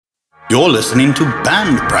You're listening to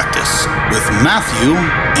Band Practice with Matthew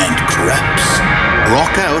and Krebs.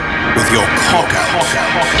 Rock out with your cock out.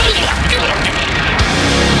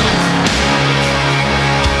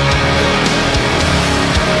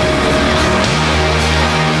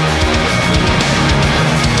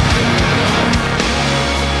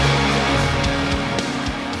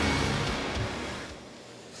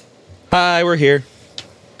 Hi, we're here.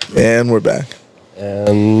 And we're back.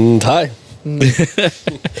 And hi.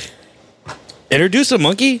 Introduce a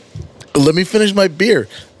monkey. Let me finish my beer.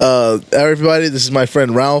 Everybody, this is my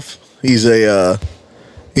friend Ralph. He's an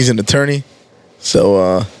attorney.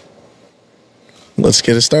 So let's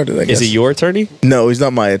get it started, I guess. Is he your attorney? No, he's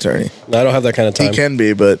not my attorney. No, I don't have that kind of time. He can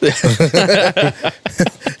be, but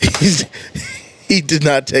he did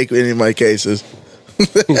not take any of my cases.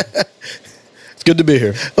 It's good to be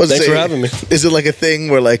here. Thanks for having me. Is it like a thing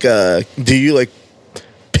where do you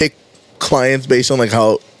pick clients based on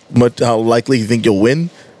how likely you think you'll win,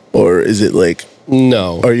 or is it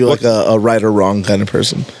no? Are you a right or wrong kind of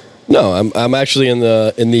person? No, I'm actually in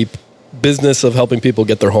the business of helping people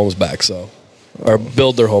get their homes back, or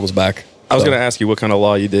build their homes back. I was going to ask you what kind of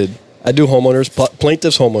law you did. I do homeowners,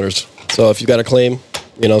 plaintiffs, homeowners. So if you've got a claim,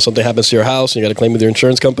 something happens to your house, and you got a claim with your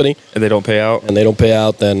insurance company, And they don't pay out?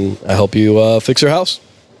 then I help you fix your house.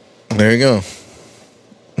 There you go.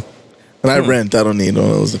 And I rent. I don't need one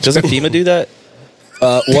of those. Doesn't FEMA do that?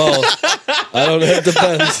 Well, I don't know. It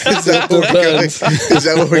depends. Is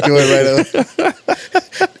that what we're doing right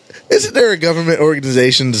now? Isn't there a government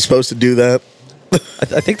organization that's supposed to do that?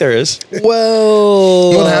 I think there is.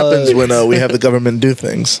 Well, What happens when we have the government do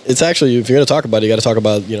things? It's actually, if you're going to talk about it, you got to talk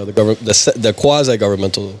about the government, the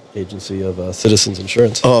quasi-governmental agency of Citizens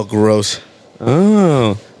Insurance. Oh, gross.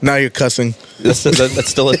 Oh. Now you're cussing. That's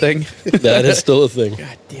still a thing? That is still a thing.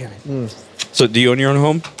 God damn it. So do you own your own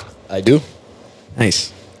home? I do.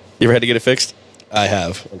 Nice. You ever had to get it fixed? I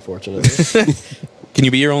have, unfortunately. Can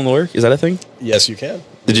you be your own lawyer? Is that a thing? Yes, you can.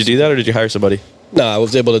 Did you do that, or did you hire somebody? No, I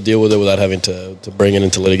was able to deal with it without having to bring it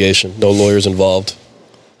into litigation. No lawyers involved.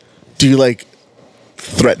 Do you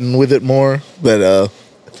threaten with it more? That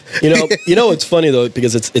It's funny though,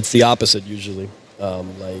 because it's the opposite usually.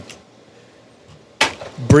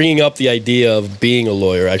 Bringing up the idea of being a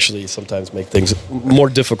lawyer actually sometimes make things more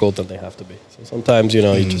difficult than they have to be. So sometimes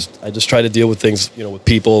I just try to deal with things with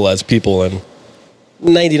people as people, and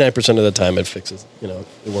 99% of the time it fixes. It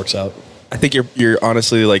works out. I think you're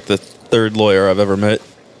honestly the third lawyer I've ever met.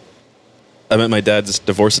 I met my dad's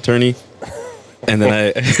divorce attorney, and then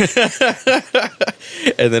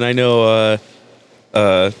I know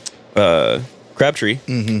Crabtree.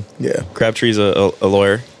 Mm-hmm. Yeah, Crabtree's a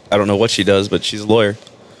lawyer. I don't know what she does, but she's a lawyer.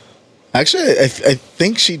 actually, I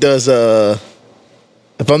think she does.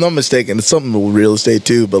 If I'm not mistaken, it's something with real estate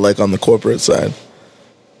too, but on the corporate side.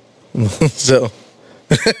 So,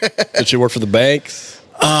 Did she work for the banks?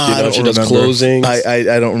 I don't she does remember. closings.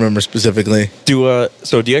 I don't remember specifically. Do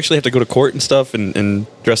you actually have to go to court and stuff and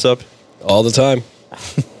dress up? All the time.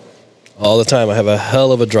 All the time. I have a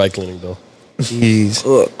hell of a dry cleaning bill. Jeez.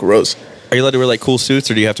 Ugh, gross. Are you allowed to wear cool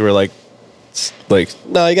suits, or do you have to wear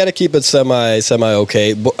No, you got to keep it semi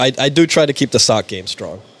okay. But I do try to keep the sock game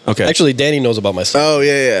strong. Okay. Actually, Danny knows about my sock. Oh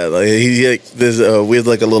yeah. There's we have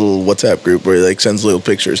a little WhatsApp group where he sends little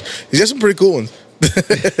pictures. He's got some pretty cool ones.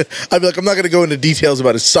 I'd be I'm not going to go into details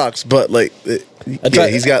about his socks, but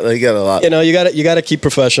he's got a lot. You got to keep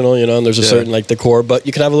professional, and there's a certain decor, but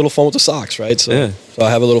you can have a little fun with the socks, right? So I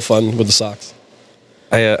have a little fun with the socks.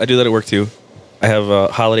 I do that at work too. I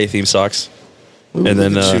have holiday themed socks. Ooh, and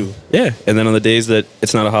then look at you. and then on the days that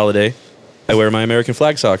it's not a holiday, I wear my American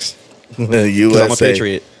flag socks. USA. 'Cause I'm a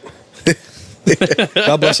patriot.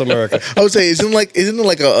 God bless America. I would say, isn't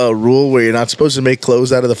it a rule where you're not supposed to make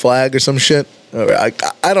clothes out of the flag or some shit?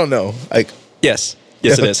 I don't know. Yes,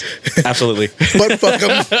 it is. Absolutely. But fuck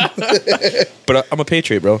them. But I'm a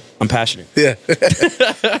patriot, bro. I'm passionate. Yeah.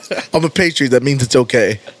 I'm a patriot. That means it's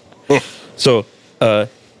okay. So,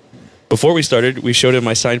 before we started, we showed him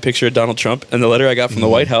my signed picture of Donald Trump and the letter I got from the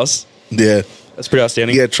White House. Yeah. That's pretty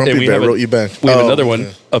outstanding. Yeah, Trumpy And we Bear have wrote you back. We have Oh, another one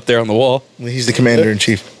okay. up there on the wall. He's the commander in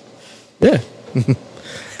chief. Yeah.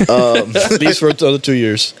 At least for another 2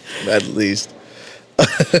 years. At least.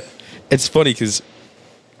 It's funny because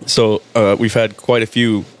we've had quite a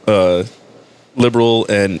few liberal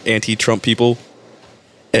and anti-Trump people,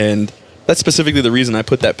 and that's specifically the reason I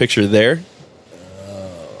put that picture there.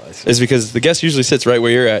 Is because the guest usually sits right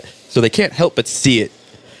where you're at, so they can't help but see it.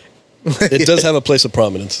 It does have a place of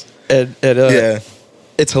prominence. And Yeah.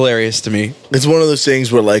 it's hilarious to me. It's one of those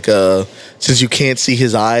things where, since you can't see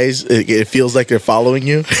his eyes, it feels like they're following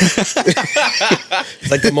you.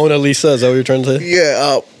 Like the Mona Lisa, is that what you're trying to say?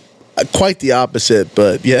 Yeah. quite the opposite,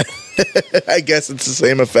 but yeah, I guess it's the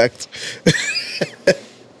same effect.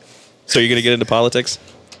 So you're gonna get into politics?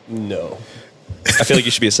 No. I feel like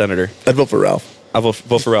you should be a senator. I'd vote for Ralph. I'll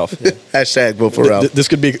vote for Ralph. Hashtag vote for Ralph. This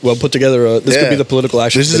could be well put together. This could be the political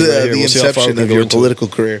action. This is committee right here. the We'll see how far we inception can of go your into it. political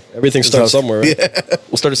career. Everything starts somewhere. Right?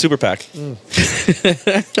 We'll start a super PAC.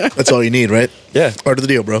 That's all you need, right? Yeah. Part of the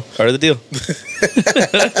deal, bro. Part of the deal.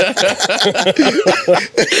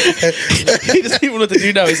 He doesn't even know what to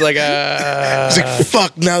do now. He's like, He's like,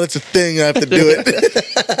 fuck, now that's a thing. I have to do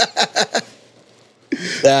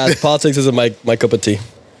it. Politics isn't my cup of tea.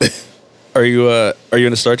 Are you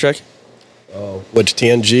into Star Trek? Which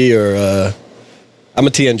TNG or I'm a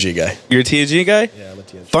TNG guy. You're a TNG guy? Yeah, I'm a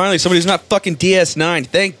TNG. Finally, somebody's not fucking DS9.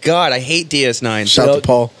 Thank God. I hate DS9. Shout out to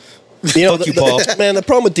Paul. You know, Fuck you, Paul. man, the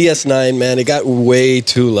problem with DS9, man, it got way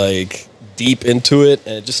too like deep into it,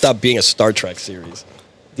 and it just stopped being a Star Trek series.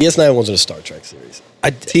 DS9 wasn't a Star Trek series.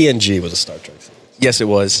 TNG was a Star Trek series. Yes, it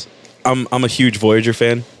was. I'm a huge Voyager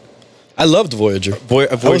fan. I loved Voyager.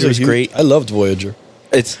 Voyager was great. I loved Voyager.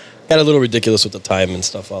 It's Got a little ridiculous with the time and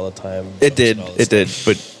stuff all the time. It did.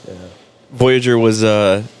 But Voyager was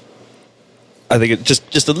I think it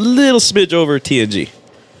just a little smidge over TNG.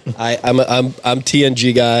 I'm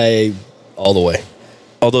TNG guy all the way.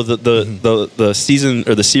 Although the season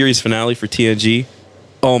or the series finale for TNG,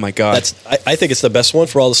 oh my God. I think it's the best one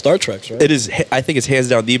for all the Star Treks, right? It is. I think it's hands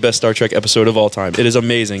down the best Star Trek episode of all time. It is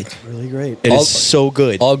amazing. Really great. It is so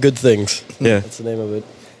good. All good things. Yeah. That's the name of it.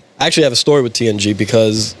 I actually have a story with TNG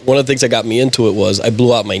because one of the things that got me into it was I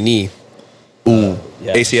blew out my knee. Ooh.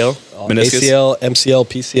 ACL? Meniscus? ACL, MCL,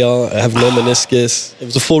 PCL. I have no meniscus. It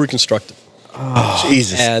was a full reconstructive. Oh,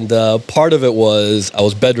 Jesus. And part of it was I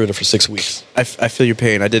was bedridden for 6 weeks. I feel your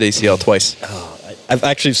pain. I did ACL twice. I've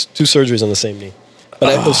actually 2 surgeries on the same knee.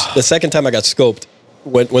 But it was the second time I got scoped.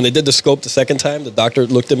 When they did the scope the second time, the doctor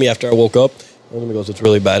looked at me after I woke up. And he goes, "It's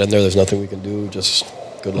really bad in there. There's nothing we can do. Just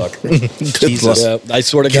good luck." Jesus. Yeah, I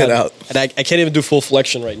sort of Get got out. And I can't even do full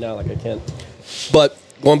flexion right now. Like I can't. But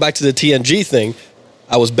going back to the TNG thing,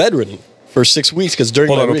 I was bedridden for 6 weeks because during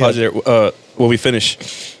Hold my on, rehab, pause there. When we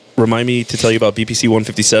finish, remind me to tell you about BPC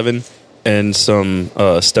 157 and some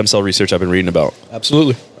stem cell research I've been reading about.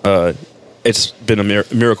 absolutely. It's been a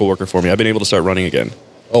miracle worker for me. I've been able to start running again.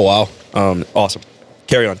 Oh wow. Awesome.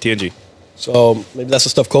 Carry on, TNG. So maybe that's the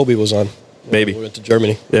stuff Kobe was on. Maybe. We went to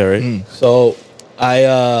Germany. Yeah, right? So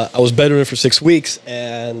I was bedridden for 6 weeks,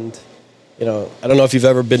 and I don't know if you've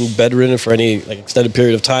ever been bedridden for any like extended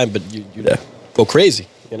period of time, but you go crazy,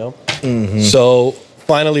 So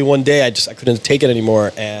finally one day I couldn't take it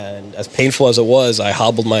anymore, and as painful as it was, I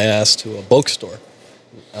hobbled my ass to a bookstore.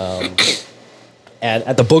 And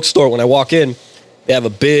at the bookstore, when I walk in, they have a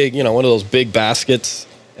big, one of those big baskets,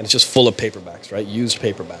 and it's just full of paperbacks, right? Used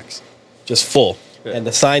paperbacks, just full. Yeah. And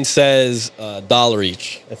the sign says $1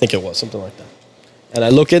 each. I think it was something like that. And I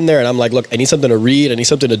look in there and I'm like, look, I need something to read. I need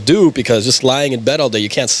something to do because just lying in bed all day, you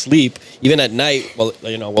can't sleep. Even at night, while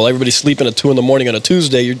everybody's sleeping at 2 a.m. on a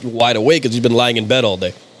Tuesday, you're wide awake because you've been lying in bed all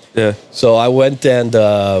day. Yeah. So I went and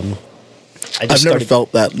I've never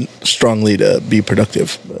felt that strongly to be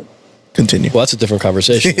productive, but continue. Well, that's a different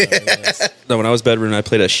conversation. No, when I was bedridden, I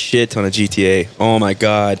played a shit ton of GTA. Oh my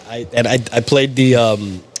God. I played the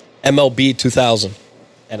MLB 2000.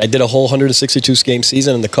 And I did a whole 162 game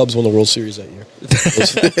season, and the Cubs won the World Series that year.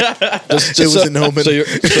 It was an omen.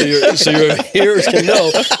 So your hearers can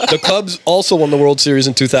know the Cubs also won the World Series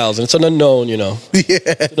in 2000. It's an unknown, an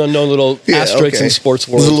unknown little asterisk in sports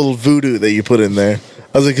world. There's a little voodoo that you put in there.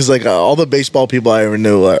 I was like, because all the baseball people I ever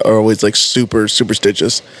knew are always like super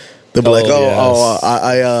superstitious. They'll be like,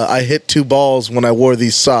 I hit 2 balls when I wore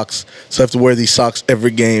these socks, so I have to wear these socks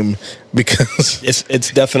every game because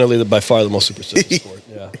it's definitely by far the most superstitious sport.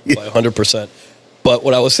 Yeah, by 100%. But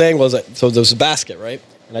what I was saying was so there was a basket, right?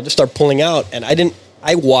 And I just started pulling out, and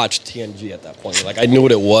I watched TNG at that point. Like I knew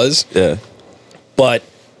what it was. Yeah. But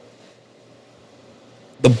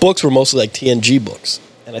the books were mostly like TNG books.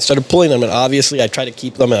 And I started pulling them, and obviously I try to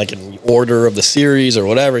keep them like in the order of the series or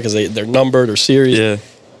whatever because they're numbered or series. Yeah.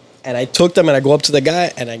 And I took them and I go up to the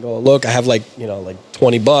guy and I go, look, I have like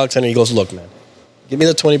 $20. And he goes, look, man, give me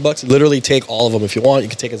the $20. Literally take all of them if you want. You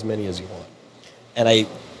can take as many as you want. And I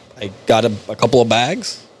got a couple of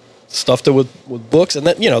bags, stuffed it with books, and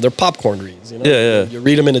then, they're popcorn reads. Yeah. You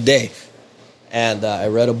read them in a day. And I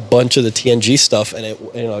read a bunch of the TNG stuff, and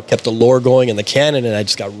it kept the lore going in the canon, and I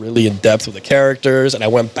just got really in depth with the characters, and I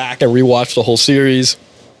went back and rewatched the whole series.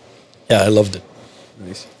 Yeah, I loved it.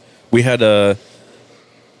 Nice. We had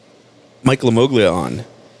Mike Lamoglia on,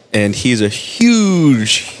 and he's a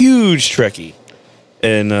huge Trekkie,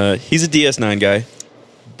 and he's a DS9 guy,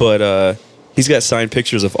 but he's got signed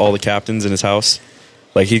pictures of all the captains in his house.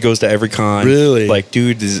 Like he goes to every con. Really? Like,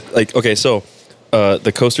 dude is like, okay, so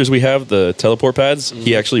the coasters we have, the teleport pads,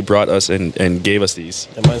 he actually brought us and gave us these.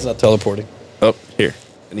 And mine's not teleporting. Oh, here.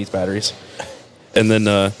 It needs batteries. And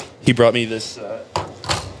then he brought me this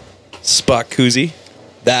Spock koozie.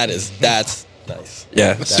 That's nice.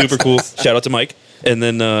 Yeah, super cool. Shout out to Mike. And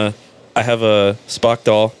then I have a Spock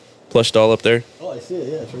doll, plush doll up there. Oh, I see it.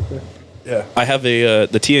 Yeah, it's right there. Yeah. I have the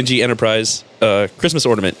TNG Enterprise Christmas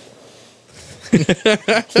ornament.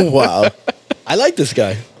 Wow. I like this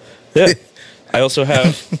guy. Yeah. I also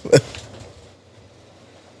have.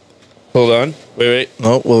 Hold on. Wait.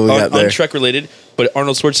 Oh, what we got there? Trek related, but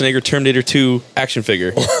Arnold Schwarzenegger Terminator 2 action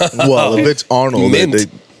figure. Well, if it's Arnold, Mint.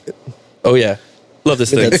 Oh, yeah. Love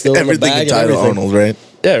this thing. That's still in the everything bag and entitled everything. Arnold, right?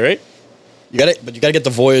 Yeah, right? But you gotta get the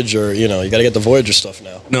Voyager. You know, you gotta get the Voyager stuff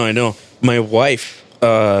now. No, I know. My wife,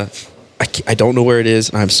 I don't know where it is,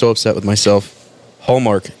 and I'm so upset with myself.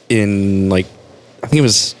 Hallmark in, like, I think it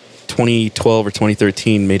was 2012 or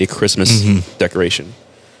 2013, made a Christmas decoration.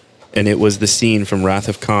 And it was the scene from Wrath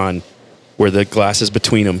of Khan where the glass is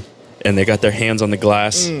between them, and they got their hands on the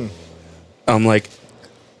glass. I'm like,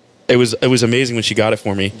 it was amazing when she got it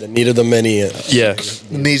for me. The need of the many. Yeah.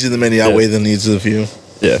 Needs of the many outweigh the needs of the few.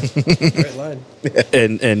 Yeah. Great line.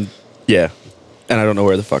 and yeah. And I don't know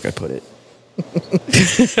where the fuck I put it.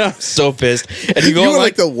 I'm so pissed. And you go You were online,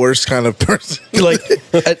 like the worst kind of person. like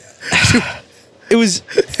it was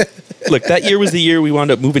look, that year was the year we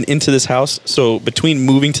wound up moving into this house. So between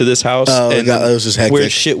moving to this house and God, that was just hectic. where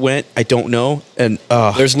shit went, I don't know. And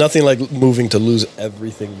There's nothing like moving to lose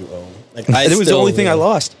everything you own. Like it was the only thing I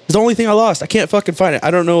lost. It's the only thing I lost. I can't fucking find it.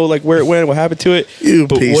 I don't know like where it went, what happened to it. You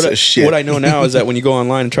piece of shit. What I know now is that when you go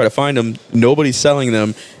online and try to find them, nobody's selling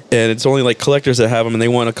them, and it's only like collectors that have them, and they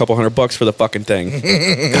want a couple $100 for the fucking thing.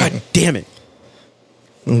 God damn it!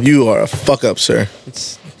 You are a fuck up, sir.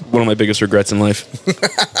 It's one of my biggest regrets in life.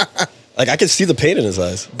 Like I could see the pain in his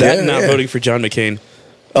eyes. That Yeah, and not yeah. voting for John McCain.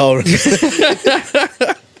 Oh.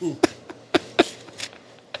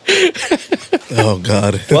 Oh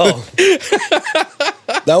God. Well,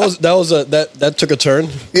 that took a turn.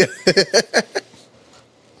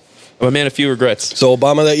 I'm a man of few regrets. So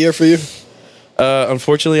Obama that year for you?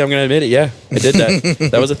 Unfortunately, I'm going to admit it. Yeah, I did that.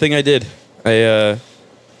 That was a thing I did. Yeah.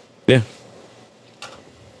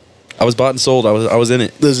 I was bought and sold. I was in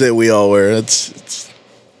it. This is it. We all were.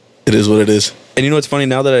 It is what it is. And you know what's funny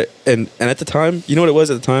now that and at the time, you know what it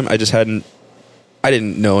was at the time? I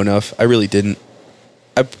didn't know enough. I really didn't.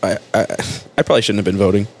 I probably shouldn't have been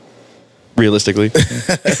voting. Realistically,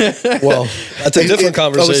 Well, that's a different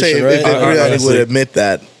conversation, right? If everybody Honestly. would admit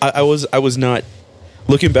that. I was not.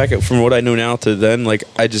 Looking back at from what I know now to then, like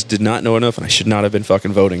I just did not know enough, and I should not have been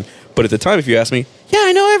fucking voting. But at the time, if you asked me, yeah,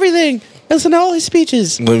 I know everything. Listen to all his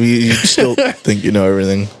speeches. Maybe you still think you know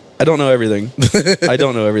everything. I don't know everything. I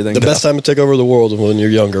don't know everything. The best time to take over the world is when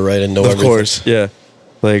you're younger, right? And know Of everything. course. Yeah.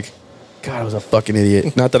 Like, God, I was a fucking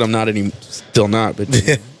idiot. Not that I'm not still not, but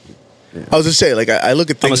I was just saying, like I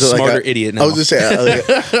look at things. I'm a that, smarter like, idiot I was now. just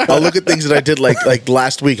saying, I'll look at things that I did like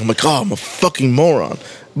last week. I'm like, oh, I'm a fucking moron.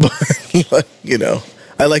 But you know,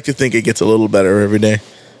 I like to think it gets a little better every day.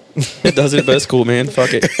 it doesn't, but it's cool, man. Fuck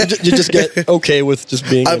it. You just get okay with just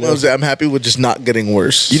being. I'm happy with just not getting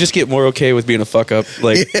worse. You just get more okay with being a fuck up.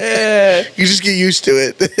 Like, yeah, you just get used to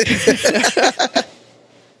it.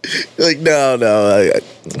 Like no,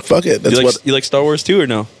 fuck it. That's you like Star Wars 2 or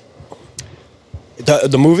no?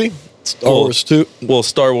 The movie Star Wars 2. Well,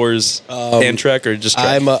 Star Wars and Trek or just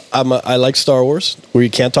Trek? I like Star Wars. We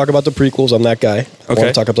can't talk about the prequels. I'm that guy. I want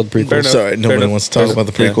to talk about the Fair prequels. enough. Sorry, nobody enough. wants to talk Fair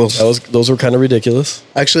about the enough. prequels. Those were kind of ridiculous.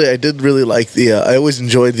 Actually, I did really like the. I always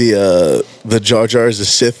enjoyed the Jar Jar as a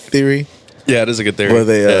Sith theory, Yeah, it is a good theory. where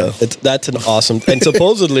they. That's an awesome. And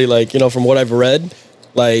supposedly, like from what I've read,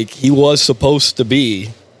 like he was supposed to be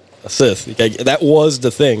a Sith. Like, that was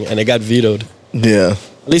the thing, and it got vetoed. Yeah,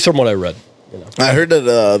 At least from what I read. I heard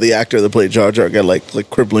that the actor that played Jar Jar got like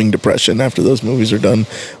crippling depression after those movies are done.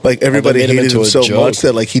 Like everybody made him hated into him a so joke. much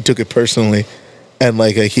that like he took it personally, and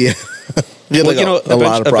like he had well, like a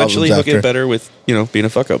lot of problems eventually he'll after. get better with being a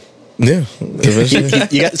fuck up. Yeah, eventually.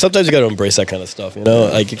 Sometimes you got to embrace that kind of stuff.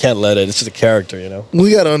 Like you can't let it. It's just a character.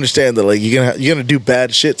 We got to understand that like you're gonna do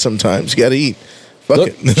bad shit sometimes. You got to eat. Fuck Look,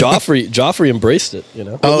 it. Joffrey embraced it.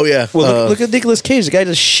 Oh yeah. Well, look at Nicolas Cage. The guy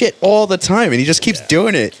does shit all the time, and he just keeps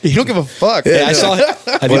doing it. He don't give a fuck. Yeah. I saw.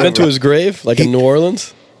 Have you been to his grave? Like in New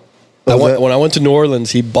Orleans? that? When I went to New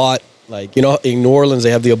Orleans, he bought in New Orleans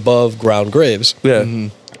they have the above ground graves. Yeah.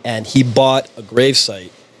 And he bought a grave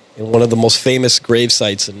site in one of the most famous grave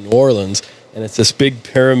sites in New Orleans, and it's this big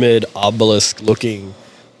pyramid obelisk looking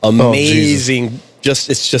amazing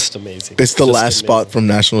it's just amazing. It's the just last spot from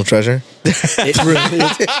National Treasure. It really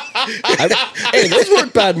is. Hey, those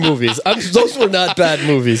weren't bad movies. Those were not bad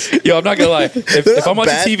movies. Yo, I'm not gonna lie. They're If I'm not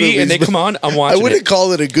watching bad TV movies, and they but come on, I'm I watching wouldn't it.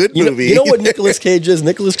 call it a good movie. You know what Nicolas Cage is?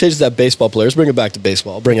 Nicolas Cage is that baseball player. Let's bring it back to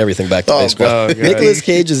baseball. I'll bring everything back to Oh, baseball. God. Nicolas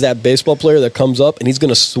Cage is that baseball player that comes up and he's going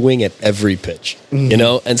to swing at every pitch. You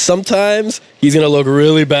know, and sometimes he's going to look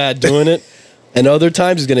really bad doing it. And other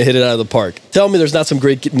times he's going to hit it out of the park. Tell me there's not some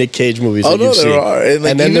great Nick Cage movies Oh that no, you've there seen. are. And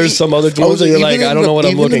then even- there's some other Oh, ones that you're like, even I in don't know what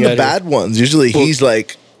I'm even looking in the at. bad ones, usually he's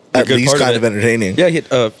like at good least part of kind it. of entertaining. Yeah, he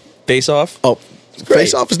hit Face Off. Oh, great.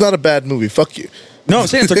 Face Off is not a bad movie. Fuck you. No, I'm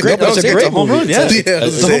saying it's a great. No, but it's a great home movie. run. Yeah, Yeah, I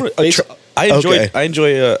was It's a home saying. run. I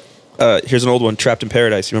enjoy. Okay. Here's an old one, Trapped in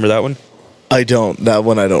Paradise. You remember that one? I don't. That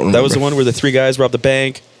one I don't remember. That was the one where the three guys robbed the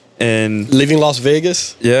bank, and Leaving Las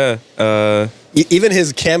Vegas. yeah, Even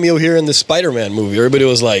his cameo here in the Spider-Man movie, everybody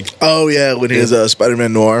was like, Oh yeah, when he was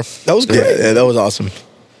Spider-Man Noir. that was great. Yeah, that was awesome.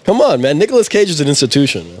 Come on, man. Nicolas Cage is an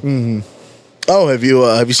institution. Man. Oh, have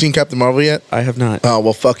you seen Captain Marvel yet? I have not. Oh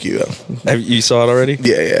well, fuck you. You saw it already?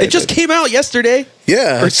 Yeah, yeah, I It just did. came out yesterday.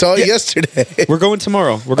 Yeah, I saw it yeah. yesterday. We're going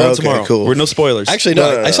tomorrow. We're going Okay, tomorrow. cool. We're no spoilers. Actually, No,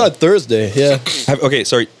 no, no, no. I saw it Thursday. Yeah. Okay,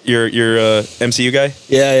 sorry. You're MCU guy.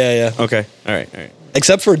 Yeah. Okay. All right.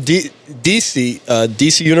 Except for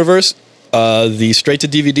DC Universe, the straight to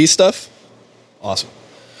DVD stuff, awesome.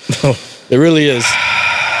 It really is.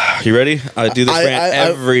 You ready? I do this I- rant I-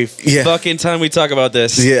 every yeah. fucking time we talk about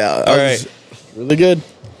this. Yeah, All I right. was- Really good.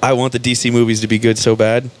 I want the DC movies to be good so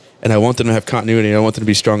bad, and I want them to have continuity. And I want them to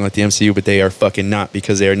be strong like the MCU, but they are fucking not,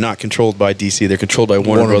 because they are not controlled by DC. They're controlled by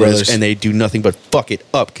Warner Warner Brothers, Brothers. and they do nothing but fuck it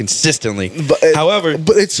up consistently. However,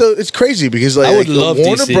 it's crazy because I would like love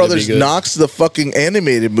Warner DC to be Brothers good. knocks the fucking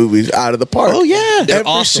animated movies out of the park. Oh, yeah. They're every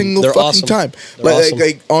awesome. single They're fucking awesome. time. They're awesome.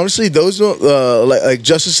 Like honestly, those don't like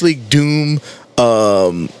Justice League, Doom,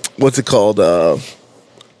 what's it called?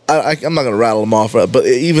 I'm not gonna rattle them off, but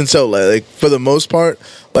even so, like for the most part,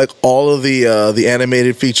 like all of the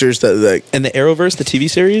animated features that like And the Arrowverse, the TV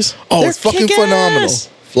series, oh, they're it's fucking kick-ass. phenomenal.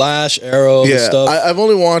 Flash, Arrow, Yeah, stuff. I've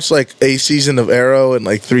only watched like a season of Arrow and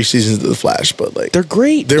like 3 seasons of The Flash, but like They're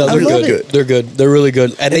great. They're I really love good. it. They're good. They're really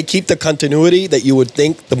good, and they keep the continuity that you would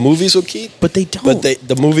think the movies would keep, But they don't. but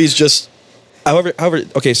the movies just However,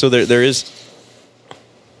 okay, so there is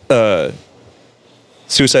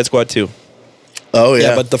Suicide Squad 2. oh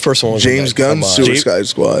yeah, but the first one was James Gunn's Suicide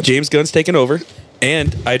Squad. James Gunn's taken over,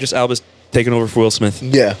 and Idris Elba's taken over for Will Smith.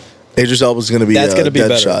 Yeah, Idris Elba's gonna be That's going to be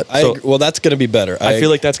better. Deadshot. So- Well, that's going to be better. I feel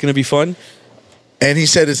like that's going to be fun. And he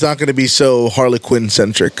said it's not going to be so Harley Quinn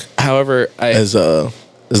centric However, as the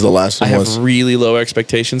last I one have was. really low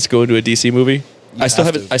expectations going to a DC movie. I still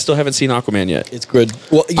have haven't. to. I still haven't seen Aquaman yet. it's good.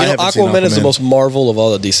 Well, you I know, haven't seen Aquaman is the Aquaman. most Marvel of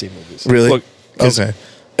all the DC movies. Really? Look, 'cause okay.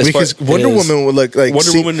 as far- Because Wonder it is. Woman would like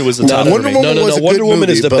Wonder Woman was the top Wonder for me. Woman No, was a Wonder good Woman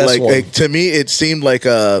movie, is the but best like, one. like to me it seemed like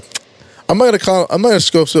a I'm not gonna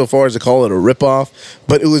go so far as to call it a ripoff,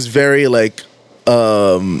 but it was very like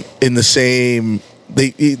in the same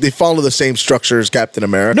they follow the same structure as Captain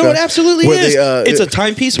America. No, it absolutely where is. they, It's a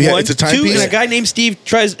timepiece. yeah, One, it's a two, timepiece. and a guy named Steve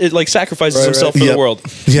tries sacrifices Right, himself right. for Yep. the world.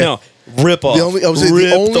 Yeah. No, rip off. The only, I was saying, Rip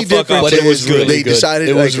the only fuck difference off. But it was is really they good. decided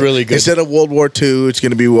It was like, really good. instead of World War II, it's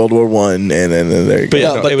going to be World War One, and then there you go. But yeah,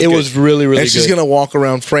 Yeah, no, but it was it good. was really, really and she's good. going to walk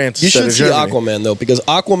around France. You instead should of see Germany. Aquaman though, because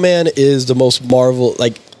Aquaman is the most Marvel.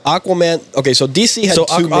 Like Aquaman. Okay, so DC had So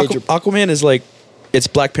two major, Aquaman is like it's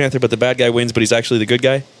Black Panther, but the bad guy wins, but he's actually the good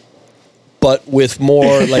guy. but with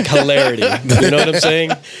more like hilarity. You know what I'm saying?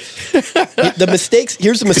 The mistakes.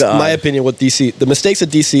 Here's the God. my opinion. With DC, the mistakes of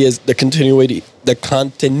DC is the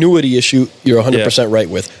continuity issue. You're 100% right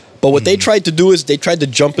with. But what they tried to do is they tried to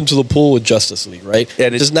jump into the pool with Justice League, right?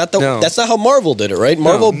 And Just not the, no. That's not how Marvel did it, right?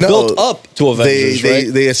 Marvel No. built up to Avengers, they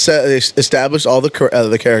right? they established all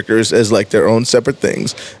the characters as like their own separate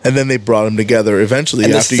things, and then they brought them together eventually.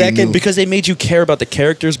 And the after second- you knew, Because they made you care about the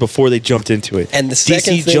characters before they jumped into it. And the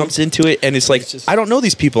second DC thing- jumps into it, and it's like, It's just- I don't know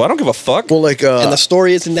these people. I don't give a fuck. well, like and the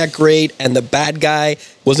story isn't that great, and the bad guy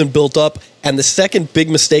wasn't built up. And the second big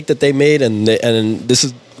mistake that they made, and this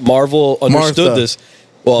is Marvel understood Martha. this.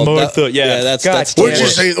 Well, Martha, yeah. that's God that's damn where'd it. you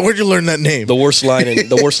say? Where'd you learn that name? the worst line in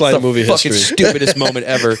movie fucking history. stupidest moment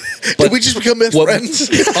ever. Did we just become best What- friends?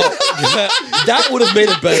 That would have made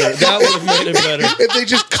it better. That would have made it better. if they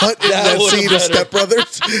just cut in that would've scene of better. Step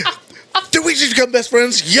Brothers. Did we just become best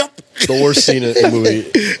friends? Yup. The worst scene in the movie.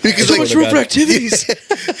 Because So like much room for activities.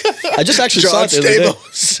 I just actually John saw it the other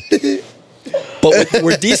day. Stamos. But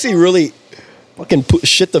where DC really fucking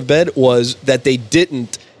shit the bed was that they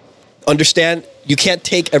didn't understand. You can't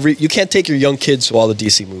take your young kids to all the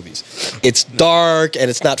DC movies. It's dark and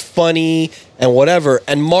it's not funny and whatever.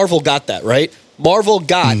 And Marvel got that right. Marvel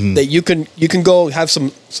got that you can go have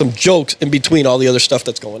some jokes in between all the other stuff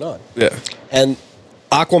that's going on. Yeah. And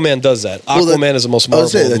Aquaman does that. Aquaman is the most Marvel.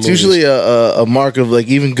 That's usually a mark of like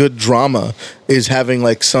even good drama is having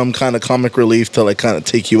like some kind of comic relief to like kind of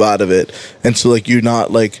take you out of it, and so like you're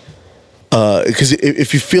not like because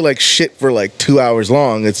if you feel like shit for like 2 hours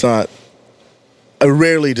long, it's not.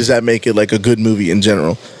 Rarely does that make it like a good movie in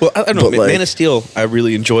general. Well, I don't know. But, Man of Steel, I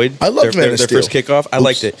really enjoyed. I loved Man of their Steel. first kickoff. I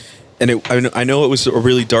liked it, and I know it was a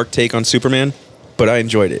really dark take on Superman, but I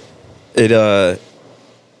enjoyed it.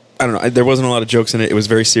 I don't know. There wasn't a lot of jokes in it. It was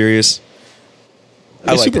very serious.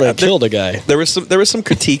 I liked Superman it. killed a guy. There was some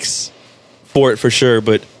critiques for it for sure,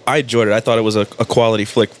 but I enjoyed it. I thought it was a quality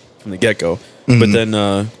flick from the get go. But then,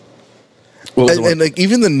 what was the one? And like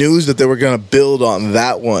even the news that they were going to build on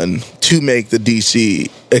that one to make the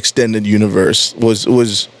DC extended universe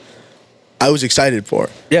was I was excited for.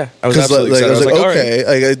 Yeah, I was 'Cause, absolutely like, excited. I was like, all right.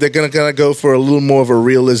 okay, like, they're gonna go for a little more of a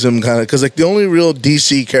realism kind of because like the only real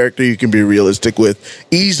DC character you can be realistic with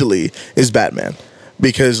easily is Batman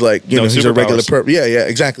because like you know he's a regular superpowers. yeah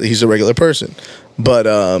exactly he's a regular person but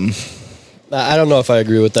I don't know if I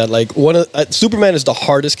agree with that. Like Superman is the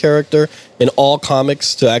hardest character in all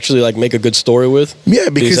comics to actually like make a good story with. yeah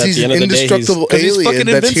because at he's the an end of the day, indestructible he's alien fucking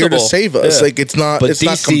that's here to invincible. save us. Yeah. Like it's not But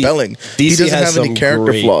not compelling. He DC doesn't has have any some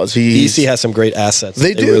character great- flaws. DC has some great assets.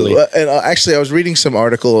 They do. Really, And actually, I was reading some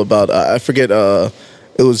article about, I forget, it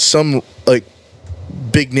was some, like,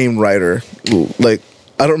 big name writer. Like,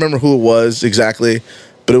 I don't remember who it was exactly,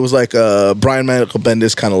 but it was like Brian Michael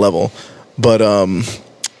Bendis kind of level. But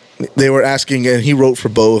they were asking, and he wrote for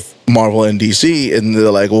both Marvel and DC, and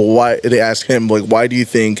they're like, well, why? They asked him, like, why do you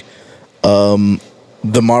think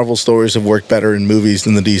the Marvel stories have worked better in movies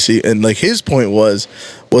than the DC? And, like, his point was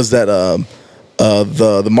that,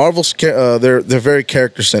 the Marvels they're very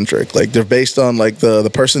character centric. Like they're based on like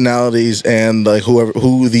the personalities and like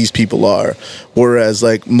who these people are. Whereas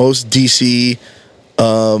like most DC,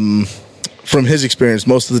 from his experience,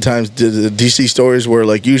 most of the times the DC stories were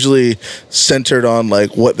like usually centered on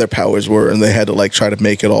like what their powers were, and they had to like try to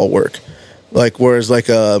make it all work. Like whereas like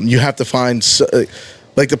you have to find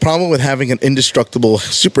like the problem with having an indestructible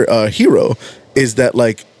super hero is that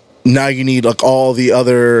like now you need like all the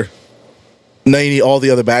other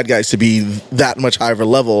bad guys to be that much higher of a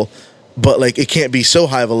level, but like it can't be so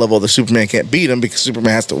high of a level that Superman can't beat him because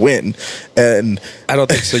Superman has to win. And I don't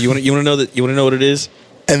think so. You want to know that? You want to know what it is?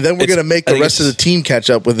 and then we're gonna make the rest of the team catch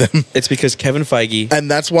up with them. It's because Kevin Feige. And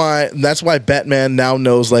that's why Batman now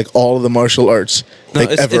knows like all of the martial arts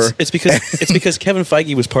It's because Kevin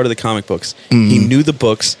Feige was part of the comic books. He knew the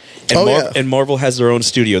books, and, and Marvel has their own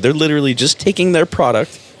studio. They're literally just taking their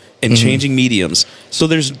product and changing mediums. So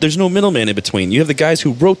there's no middleman in between. You have the guys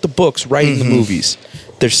who wrote the books writing the movies.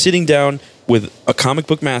 They're sitting down with a comic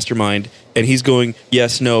book mastermind, and he's going,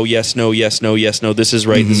 yes, no, yes, no, yes, no, yes, no, this is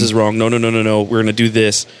right, this is wrong, no, we're going to do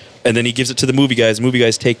this. And then he gives it to the movie guys. Movie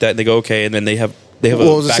guys take that, and they go, okay, and then they have a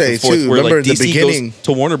back and forth where like DC goes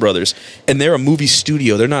to Warner Brothers. And they're a movie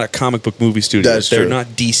studio. They're not a comic book movie studio. They're not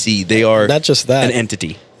DC. They are not just that, an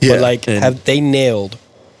entity. Yeah. But like, have they nailed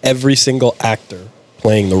every single actor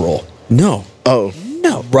playing the role? No. Oh.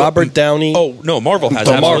 No. Robert Downey. Oh, no. Marvel has.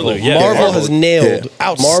 Marvel has nailed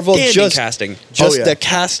Marvel casting. The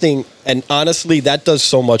casting. And honestly, that does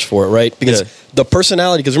so much for it, right? Because the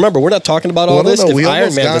personality, because remember, we're not talking about all this if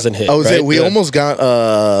Iron Man doesn't hit. We almost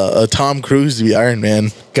got Tom Cruise to be Iron Man.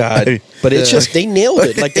 God. But it's just, they nailed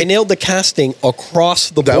it. Like, they nailed the casting across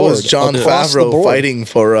the board. That was Jon Favreau fighting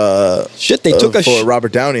for they took for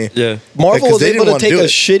Robert Downey. Yeah. Marvel was able to take a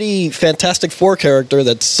shitty Fantastic Four character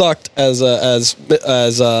that sucked as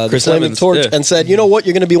the Flaming Torch and said, you know what,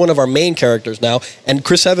 you're going to be one of our main characters now. And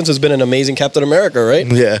Chris Evans has been an amazing Captain America,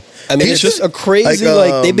 right? Yeah. I mean, it's just a crazy,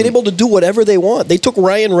 they've been able to do whatever they want. They took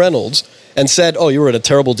Ryan Reynolds and said, oh, you were in a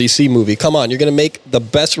terrible DC movie. Come on, you're going to make the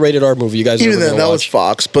best rated R movie you guys are ever going to watch. That was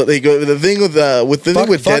Fox, but the thing with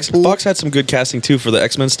Deadpool. Fox had some good casting too for the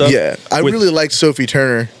X-Men stuff. Yeah, I really liked Sophie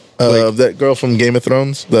Turner, that girl from Game of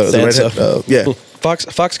Thrones, the redhead. Yeah.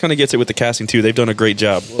 Fox kind of gets it with the casting too. They've done a great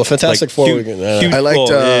job. Well, Fantastic Four. I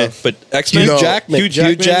liked, but X-Men.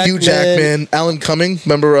 Hugh Jackman, Alan Cumming.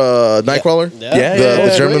 Remember Nightcrawler?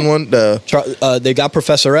 The German one. They got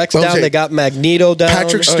Professor X down. They got Magneto down.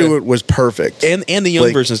 Patrick Stewart was perfect, and the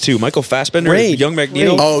young versions too. Michael Fassbender, young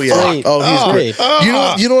Magneto. Oh yeah, he's great.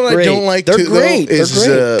 You know what I don't like? They're great.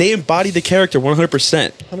 They embodied the character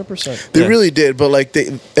 100%. 100%. They really did, but like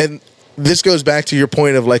and this goes back to your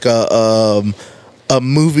point of like a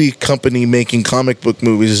movie company making comic book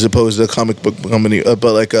movies as opposed to a comic book company,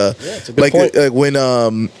 but like it's a good point. Like when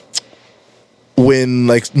when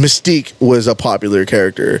like Mystique was a popular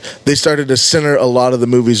character, they started to center a lot of the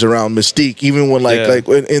movies around Mystique. Even when like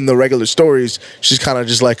in the regular stories, she's kind of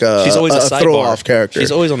just like she's always a throw off character.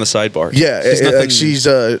 She's always on the sidebar. Yeah,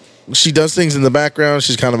 she does things in the background.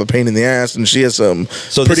 She's kind of a pain in the ass, and she has some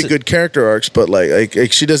pretty good character arcs. But like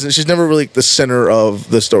she doesn't. She's never really the center of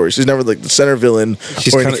the story. She's never like the center villain.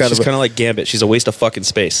 She's kind of like Gambit. She's a waste of fucking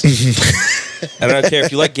space. And I don't care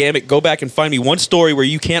if you like Gambit. Go back and find me one story where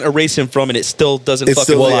you can't erase him from, and it still doesn't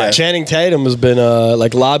fucking fly. Yeah. Channing Tatum has been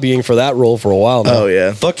like lobbying for that role for a while now. Oh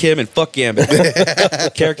yeah, fuck him and fuck Gambit.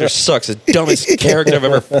 The character sucks. The dumbest character I've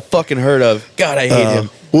ever fucking heard of. God, I hate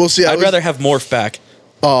him. We'll see. I'd rather have Morph back.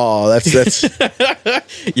 Oh, that's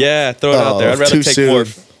yeah. Throw it out there. I'd rather take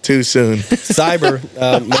Morph. Too soon. Cyber.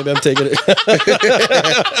 Maybe I'm taking it.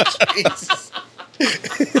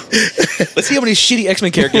 Let's see how many shitty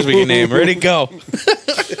X-Men characters we can name. Ready to go.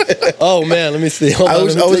 Oh man, let me see. I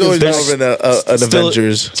was always more of an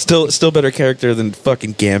Avengers. Still better character than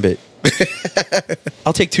fucking Gambit.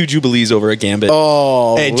 I'll take 2 Jubilees over a Gambit.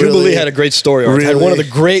 Oh, hey, really? Jubilee had a great story arc. Had one of the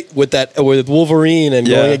great with Wolverine and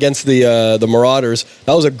going against the Marauders.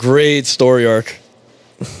 That was a great story arc.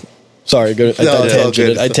 Sorry, good. I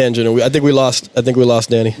tangented. I think we lost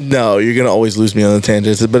Danny. No, you're gonna always lose me on the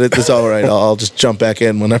tangents, but it's all right. I'll just jump back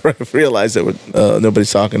in whenever I realize that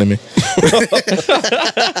nobody's talking to me.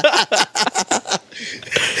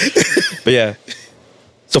 But yeah,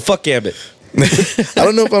 so fuck Gambit. I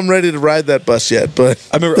don't know if I'm ready to ride that bus yet, but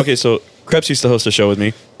I remember. Okay, so Krebs used to host a show with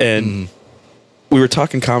me, and we were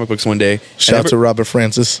talking comic books one day. Shout out to Robert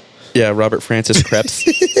Francis. Yeah, Robert Francis Krebs.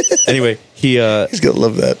 Anyway, he's gonna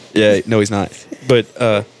love that. Yeah, no, he's not. But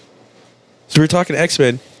so we were talking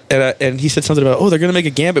X-Men, and he said something about, they're gonna make a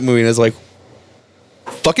Gambit movie, and I was like,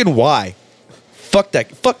 fucking why? Fuck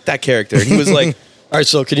that character. And he was like, all right,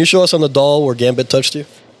 so can you show us on the doll where Gambit touched you?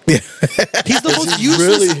 Yeah, he's the most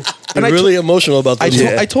useless. Really emotional about this.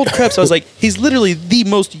 I told Krebs, I was like, he's literally the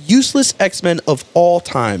most useless X-Men of all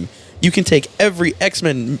time. You can take every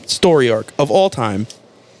X-Men story arc of all time,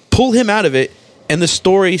 pull him out of it, and the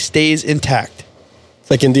story stays intact. It's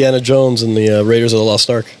like Indiana Jones and the Raiders of the Lost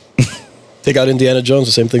Ark. Take out Indiana Jones,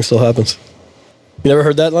 the same thing still happens. You never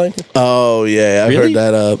heard that line? Oh, yeah, I've heard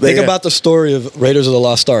that. Think about the story of Raiders of the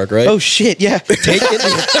Lost Ark, right? Oh, shit, yeah. Take it.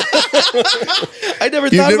 I never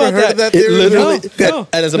thought about that. It literally, no,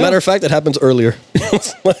 and as a matter of fact, it happens earlier.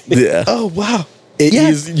 Yeah. Oh, wow.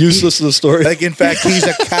 He's useless to the story. Like, in fact, he's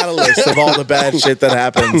a catalyst of all the bad shit that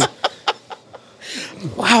happens.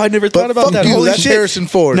 Wow, I never thought about that. You, Holy that's shit. Harrison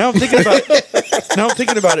Ford. Now I'm thinking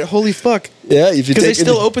about it. Holy fuck. Yeah, if you Because they take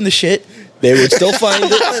still open the shit. they would still find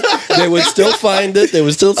it. They would still find it. They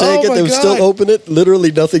would still take Oh it. my They would God. still open it.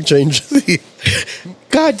 Literally nothing changes.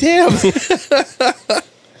 God damn.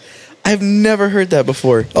 I've never heard that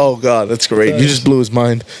before. Oh, God, that's great. You just blew his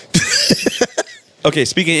mind. Okay,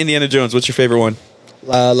 speaking of Indiana Jones, what's your favorite one?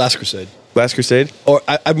 Last Crusade. Last Crusade? Or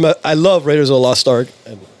I love Raiders of the Lost Ark.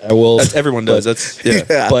 And I will. Everyone does. That's yeah.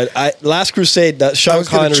 Yeah. But Last Crusade, that I Sean was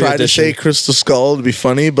going Connery to try to edition. say Crystal Skull to be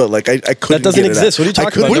funny, but like I couldn't. That doesn't get it exist. out. What are you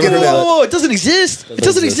talking I couldn't about? get it out. Whoa, it doesn't exist. It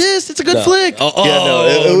doesn't exist. It's a good flick.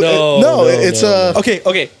 Oh, No, it's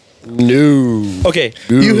Okay. No. Okay.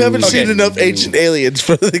 You haven't Okay. seen enough Ancient Aliens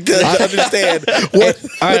for to understand what.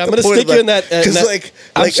 All right, I'm going to stick you in that. Because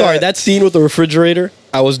I'm sorry, that scene with the refrigerator,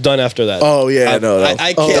 I was done after that. Oh yeah, no.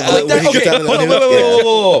 I Oh, can't. when he gets Okay, out of the hold on, new-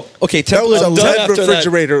 whoa. Okay, That was a I'm done lead after that.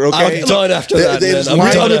 refrigerator. Okay, I'm done after that, They man. just I'm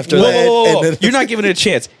lined done it after with that. lead, Whoa. and then- You're not giving it a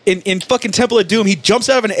chance. In fucking Temple of Doom, he jumps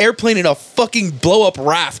out of an airplane in a fucking blow up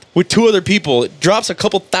raft with 2 other people. It drops a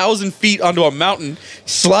couple thousand feet onto a mountain,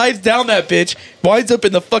 slides down that bitch, winds up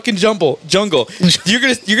in the fucking jungle. You're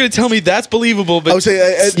gonna tell me that's believable? But I would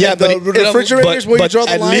say, Yeah, the but refrigerators where you draw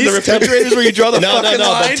the at line. the refrigerators where you draw the No, fucking but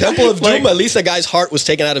line. Temple of Doom, Like- at least the guy's heart was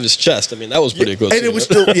taken out of his chest. I mean, that was pretty good. and it was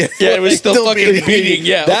still Yeah, it was still fucking beating.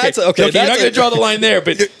 Yeah, That's okay. You're not That's going to draw the line there,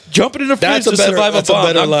 but jumping in a fridge That's to survive a bomb.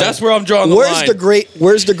 better line. That's where I'm drawing the line.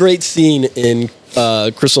 Where's the great scene in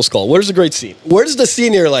Crystal Skull? Where's the great scene? Where's the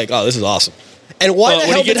scene you're like, oh, this is awesome? And why the when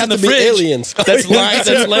hell he did it gets have in to the be fridge, aliens? That's lined.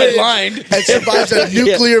 That's lined. and survives a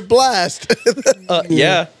nuclear blast.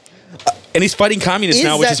 Yeah. And he's fighting communists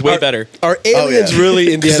now, which is way better. Are aliens really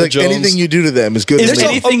 'Cause, Indiana like, Jones? anything you do to them is good. Is to there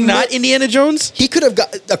me. anything not Indiana Jones? He could have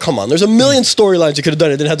got. Come on, there's a million storylines he could have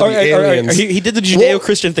done. It didn't have to be aliens. He did the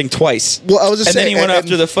Judeo-Christian thing twice. Well, I was just and then saying, he went and-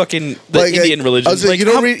 after the fucking like, Indian religion. I was like, you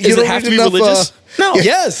don't read- you does don't it have read to be enough, religious? No.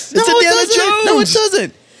 Yes, No, it's it Indiana doesn't. Jones. No, it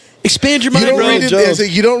doesn't. Expand your mind, You don't, bro. read Jones. I say,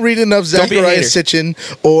 you don't read enough Don't be a Zachariah hater. Sitchin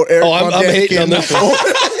or Eric Oh, I'm Von hating on Daniken this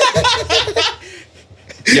one.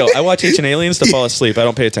 Yo, I watch Ancient Aliens to fall asleep. I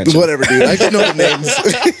don't pay attention. Whatever, dude. I just know the names.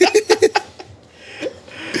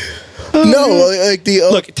 No, like the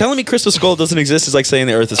Look, telling me Crystal Skull doesn't exist is like saying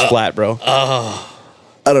the Earth is flat, bro.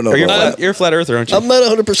 I don't know. Or about that. you're a flat earther, aren't you? I'm not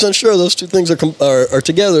 100% sure those two things are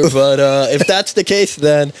together, but if that's the case,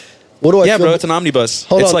 then what do I Yeah, feel? bro, it's an omnibus.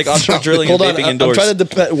 Hold it's on. like offshore drilling and Hold on, vaping I'm indoors. trying to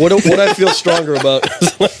depend. What I feel stronger about?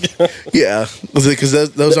 Yeah, because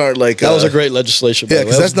those aren't like That was a great legislation. by Yeah, the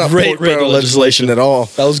way. because That that's was not pork barrel legislation at all.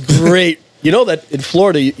 That was great. You know that in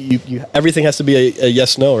Florida, you everything has to be a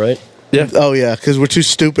yes no, right? yeah. Oh yeah, because we're too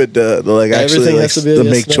stupid to like actually Everything like, has to be a to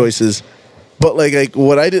yes, make no. choices. But like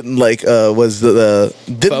what I didn't like was Founding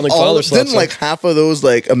fathers thought didn't so. like half of those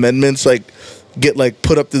like amendments like get like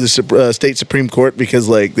put up to the state Supreme Court because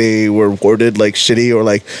like they were worded like shitty or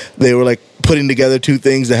like they were like putting together two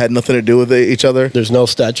things that had nothing to do with each other. There's no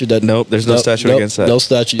statute that. Nope, there's no statute against that. No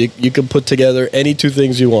statute. You can put together any two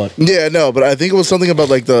things you want. Yeah, no, but I think it was something about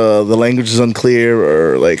like the language is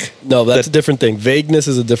unclear or like No, that's a different thing. Vagueness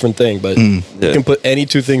is a different thing, but you Yeah. can put any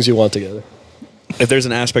two things you want together. If there's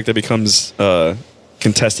an aspect that becomes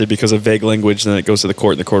contested because of vague language, then it goes to the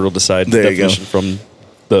court, and the court will decide the There you go. definition from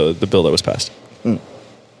the bill that was passed.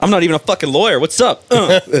 I'm not even a fucking lawyer. What's up?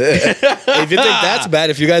 If you think that's bad,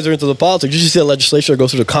 if you guys are into the politics, you should see the legislation that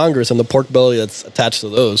goes through the Congress and the pork belly that's attached to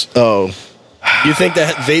those. oh You think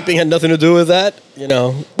that vaping had nothing to do with that? You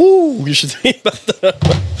know, woo, you should think about that.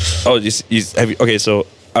 Oh, okay. So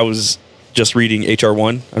I was just reading HR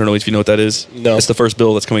 1. I don't know if you know what that is. No. It's the first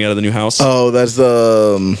bill that's coming out of the new House. that's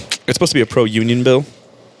the It's supposed to be a pro-union bill.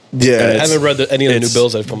 yeah. I haven't read any of the new it's-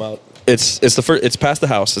 bills that have come out. It's the first. It's passed the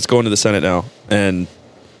House. It's going to the Senate now, and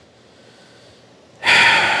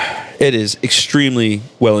it is extremely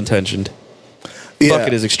well intentioned. Yeah. Fuck,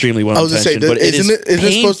 it is extremely well I was intentioned. gonna say, But isn't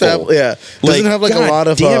it supposed to have? painful. Yeah, doesn't it have like a God lot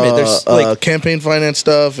of damn it. There's like campaign finance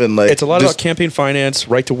stuff and like it's a lot just- about campaign finance,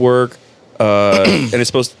 right to work, and it's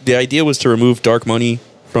supposed. The idea was to remove dark money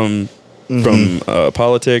from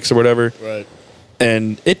politics or whatever, Right.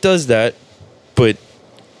 and it does that, but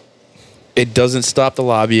it doesn't stop the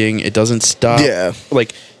lobbying. It doesn't stop. Yeah.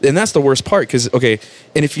 Like, and that's the worst part because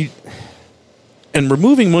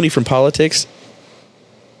removing money from politics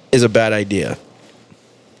is a bad idea.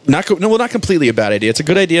 Not completely a bad idea. It's a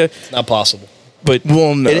good idea, Not possible. but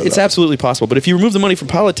Well, no, it's no. absolutely possible. But if you remove the money from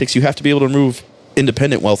politics, you have to be able to remove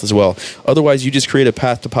independent wealth as well. Otherwise, you just create a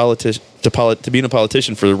path to being a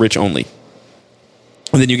politician for the rich only.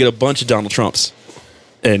 And then you get a bunch of Donald Trumps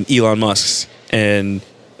and Elon Musks and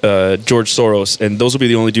George Soros, and those will be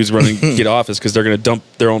the only dudes running to get office because they're going to dump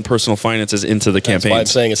their own personal finances into the That's why I'm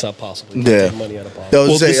campaigns. saying it's not possible. You Yeah. can take money out of politics. I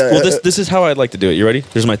was gonna say, This is how I'd like to do it. You ready?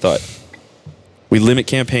 Here's my thought. We limit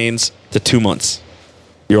campaigns to 2 months.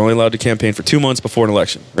 You're only allowed to campaign for 2 months before an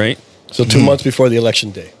election, right? So 2 months before the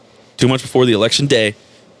election day, 2 months before the election day,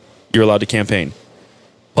 you're allowed to campaign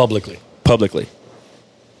publicly. publicly.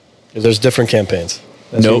 'Cause there's different campaigns,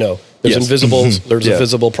 as you Nope. know. There's Yes. invisibles, there's Yeah.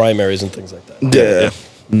 invisible primaries and things like that. yeah.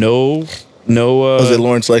 No. Was it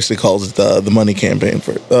Lawrence Lexley calls it the money campaign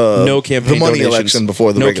for No campaign the money donations. election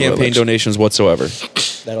before the no regular campaign election. donations whatsoever.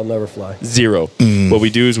 That'll never fly. Zero. Mm. What we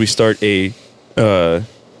do is we start a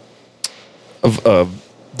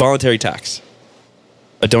voluntary tax,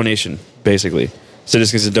 a donation, basically.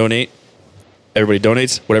 Citizens can donate. Everybody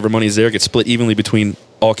donates. Whatever money is there gets split evenly between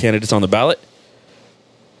all candidates on the ballot.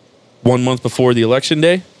 1 month before the election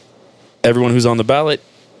day, everyone who's on the ballot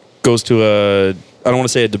goes to I don't want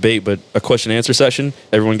to say a debate, but a question and answer session.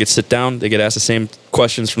 Everyone gets sit down. They get asked the same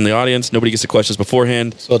questions from the audience. Nobody gets the questions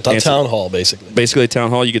beforehand. So a Answer- town hall, basically. Basically, a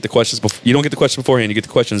town hall. You get the questions. You don't get the questions beforehand. You get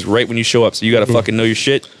the questions right when you show up. So you got to fucking know your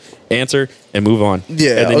shit, answer, and move on.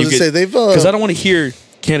 Yeah, and I was gonna say, they've, because I don't want to hear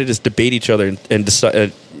candidates debate each other and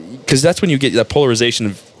decide. Because that's when you get that polarization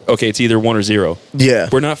of okay, it's either 1 or 0. Yeah.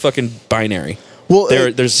 We're not fucking binary. Well,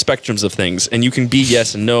 there's spectrums of things, and you can be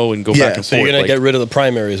yes and no and go Yeah, back and So forth. you're gonna like- get rid of the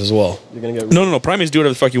primaries as well. You're gonna get rid no. Primaries do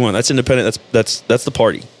whatever the fuck you want. That's independent. That's the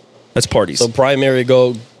party. That's parties. So primary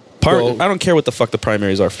go. I don't care what the fuck the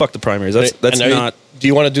primaries are. Fuck the primaries. That's And are you- not. Do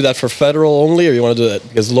you want to do that for federal only, or you want to do that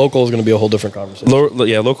because local is going to be a whole different conversation? Local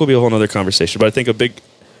will be a whole other conversation. But I think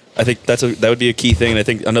that would be a key thing. And I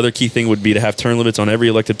think another key thing would be to have term limits on every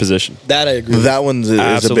elected position. That I agree. with. that one's is a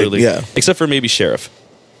Absolutely. big yeah. Except for maybe sheriff.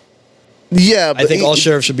 Yeah, but I think all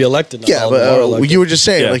sheriffs should be elected. Not Yeah, all of them are but elected. you were just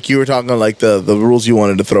saying Yeah. like you were talking like the rules you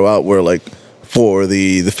wanted to throw out were like for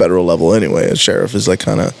the federal level anyway. A sheriff is like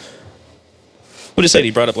kind of We'll just say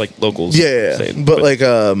he brought up like locals. yeah, Saying, but like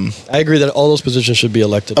I agree that all those positions should be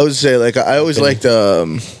elected. I would say like I always liked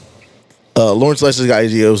Lawrence Leslie's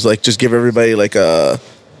idea was like just give everybody like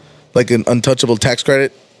an untouchable tax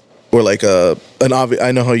credit or like an obvious.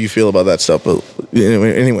 I know how you feel about that stuff, but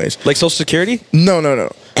anyways, like Social Security, no.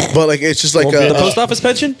 But like it's just like Won't be the enough. post office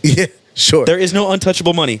pension. yeah, Sure. There is no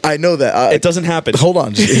untouchable money. I know that. It doesn't happen. Hold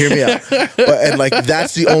on, just hear me out. And like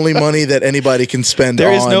that's the only money that anybody can spend.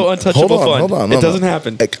 There is on, no untouchable fund. Hold on. It doesn't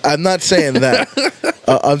happen. Like, I'm not saying that.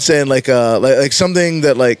 I'm saying like something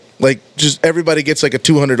that like just everybody gets like a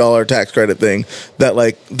 $200 tax credit thing. That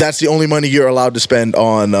like that's the only money you're allowed to spend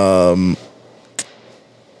on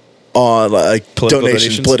like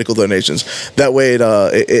political donations. That way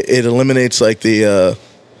it eliminates like the.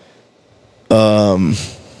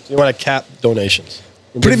 You want to cap donations?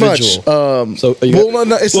 Pretty much.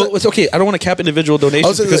 Individual. It's okay. I don't want to cap individual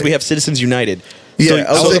donations because we have Citizens United. Yeah,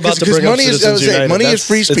 I was about to bring up Citizens United. money is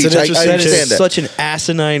free speech. I That understand is that. such an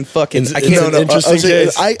asinine fucking. I It's can't. an interesting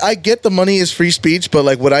case. I get the money is free speech, but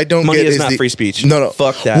like what I don't Money get is is not the, free speech. No,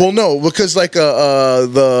 Fuck that. Well, no, because like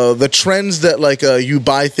the trends that like you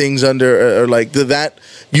buy things under or like that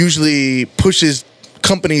usually pushes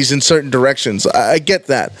companies in certain directions. I get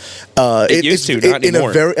that. It used to, not in anymore.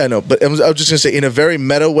 a very I know, but I was just gonna say in a very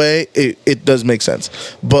meta way, it does make sense.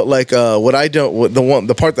 But like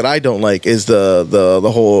the part that I don't like is the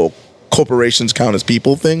whole corporations count as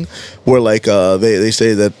people thing, where like they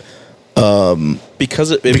say that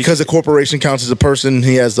because a corporation counts as a person,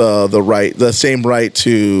 he has the same right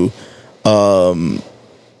to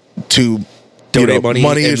Donate money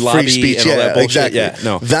and is lobby free speech. and all that bullshit. Exactly. Yeah,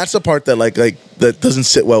 no. That's the part that like that doesn't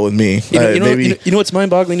sit well with me. You know what's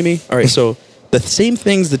mind-boggling to me? All right, so the same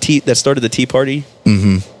things that started the Tea Party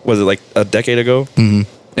was it like a decade ago, and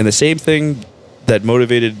the same thing that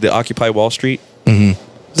motivated the Occupy Wall Street, the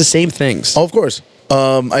same things. Oh, of course.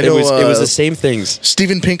 I know It was the same things.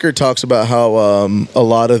 Steven Pinker talks about how a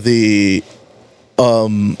lot of the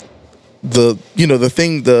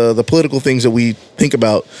political things that we think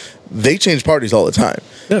about, they change parties all the time.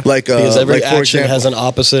 Yeah. Like Because every like, for action example, has an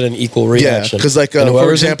opposite and equal reaction. 'cause, like, and for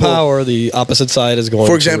whoever's example- in power, the opposite side is going.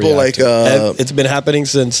 For to example, react like, to. And it's been happening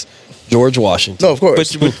since George Washington. No, of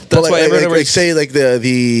course. But that's why everyone like say like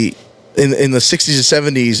the in the 60s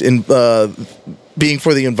and 70s in being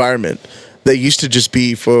for the environment. They used to just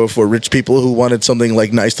be for rich people who wanted something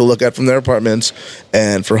like nice to look at from their apartments,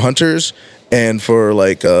 and for hunters, and for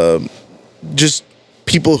like just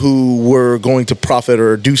people who were going to profit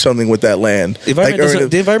or do something with that land. The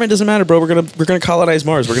environment doesn't matter, bro. We're gonna colonize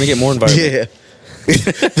Mars. We're gonna get more environment. Yeah.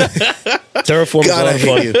 Terraform is a God, lot I of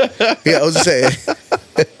hate fun. you. Yeah, I was saying.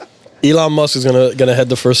 Elon Musk is gonna head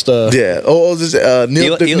the first. Yeah. Oh, I was just,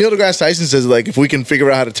 Neil Elon- deGrasse Tyson says like if we can figure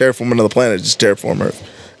out how to terraform another planet, just terraform Earth.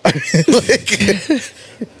 I mean, like,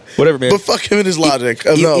 Whatever, man. but fuck him and his logic.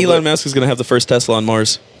 Elon Musk is gonna have the first Tesla on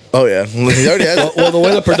Mars. Oh yeah, he already has. it. Well, the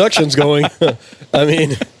way the production's going, I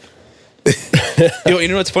mean, You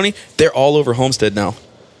know what's funny? They're all over Homestead now.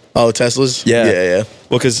 Oh, Teslas. Yeah. Yeah.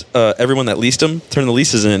 Well, because everyone that leased them turned the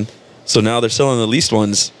leases in, so now they're selling the leased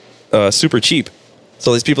ones super cheap.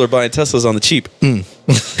 So these people are buying Teslas on the cheap. and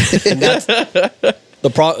that's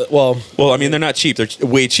Well, I mean, they're not cheap. They're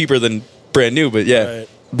way cheaper than brand new, but yeah, right.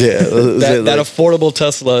 Yeah. that affordable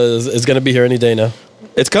Tesla is going to be here any day now.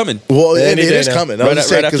 it's coming. Well, it Any day is now. coming. I Right, was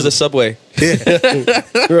saying, right after 'cause- the subway.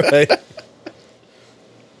 Right.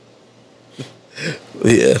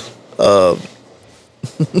 Yeah.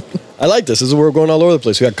 I like this. This is where we're going all over the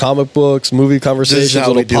place. We got comic books, movie This is conversations, how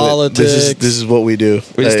we little do politics. it. This is what we do.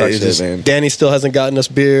 We just talk It's shit, just- man. Danny still hasn't gotten us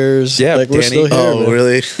beers. Yeah, like we're Danny. still here. Oh, man.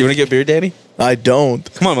 really? You want to get beer, Danny? I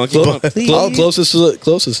don't. Come on, monkey. Come on, please. Closest to the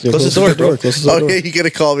closest. Yeah, Closest door, bro. Closest to the Oh, door. yeah, you gotta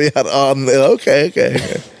call me out on. Okay.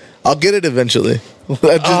 I'll get it eventually.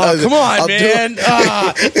 Come on, man.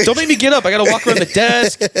 Don't make me get up. I got to walk around the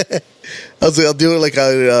desk. I'll do it like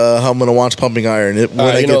how I'm gonna watch Pumping Iron when All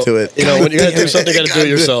right, I get to it. You know, when you're gonna do something, you gotta do it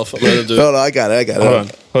yourself. I'm gonna do it. No, I got it. Hold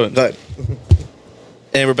on. Go ahead.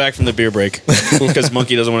 And we're back from the beer break because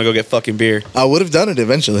Monkey doesn't want to go get fucking beer. I would have done it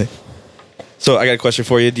eventually. So I got a question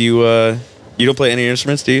for you. Do you don't play any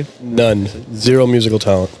instruments, do you? None. Zero musical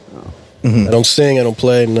talent. Mm-hmm. I don't sing. I don't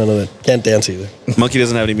play. None of that. Can't dance either. Monkey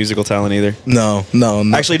doesn't have any musical talent either. No.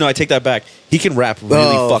 Actually, no, I take that back. He can rap really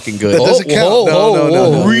Oh, fucking That good. doesn't count. whoa,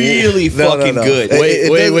 No. Really fucking good. It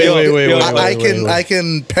doesn't- Wait. I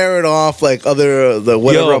can pair it off like whatever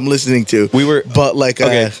Yo, I'm listening to. but like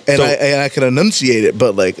okay, I can enunciate it,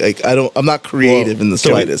 but like I'm not creative in the so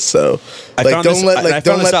slightest. So I like found don't this, let and I like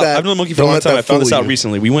found don't this let out. that. I've known Monkey for a don't long let time. that I found this fool out you.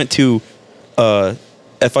 recently. We went to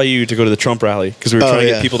FIU to go to the Trump rally because we were trying to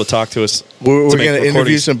yeah. get people to talk to us. We're to make gonna interview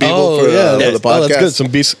recordings. some people for the podcast. Oh, that's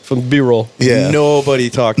good. Some B-roll. Yeah. Nobody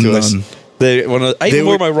talked to us. None. I even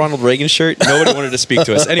wore my Ronald Reagan shirt. Nobody wanted to speak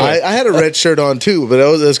to us. Anyway, I had a red shirt on too, but it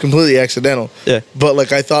was completely accidental. Yeah. But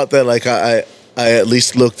like I thought that like I at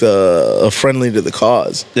least looked friendly to the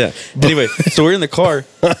cause. yeah. Anyway, so we're in the car.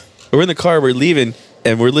 We're leaving,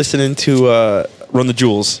 and we're listening to Run the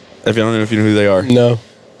Jewels. If you don't know if you know who they are. No.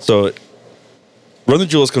 So, Run the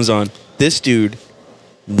Jewels comes on. This dude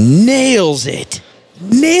nails it.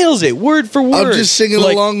 Nails it word for word. I'm just singing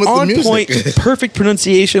along with the on music. point, perfect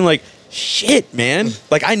pronunciation. Like shit, man.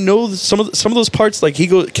 Like I know some of those parts. Like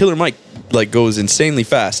Killer Mike like goes insanely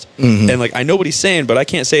fast, and like I know what he's saying, but I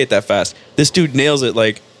can't say it that fast. This dude nails it.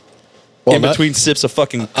 Like Well, in between sips of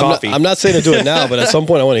fucking coffee. I'm not saying to do it now, but at some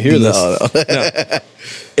point I want to hear this. No.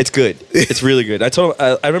 It's good. It's really good. I told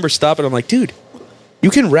him. I remember stopping. I'm like, dude, you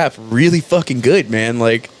can rap really fucking good, man.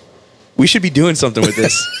 Like, we should be doing something with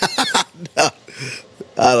this.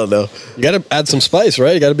 I don't know. You got to add some spice,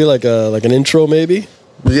 right? You got to be like an intro, maybe.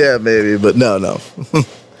 Yeah, maybe, but no.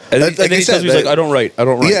 And Like then I he tells said, me, he's like, I don't write. Yeah, I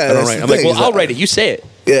don't that's write. the I'm like, thing, well, is I'll that- write it. You say it.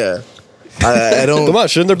 Yeah. I don't. Come on,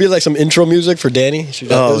 shouldn't there be like some intro music for Danny? He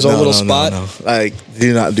should have his own little spot. No. I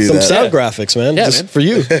do not do Some that. sound Yeah. graphics, man. Yeah, Just man. for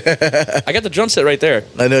you. I got the drum set right there.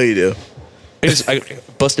 I know you do. I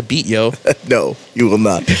bust a beat, yo. No, you will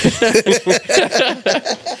not.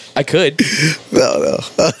 I could. No.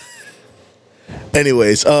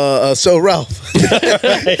 Anyways, so Ralph.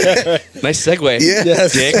 Nice segue. Yeah.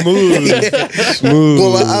 Yes. Dick. Smooth.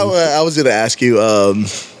 Well, I was gonna ask you,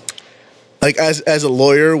 like as a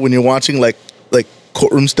lawyer, when you're watching like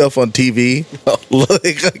courtroom stuff on TV,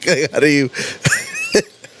 like how do you?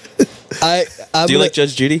 I'm Do you like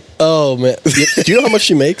Judge Judy? Oh man, do you know how much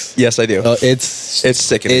she makes? Yes, I do. It's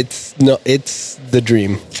sickening. It's the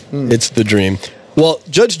dream. It's the dream. Well,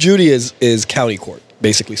 Judge Judy is county court,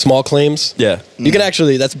 basically small claims. Yeah. You can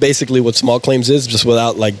actually that's basically what small claims is, just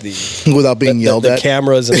without like the Without being yelled the at.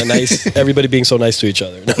 cameras and the nice everybody being so nice to each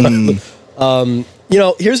other. You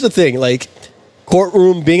know, here's the thing: like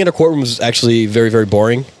being in a courtroom is actually very, very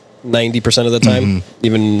boring. 90% of the time,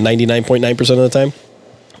 even 99.9% of the time.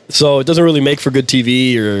 So it doesn't really make for good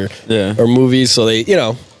TV or movies. So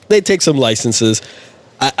they take some licenses.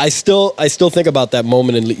 I still think about that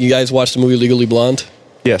moment. And you guys watched the movie Legally Blonde?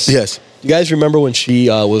 Yes. Yes. You guys remember when she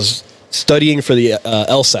was studying for the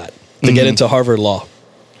LSAT to get into Harvard Law?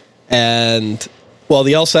 And well,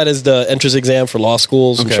 the LSAT is the entrance exam for law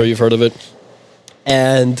schools. I'm Okay. sure you've heard of it.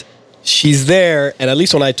 And she's there, and at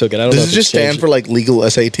least when I took it, I don't know. Does it if just it's changed. stand for like legal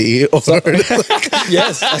SAT? Or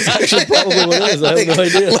Yes, that's actually probably what it is. I have no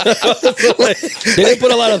idea. They didn't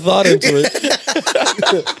put a lot of thought into it.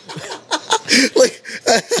 like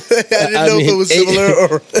I didn't know if it was similar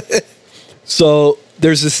or. So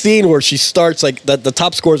there's a scene where she starts like the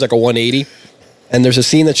top score is like a 180, and there's a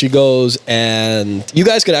scene that she goes, and you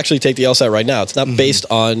guys could actually take the LSAT right now. It's not based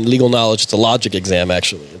on legal knowledge; it's a logic exam.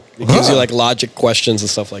 Actually, it gives you like logic questions and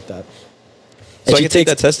stuff like that. So I can take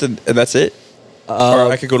that test and that's it?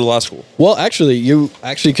 Or I could go to law school. Well, actually, you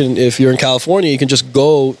actually can. If you're in California, you can just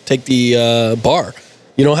go take the bar.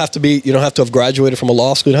 You don't have to have graduated from a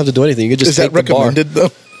law school. You don't have to do anything. You can just Is take that the bar. recommended though?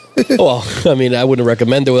 Well, I mean, I wouldn't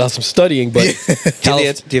recommend it without some studying, but Do you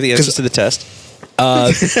have the answers to the test?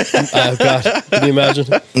 God, can you imagine?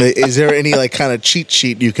 Is there any like kind of cheat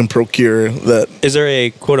sheet you can procure that? Is there a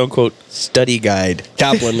quote unquote study guide?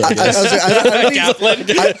 Kaplan, I I guess. was like,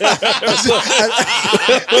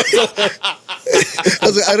 I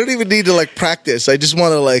was like, I don't even need to like practice. I just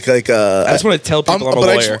want to like. I just want to tell people I'm a but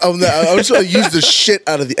lawyer. I just want to use the shit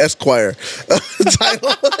out of the Esquire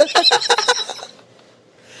title.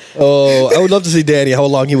 Oh, I would love to see Danny how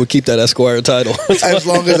long he would keep that Esquire title. As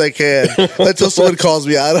long as I can, until someone calls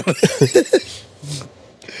me out on it.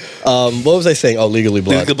 What was I saying? Oh, Legally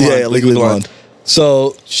Blonde. Legally Blonde. Yeah, Legally Blonde.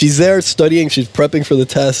 So she's there studying, she's prepping for the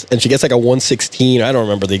test, and she gets like a 116. I don't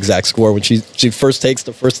remember the exact score when she first takes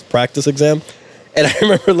the first practice exam. And I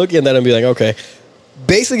remember looking at that and being like, okay,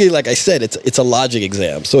 basically, like I said, it's a logic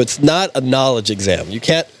exam. So it's not a knowledge exam. You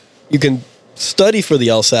can study for the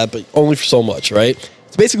LSAT, but only for so much, right?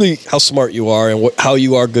 It's basically how smart you are and how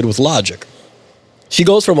you are good with logic. She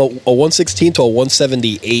goes from a 116 to a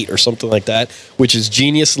 178 or something like that, which is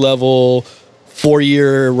genius level,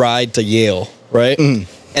 4-year ride to Yale, right? And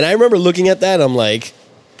I remember looking at that, I'm like,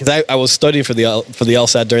 because I was studying for the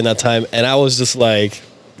LSAT during that time, and I was just like,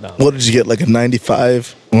 no. What did you get? Like a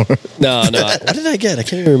 95? No. What did I get? I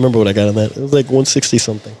can't even remember what I got on that. It was like 160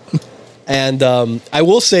 something. And I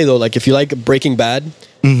will say though, like if you like Breaking Bad,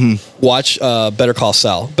 watch Better Call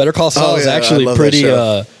Saul. Better Call Saul is yeah, I actually love that pretty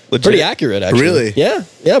show. pretty accurate. Actually, Really?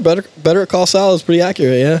 Yeah. Better Call Saul is pretty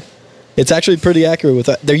accurate. Yeah, it's actually pretty accurate with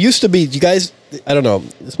that. There used to be, you guys, I don't know,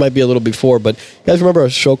 this might be a little before, but you guys remember a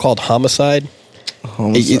show called Homicide?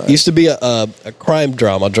 It used to be a crime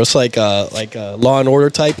drama, just like a Law and Order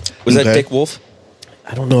type. Was that Okay. Dick Wolf?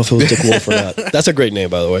 I don't know if it was Dick Wolf or not. That's a great name,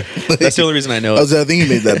 by the way. That's the only reason I know I it. think you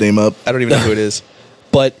made that name up. I don't even know who it is.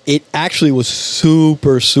 But it actually was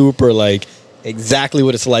super, super like exactly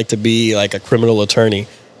what it's like to be like a criminal attorney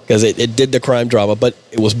because it did the crime drama, but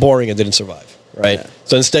it was boring and didn't survive, right? Yeah.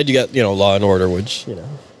 So instead you got, Law and Order, which,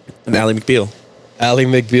 And Ally McBeal. Ally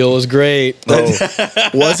McBeal was great. Oh,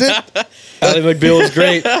 was it? Ally McBeal was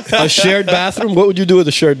great. A shared bathroom? What would you do with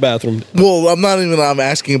a shared bathroom? Well, I'm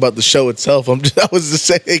asking about the show itself. I was just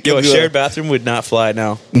saying. Yo, a shared bathroom would not fly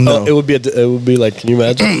now. No. It would be like, can you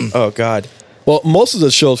imagine? Oh, God. Well, most of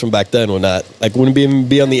the shows from back then would not, wouldn't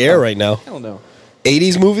be on the air right now. Hell no.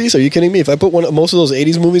 80s movies? Are you kidding me? If I put most of those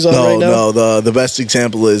 80s movies on right now? No. The best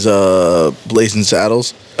example is Blazing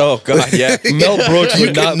Saddles. Oh, God, yeah. Mel Brooks You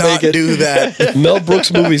would could not not make it. do that. Mel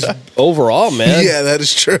Brooks movies overall, man. Yeah, that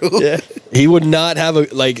is true. Yeah. He would not have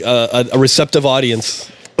a receptive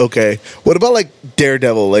audience. Okay. What about like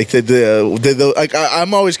Daredevil? Like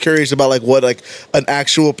I'm always curious about like what like an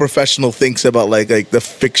actual professional thinks about like the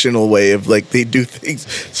fictional way of like they do things.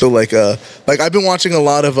 So like I've been watching a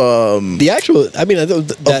lot of The actual, I mean,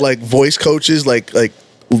 of like voice coaches like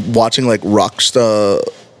watching like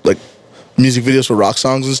like music videos for rock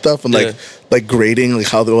songs and stuff and like grading like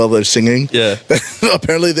how well they're singing. Yeah.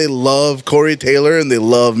 Apparently they love Corey Taylor and they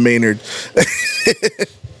love Maynard.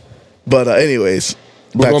 But anyways.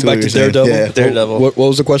 We're going back to Daredevil. Yeah. Daredevil. What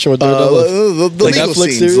was the question with Daredevil? The Like legal Netflix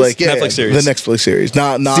scenes, series? like Netflix series. the Netflix series,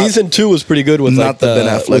 not Season 2 was pretty good with Not like the Ben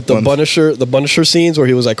Affleck with the one. Punisher scenes where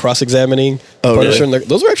he was like cross-examining Oh, Punisher. really? And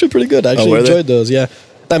those were actually pretty good. I actually were they? enjoyed those. Yeah.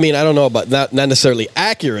 I mean, I don't know about not necessarily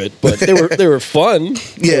accurate, but they were fun.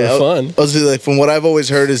 They were fun. I was like, from what I've always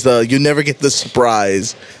heard is you never get the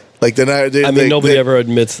surprise. Like I mean, nobody ever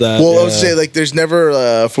admits that. Well, I would yeah. say like there's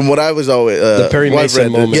never from what I was always The Perry what I've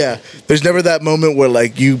Mason moment. Yeah, there's never that moment where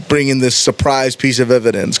like you bring in this surprise piece of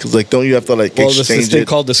evidence because like don't you have to like Well, there's this exchange thing it?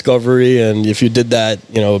 called discovery, and if you did that,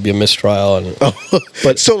 it would be a mistrial. And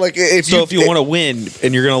But so like if you want to win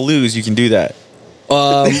and you're going to lose, you can do that.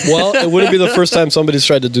 well, it wouldn't be the first time somebody's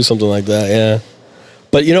tried to do something like that. Yeah,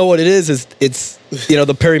 but you know what it is it's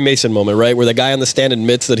the Perry Mason moment, right, where the guy on the stand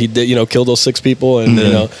admits that he did kill those 6 people,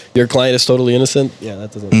 and your client is totally innocent. Yeah,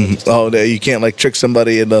 that doesn't. Oh, no, you can't like trick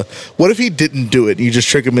somebody into. What if he didn't do it? You just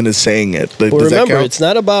trick him into saying it. Like, Well, does that remember, count? it's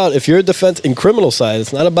not about if you're a defense in criminal side.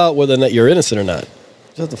 It's not about whether or not you're innocent or not. You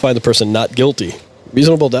just have to find the person not guilty.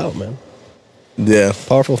 Reasonable doubt, man. Yeah.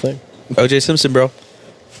 Powerful thing. O.J. Simpson, bro.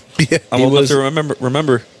 Yeah. I'm old enough to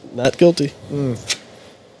remember. Not guilty.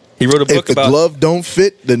 He wrote a If book the about. glove don't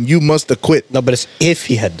fit, then you must acquit. No, but it's if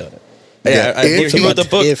he had done it. Yeah, if he wrote the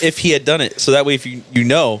book if- if he had done it, so that way if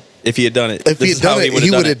if he had done it, If this he is had how done it, would've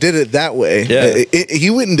he done would have did it that way. Yeah.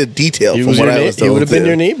 He went into detail He from what I was told. He would have been too.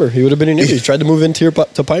 your neighbor. He would have been your neighbor. He tried to move into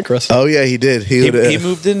to Pinecrest. Oh yeah, he did. He He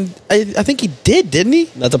moved in. I think he did, didn't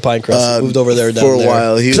he? Not to Pinecrest. He moved over there down for a there.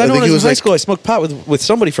 while. Because I know when think I he was in high like, school, I smoked pot with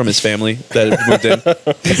somebody from his family that had moved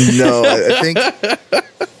in. No, I think.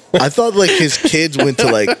 I thought like his kids went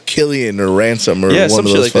to like Killian or Ransom or Yeah, one some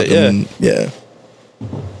of shit those like that, fucking yeah.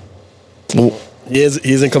 Well, He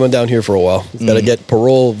isn't coming down here for a while. He's got to get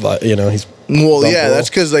parole. He's well, on yeah, parole. that's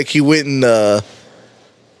because like he went and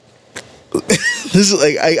this is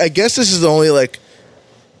like I guess this is the only like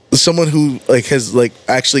someone who like has like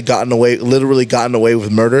actually literally gotten away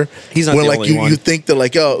with murder. He's not when the like only one. you think that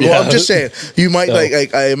like well Yeah. I'm just saying you might No.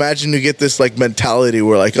 like I imagine you get this like mentality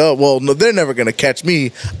where like well no they're never gonna catch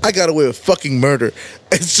me, I got away with fucking murder.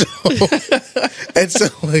 And so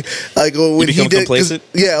like when he become did complacent?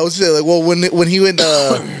 yeah I was saying like well when he went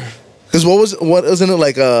because wasn't it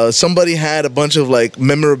like somebody had a bunch of like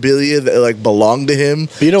memorabilia that like belonged to him.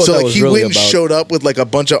 But you know what so that like was he really went and about? showed up with like a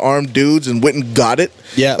bunch of armed dudes and went and got it.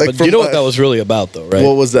 Yeah, Like, but from, you know what that was really about, though, right?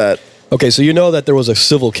 What was that? Okay, so you know that there was a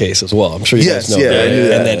civil case as well. I'm sure you Yes, guys know yeah, that. I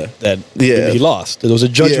knew And that Yeah. he lost. There was a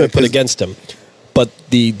judgment Yeah, put 'cause- against him. But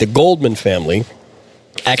the Goldman family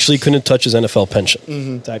actually couldn't touch his NFL pension.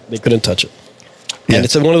 In fact, they couldn't touch it. Yeah. And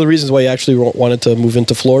it's one of the reasons why he actually wanted to move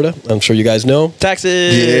into Florida. I'm sure you guys know.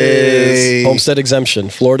 Taxes. Yay. Homestead exemption.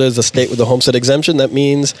 Florida is a state with a homestead exemption. That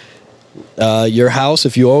means your house,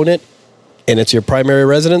 if you own it, and it's your primary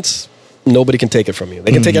residence, nobody can take it from you.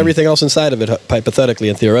 They can take everything else inside of it, hypothetically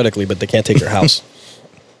and theoretically, but they can't take your house.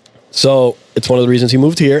 So it's one of the reasons he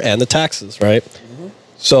moved here, and the taxes, right?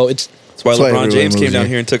 So it's That's why That's why LeBron everyone James came moves down here.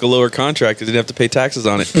 here and took a lower contract because he didn't have to pay taxes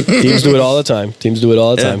on it. teams do it all the time. Teams do it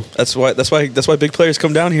all the Yeah, time. that's why big players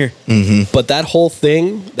come down here. But that whole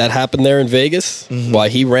thing that happened there in Vegas, why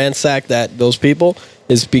he ransacked those people,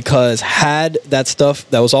 is because had that stuff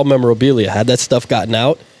that was all memorabilia, had that stuff gotten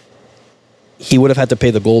out, he would have had to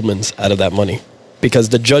pay the Goldmans out of that money because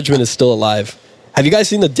the judgment is still alive. Have you guys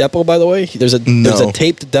seen the depo? By the way, there's a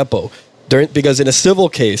taped depo because in a civil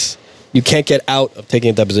case you can't get out of taking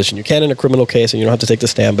a deposition. You can in a criminal case, and you don't have to take the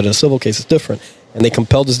stand. But in a civil case, it's different. and they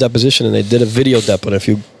compelled his deposition, and they did a video dep. And if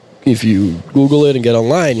you Google it and get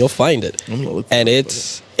online, you'll find it. And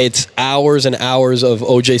it's hours and hours of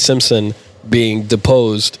O.J. Simpson being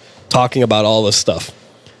deposed, talking about all this stuff,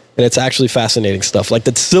 and it's actually fascinating stuff. Like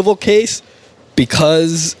the civil case,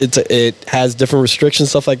 because it has different restrictions,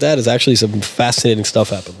 stuff like that, is actually some fascinating stuff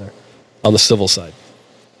happened there on the civil side.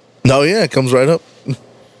 No, yeah, it comes right up. I'm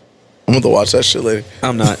going to watch that shit later.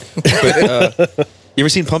 I'm not. But, you ever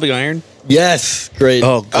seen Pumping Iron? Yes, great.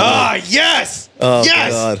 Oh, God. Yes! Oh,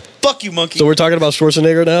 yes! God. Fuck you, monkey. So we're talking about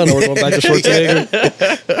Schwarzenegger now? No, we're going back to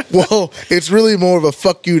Schwarzenegger? Well, it's really more of a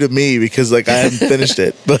fuck you to me because, like, I haven't finished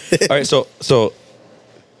it. But All right, so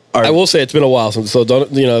I will say it's been a while, so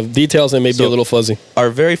don't, details may be a little fuzzy. our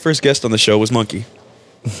very first guest on the show was Monkey.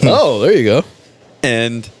 Oh, there you go.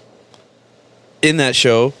 And in that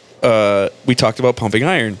show, we talked about Pumping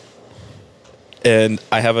Iron. And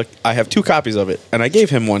I have 2 copies of it. And I gave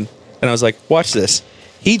him one. And I was like, watch this.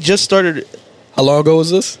 He just started. How long ago was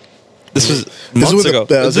this? This was This months was ago.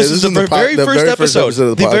 the- This is the very first episode. of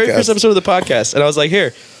the The very podcast. first episode of the podcast. And I was like,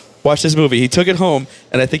 here, watch this movie. He took it home.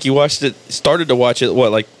 And I think he started to watch it,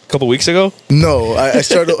 like a couple weeks ago? no, I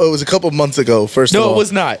started. It was a couple months ago. First of No, all, it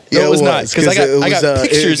was not. No, it was not. Because I got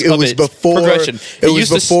pictures of was it. before Progression. It was used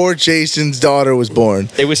to before Jason's daughter was born.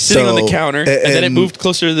 It was sitting on the So, counter, and then it moved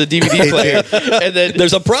closer to the DVD player. And then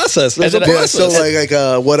There's a process. There's a And then- Yeah, so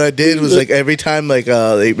process. what I did was like every time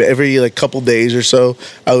every couple days or so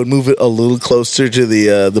I would move it a little closer to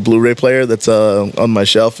the Blu-ray player that's on my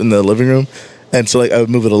shelf in the living room, and so I would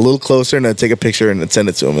move it a little closer and I'd take a picture and I'd send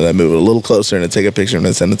it to him, and I'd move it a little closer and I'd take a picture and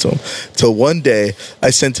I'd send it to him. Till one day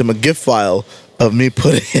I sent him a GIF file of me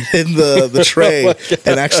putting it in the tray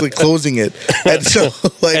and actually closing it, and so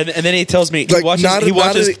and then he tells me Like, he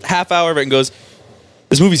watches half hour of it and goes,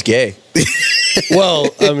 "This movie's gay." Well,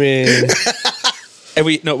 I mean, And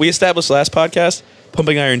we established last podcast,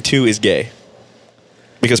 Pumping Iron 2 is gay.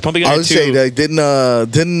 Because Pumping I Iron would 2 say that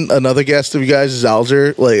didn't another guest of you guys,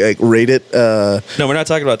 Alger, like rate it? No, we're not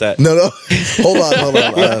talking about that. No. Hold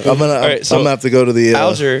on. right, so I'm gonna have to go to the.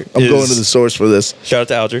 Alger I'm going is- to the source for this. Shout out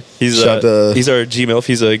to Alger. He's Shout to- he's our G-MILF.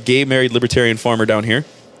 He's a gay married libertarian farmer down here.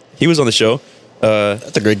 He was on the show.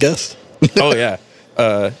 that's a great guess. Oh yeah.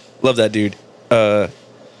 Love that dude.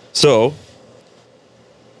 So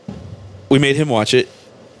we made him watch it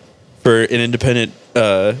for an independent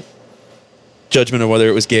judgment of whether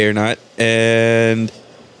it was gay or not, and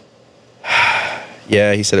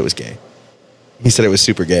yeah, he said it was gay. He said it was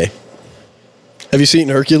super gay. Have you seen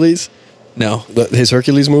Hercules? No, His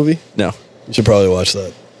Hercules movie? no. You should probably watch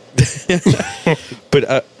that.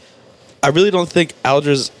 But I really don't think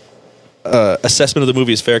Alger's assessment of the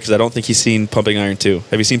movie is fair because I don't think he's seen Pumping Iron 2.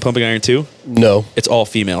 Have you seen Pumping Iron 2? No. It's all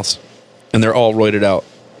females, and they're all roided out,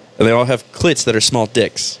 and they all have clits that are small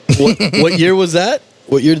dicks. What year was that?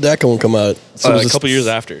 What year did that one come out? So it was A couple years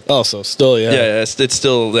after. Oh, so still, Yeah, it's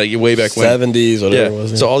still like way back when. 70s, whatever Yeah. it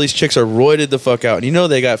was. So all these chicks are roided the fuck out, and you know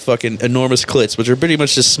they got fucking enormous clits, which are pretty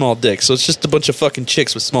much just small dicks. So it's just a bunch of fucking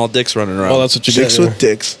chicks with small dicks running around. Oh, that's what you Chicks get. with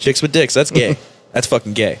dicks. chicks with dicks. That's gay. That's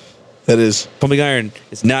fucking gay. That is Pumping Iron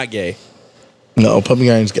is not gay. no Pumping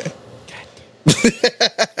Iron's gay.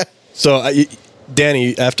 So,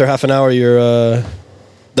 Danny, after half an hour,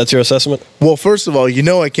 that's your assessment? Well, first of all,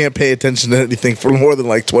 I can't pay attention to anything for more than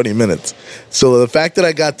like 20 minutes. So the fact that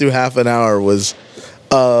I got through half an hour was,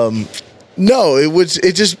 no,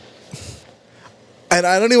 it just, and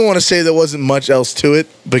I don't even want to say there wasn't much else to it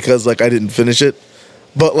because like I didn't finish it,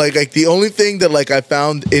 but like the only thing that like I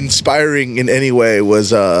found inspiring in any way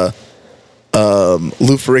was Lou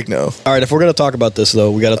Ferrigno. All right, if we're going to talk about this,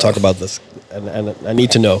 though, we got to talk about this. And I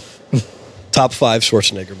need to know. Top 5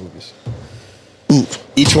 Schwarzenegger movies. Oof,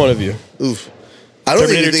 Each one of you. oof. I don't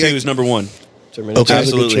Terminator even 2 think is number 1. Terminator Okay. 2 is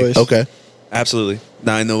a good Absolutely. choice. okay. Absolutely.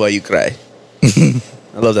 Now I know why you cry.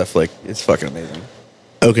 I love that flick. It's fucking amazing.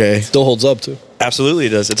 Okay. Still holds up, too. Absolutely, it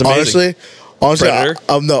does. It's amazing. Honestly, Predator?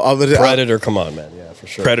 I'm gonna. Predator, come on, man. Yeah, for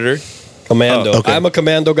sure. Predator. Commando. Oh, okay. I'm a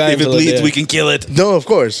Commando guy. If it until the bleeds, day. we can kill it. No, of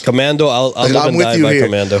course. Commando, I'll live I'm and with die you by here.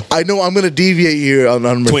 Commando. I know I'm going to deviate here on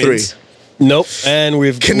number Twins. 3. Nope. And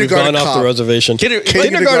we've Kindergarten gone off Cop. the reservation.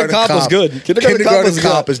 Kindergarten Cop was Cop. good. Kindergarten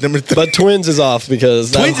Cop is number 3. But Twins is off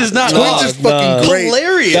because Twins is not Twins off. is fucking great.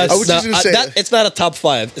 Hilarious. That's I was just not, gonna say- it's not a top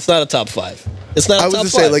 5. It's not a top 5. It's not. A I was top going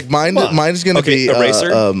to say, 5. like, mine is going to Okay, be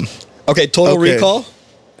Eraser? Okay, Total Okay. Recall,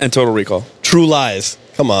 And Total Recall. True Lies.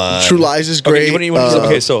 Come on. True Lies is great.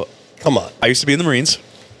 Okay, so Come on. I used to be in the Marines,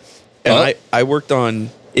 and Huh? I worked on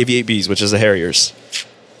Aviate-Bs, which is the Harriers.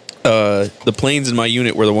 The planes in my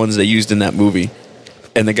unit were the ones they used in that movie,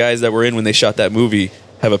 and the guys that were in when they shot that movie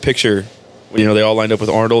have a picture you know, they all lined up with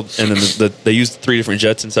Arnold, and then they used 3 different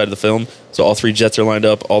jets inside of the film, so all 3 jets are lined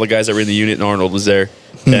up. All the guys that were in the unit, and Arnold was there,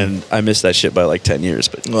 and I missed that shit by like 10 years.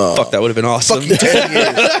 But fuck, that would have been awesome. Fucking 10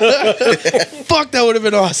 years. Fuck, that would have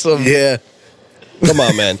been awesome. Yeah. Come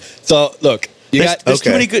on, man. So look, There's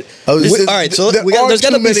too many good. all right, so there's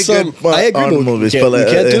got to be some. I agree Arnold with movies, you. but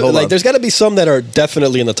You can't do hold like. on. There's got to be some that are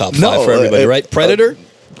definitely in the top 5 for everybody, right? Predator,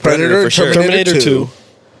 Predator, for sure. Terminator 2,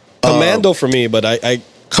 Commando for me, but I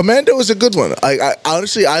Commando was a good one. I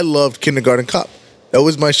honestly, I loved Kindergarten Cop. That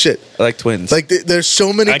was my shit. I like twins. Like there's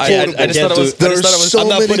so many quotables. I just thought it was- There's so I'm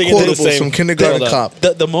not many putting it into the quotables same- from Kindergarten Hold on.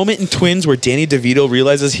 Cop. the moment in Twins where Danny DeVito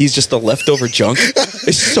realizes he's just the leftover junk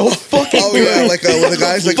is so fucking Oh good. yeah, like when the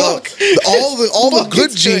guy's like, oh, all the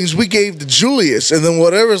good genes we gave to Julius, and then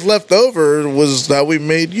whatever's left over was how we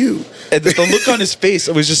made you. And the look on his face,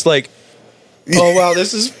 it was just like, oh wow,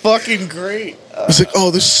 this is fucking great. It's like, oh,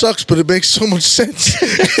 this sucks, but it makes so much sense.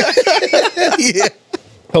 Yeah.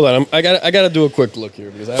 hold on. I got to do a quick look here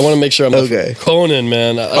because I want to make sure I'm not- Okay. Conan,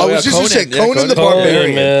 man. I was just gonna say Conan the Conan,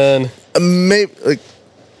 Barbarian. man. Maybe like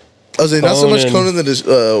I was like, not so much Conan. Conan that is.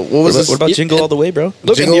 What was this? What about Jingle All the Way, bro?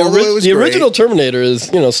 Look, Jingle All the Way was the great. original Terminator is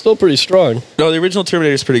still pretty strong. No, the original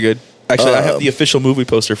Terminator is pretty good. Actually, I have the official movie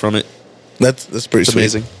poster from it. That's pretty It's sweet.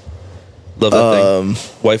 amazing. Love that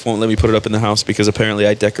thing. Wife won't let me put it up in the house because apparently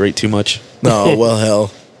I decorate too much. No, well, hell.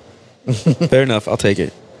 Fair enough. I'll take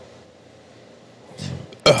it.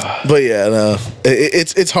 But yeah, no,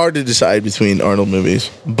 it's hard to decide between Arnold movies.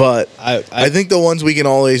 But I think the ones we can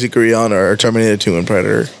always agree on are Terminator 2 and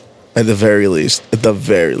Predator. At the very least. At the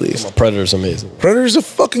very least. Predator's amazing. Predator's a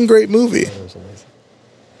fucking great movie.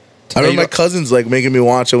 I remember my cousins like making me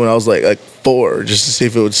watch it when I was like 4 just to see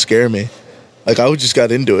if it would scare me. Like I just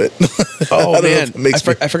got into it. Oh I don't know man, if it makes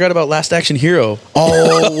me- I forgot about Last Action Hero.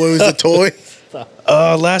 Oh, what was the toy?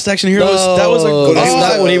 Last Action Hero that was a good. That's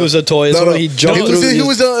not when he was a toy. It's when he jumped He was, through. he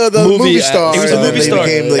was the movie star. He was a and then movie they star,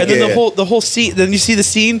 became, like, and then yeah. the whole scene. Then you see the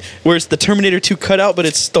scene where it's the Terminator 2 cutout, but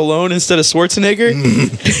it's Stallone instead of Schwarzenegger,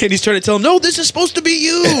 and he's trying to tell him, "No, this is supposed to be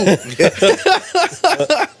you."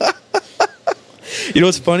 You know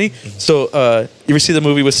what's funny? So, you ever see the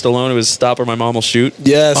movie with Stallone? It was Stop or My Mom Will Shoot.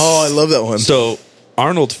 Yes. Oh, I love that one. So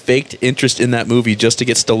Arnold faked interest in that movie just to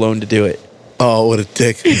get Stallone to do it. Oh, what a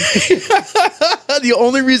dick. The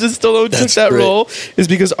only reason Stallone took that great. role is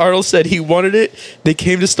because Arnold said he wanted it. They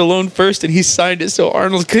came to Stallone first, and he signed it, so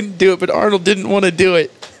Arnold couldn't do it. But Arnold didn't want to do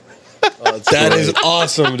it. That is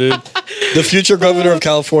awesome, dude. The future governor of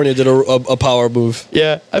California did a power move.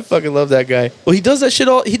 Yeah, I fucking love that guy. Well, he does that shit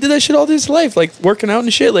all. He did that shit all his life, like working out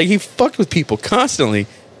and shit. Like he fucked with people constantly.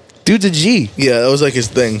 Dude's a G. Yeah, that was like his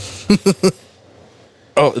thing.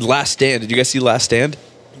 Oh, Last Stand. Did you guys see Last Stand?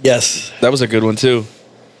 Yes. That was a good one too.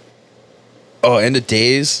 Oh, End of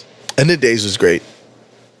Days. End of Days was great.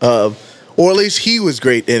 Or at least he was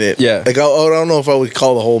great in it. Yeah. Like I don't know if I would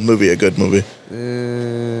call the whole movie a good movie.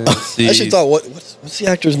 Let's see. I actually thought, what's the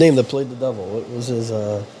actor's name that played the devil? What was his?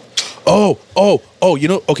 Oh, you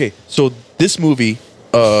know, okay, so this movie,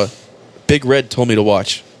 Big Red told me to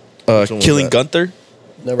watch. was Killing that? Gunther.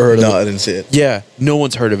 Never heard of No, I it. didn't see it. Yeah, no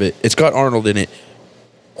one's heard of it. It's got Arnold in it.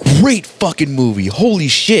 Great fucking movie. Holy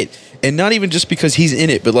shit. And not even just because he's in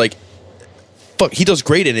it, but like, fuck, he does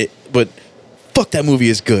great in it, but fuck, that movie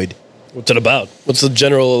is good. What's it about? What's the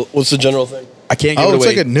general thing? I can't give Oh, it it's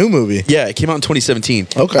away. like a new movie. Yeah, it came out in 2017.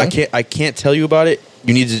 Okay. I can't tell you about it.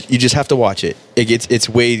 You just have to watch it.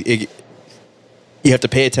 You have to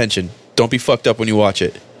pay attention. Don't be fucked up when you watch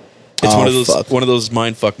it. It's Oh, one of those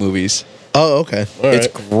mind fuck movies. Oh, okay. All It's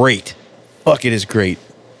right. great. Fuck, it is great.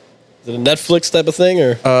 Is it a Netflix type of thing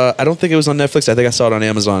or? I don't think it was on Netflix. I think I saw it on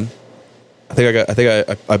Amazon. I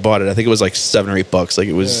bought it. I think it was like $7 or $8. Like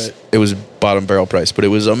it was Right. it was bottom barrel price, but it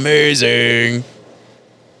was amazing.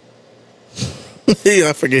 Yeah,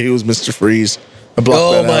 I forget he was Mr. Freeze. I blocked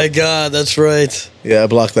Oh that my out. god, that's right. Yeah, I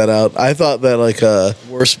blocked that out. I thought that like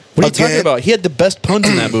Worst. What are you talking Again? about? He had the best puns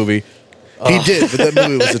in that movie. he did, but that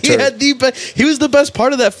movie was a He had turd. he was the best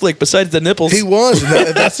part of that flick besides the nipples. He was.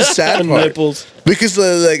 And that's the sad part. Nipples. Because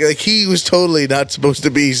like he was totally not supposed to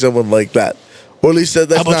be someone like that. Or at least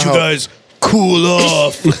that's How about not you guys cool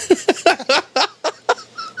off?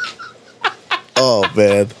 Oh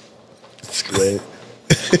man, it's great.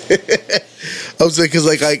 I was like, because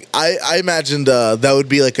like I imagined that would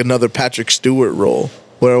be like another Patrick Stewart role.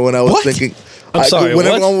 Where when I was What? thinking, I'm sorry, when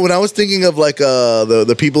what? I was thinking of like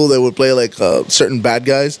the people that would play like certain bad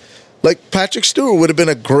guys, like Patrick Stewart would have been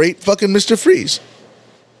a great fucking Mr. Freeze.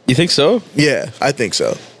 You think so? Yeah, I think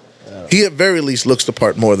so. He at very least looks the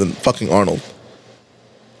part more than fucking Arnold.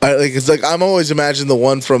 It's like I'm always imagining the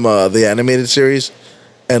one from the animated series,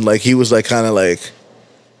 and like he was like kind of like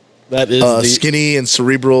That is Skinny and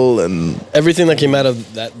Cerebral, and everything that came out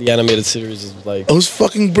of the animated series is like it was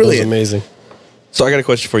fucking it was brilliant. amazing. So I got a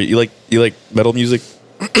question for you. You like metal music?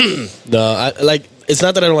 No, I like. It's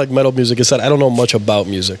not that I don't like metal music. It's that I don't know much about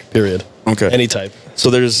music. Period. Okay. Any type. So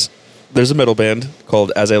there's a metal band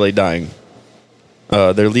called As I Lay Dying.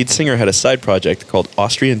 Their lead singer had a side project called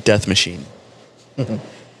Austrian Death Machine.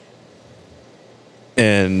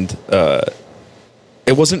 And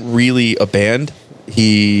it wasn't really a band.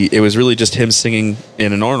 It was really just him singing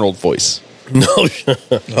in an Arnold voice. No.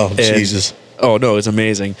 Oh, Jesus. Oh no, it's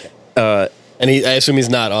amazing. And I assume he's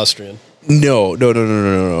not Austrian. No.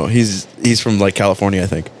 He's from like California, I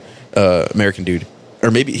think. American dude,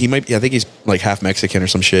 or maybe he might. I think he's like half Mexican or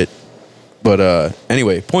some shit. But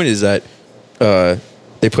anyway, point is that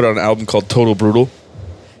they put out an album called Total Brutal,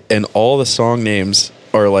 and all the song names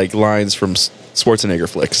are like lines from Schwarzenegger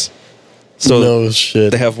flicks. So No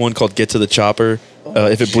shit. they have one called Get to the Chopper.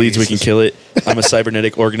 If it bleeds, we can kill it. I'm a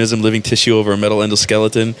cybernetic organism, living tissue over a metal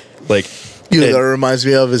endoskeleton. Like, You know, and that reminds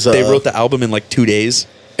me of is they wrote the album in like 2 days,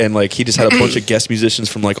 and like he just had a bunch of guest musicians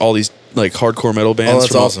from like all these like hardcore metal bands.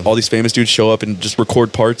 that's from awesome. all these famous dudes show up and just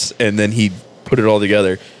record parts, and then he put it all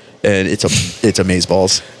together, and it's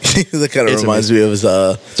amazeballs. that kind of It's reminds me of is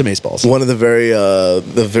It's amazeballs. one of the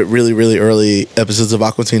really really early episodes of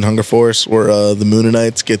Aqua Teen Hunger Force where the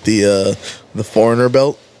Moonanites get the Foreigner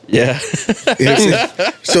belt. Yeah, So I like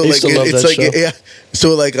used to love it's that like show. yeah.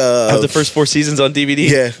 So like I have the first 4 seasons on DVD.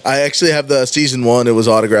 yeah, I actually have the season 1. It was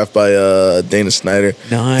autographed by Dana Snyder.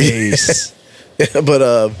 Nice. But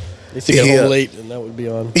I used to get Yeah. home late, and that would be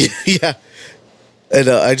on. yeah, and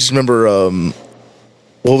I just remember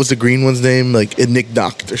what was the green one's name? Like Nick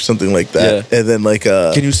Noct or something like that. Yeah. And then like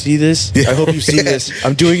Can you see this? I hope you see this.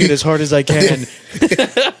 I'm doing it as hard as I can.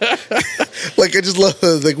 like I just love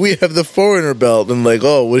like we have the Foreigner belt and like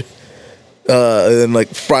and then like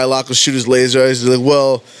Frylock will shoot his laser eyes. He's like,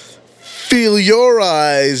 well, feel your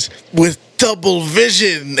eyes with double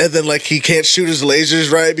vision, and then like he can't shoot his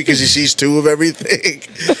lasers right because he sees 2 of everything.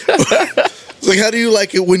 It's like, how do you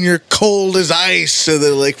like it when you're cold as ice, and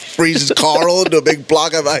then like freezes Carl into a big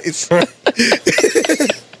block of ice?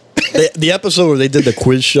 The episode where they did the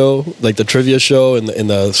quiz show, like the trivia show in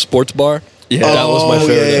the sports bar. Yeah. that was my Oh,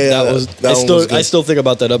 favorite. yeah, That yeah, was. that I one still was good. I still think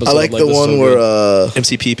about that episode. I like I'm the this is one so where good.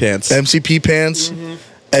 MCP pants. MCP pants,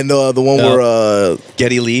 and the one Yeah. where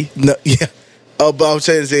Geddy Lee. no, yeah. Oh, but I was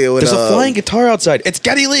saying when There's a flying guitar outside. It's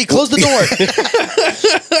Geddy Lee. Close the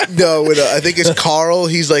door. no, when I think it's Carl.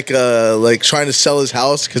 He's like trying to sell his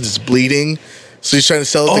house because it's bleeding, so he's trying to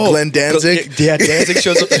sell it to Glenn Danzig. Yeah, Danzig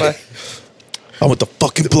shows up. I want the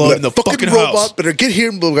fucking blood in the fucking robot house. better get here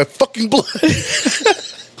and blow my fucking blood.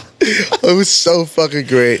 It was so fucking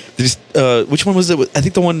great. Which one was it? I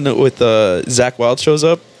think the one with Zach Wilde shows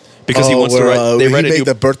up because he wants to write. They write he a made new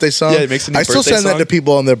the birthday song. Yeah, he makes a new I still birthday send that song. to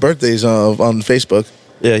people on their birthdays on Facebook.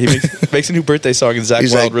 Yeah, he makes a new birthday song, and Zach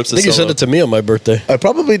He's Wilde like, rips I a think you solo. sent it to me on my birthday. I I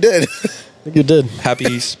probably did. think you did.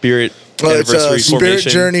 Happy Spirit Well, it's Anniversary Spirit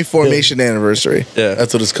Formation. Journey Formation Anniversary. Yeah.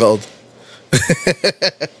 That's what it's called.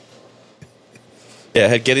 Yeah, it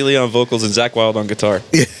had Geddy Lee on vocals and Zach Wilde on guitar.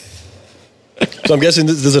 So I'm guessing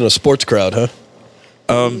this isn't a sports crowd, huh?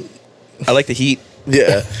 I like the Heat.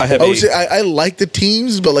 Yeah, I have would say I like the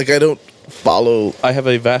teams, but like I don't follow. I have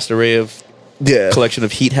a vast array of Yeah, collection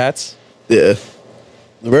of Heat hats. yeah.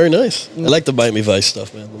 They're very nice. I like the Miami Vice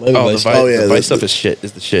stuff, man. The Miami Oh, the Vice. Vice, Oh, yeah, the Vice the- stuff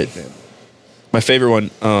is the shit, man. My favorite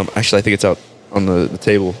one, actually, I think it's out on the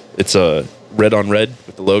table. It's red on red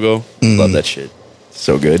with the logo. Love that shit.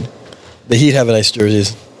 So good. The Heat have nice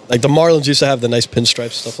jerseys. Like the Marlins used to have the nice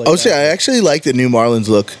pinstripe stuff like I would that. say I actually like the new Marlins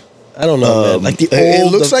look. I don't know, man. Like the it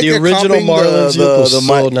old, looks like the they're original copying Marlins the- look was the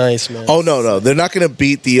so Mi- nice, man. Oh no, they're not gonna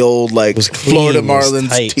beat the old like was clean, Florida it was Marlins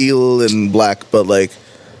tight. teal and black, but like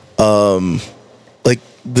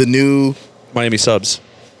the new Miami Subs.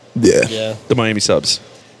 Yeah, The Miami Subs.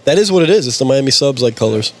 that is what it is. It's the Miami Subs like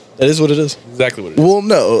colors. That is what it is. Exactly what it is. Well,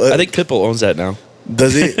 no, I think Pitbull owns that now.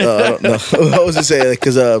 does he? I don't know. I was gonna say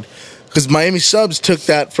because Miami Subs took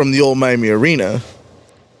that from the old Miami Arena.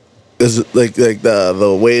 Is like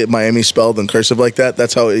the way Miami spelled in cursive like that.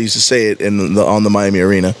 That's how it used to say it on the Miami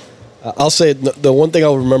Arena. I'll say the one thing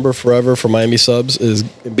I'll remember forever for Miami Subs is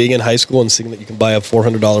being in high school and seeing that you can buy a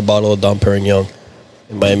 $400 bottle of Dom Perignon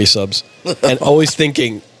in Miami Subs, and always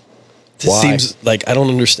thinking, this Why? seems like I don't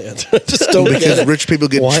understand. I just don't get Because it. rich people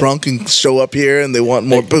get Why? drunk and show up here and they want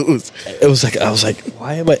more booze. It was like I was like,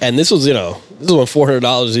 why am I? And this was this is when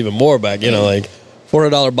 $400 is even more back. Like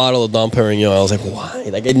 $400 bottle of Dom Perignon. I was like, why?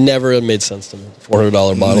 Like it never made sense to me.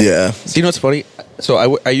 $400 bottle. Yeah. So you know what's funny?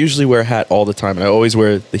 So I usually wear a hat all the time, and I always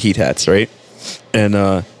wear the Heat hats, right? And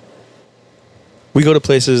we go to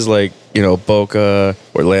places like, Boca,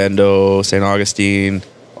 Orlando, St. Augustine,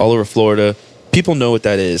 all over Florida. People know what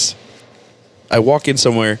that is. I walk in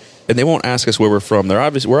somewhere and they won't ask us where we're from. We're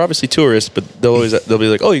obviously tourists, but they'll be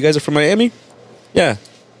like, "Oh, you guys are from Miami?" Yeah.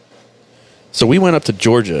 So we went up to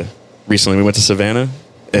Georgia recently. We went to Savannah,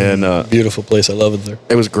 and Beautiful place. I love it there.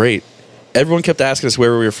 it was great. Everyone kept asking us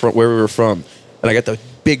where we were from, and I got the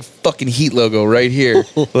big fucking Heat logo right here.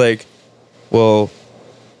 Like, well,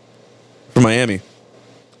 from Miami.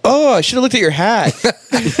 Oh, I should have looked at your hat.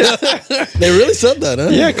 They really said that, huh?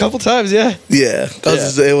 Yeah, a couple times. Yeah. Yeah,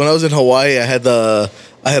 when I was in Hawaii, I had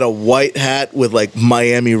a white hat with like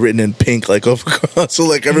Miami written in pink, like over. So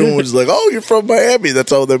like everyone was like, "Oh, you're from Miami."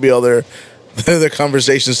 That's how there'd be all their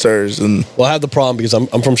conversation starters. And Well, I have the problem because I'm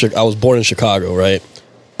from I was born in Chicago, right?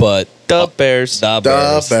 But The Bears. Da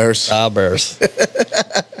Da Bears. Da Bears.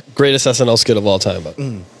 Greatest SNL skit of all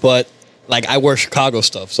time. But like I wear Chicago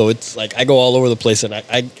stuff, so it's like I go all over the place, and I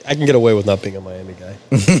can get away with not being a Miami guy.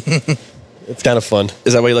 It's kind of fun.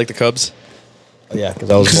 Is that why you like the Cubs? Yeah, because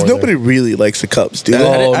I was born nobody really likes the Cubs, do they?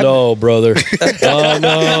 there. Oh no, brother! Oh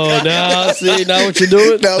no! Now see, now what you're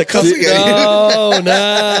doing? Now The Cubs- see,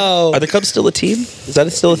 No. Are the Cubs still a team? Is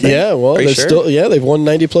that still a thing? Yeah, well, Are you they're sure? still they've won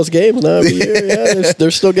 90+ games now every year. Yeah,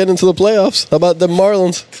 they're still getting into the playoffs. How about the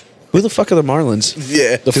Marlins? Who the fuck are the Marlins?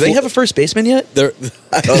 Yeah, Do they have a first baseman yet? They're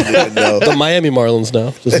I don't even know. the Miami Marlins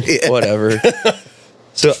now. Just- Yeah. Whatever.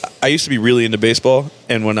 So I used to be really into baseball,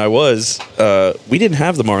 and when I was, we didn't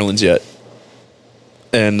have the Marlins yet,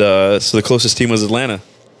 and so the closest team was Atlanta.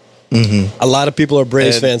 A lot of people are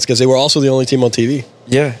Braves And- fans because they were also the only team on TV.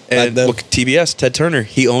 Yeah, and then. look, TBS, Ted Turner,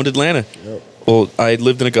 he owned Atlanta. Well, I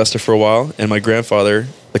lived in Augusta for a while, and my grandfather,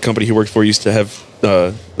 the company he worked for, used to have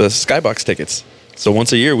the Skybox tickets. So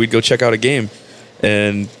once a year, we'd go check out a game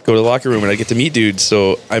and go to the locker room, and I'd get to meet dudes.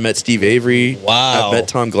 So I met Steve Avery. Wow. I met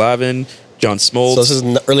Tom Glavine, John Smoltz. So this is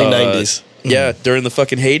early 90s. Yeah, during the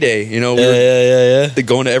fucking heyday. You know, Yeah.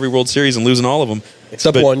 going to every World Series and losing all of them.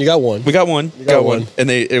 Except But one. You got one. We got one. got one.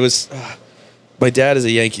 And it was, my dad is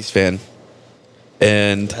a Yankees fan.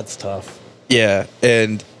 And That's tough. yeah,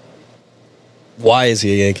 and Why is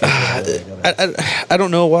he a Yankee? I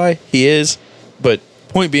don't know why he is, but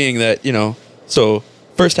point being that, so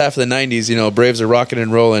first half of the 90s, Braves are rocking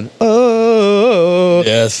and rolling. Oh,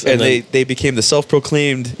 Yes, And and then- they became the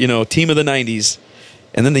self-proclaimed, team of the 90s.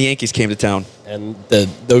 And then the Yankees came to town. and they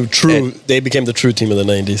became the true team of the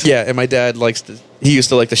 90s. Yeah, and my dad he used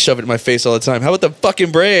to like to shove it in my face all the time. How about the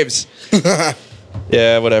fucking Braves?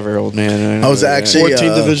 Yeah, whatever, old man. I was actually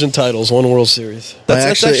 14 division titles, 1 World Series.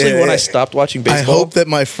 That's actually when I stopped watching I baseball. hope that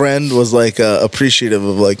my friend was like appreciative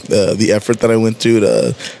of like the effort that I went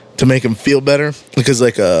to make him feel better, because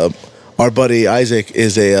like our buddy Isaac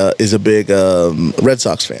is a big Red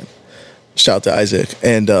Sox fan. Shout out to Isaac.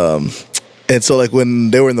 And so like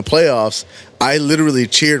when they were in the playoffs, I literally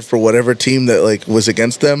cheered for whatever team that like was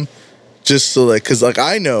against them, just so like, because like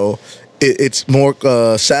I know it's more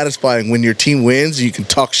satisfying when your team wins. You can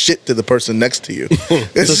talk shit to the person next to you.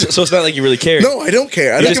 so it's not like you really cared. No, I don't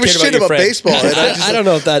care. I You don't just give a cared about shit your about friend. baseball. And I don't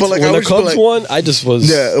know if that's but, like, when I the would just be Cubs like- won. I just was.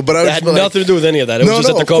 Yeah, but I would it just had be like- nothing to do with any of that. It was just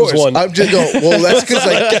that the of Cubs course. won. I'm just no. Well, that's because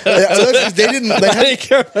like they didn't. They I didn't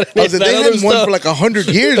care about any of they that other hadn't won stuff. for like 100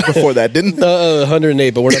 years before that, didn't they?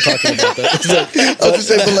 108, but we're not talking about that. I was just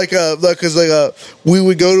saying, but like, because we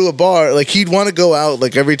would go to a bar. Like he'd want to go out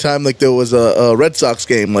like every time like there was a Red Sox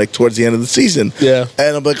game like towards the end of the season. Yeah.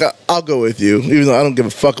 And I'm like, I'll go with you, even though I don't give a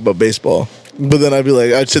fuck about baseball. But then I'd be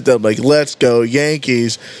like, I'd sit there like, let's go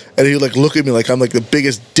Yankees, and he'd like look at me like I'm like the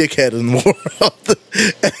biggest dickhead in the world.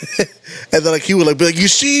 And then like he would like be like, you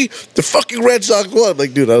see, the fucking Red Sox won. I'm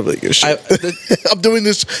like, dude, I'm like, shit. I'm doing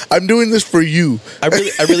this. I'm doing this for you. I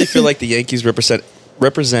really feel like the Yankees represent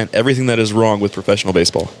everything that is wrong with professional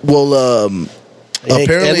baseball. Well,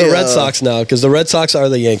 apparently, and the Red Sox now, because the Red Sox are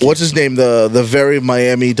the Yankees. what's his name? The very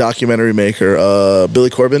Miami documentary maker, Billy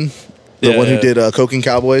Corbin, the Yeah, one who yeah. did Coke and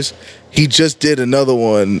Cowboys. He just did another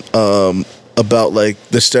one about like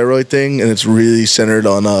the steroid thing, and it's really centered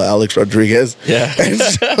on Alex Rodriguez. Yeah. And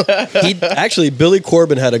so- Billy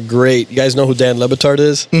Corbin had a great. You guys know who Dan Lebitard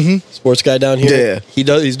is? Mm-hmm. Sports guy down here.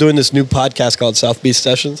 Yeah. He's doing this new podcast called South Beach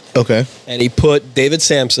Sessions, okay. and he put David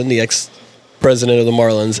Sampson, the ex-president of the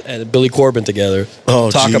Marlins, and Billy Corbin together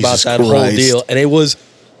Oh, talk about Jesus that whole Christ. deal, and it was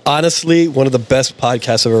honestly one of the best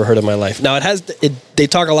podcasts I've ever heard in my life. Now they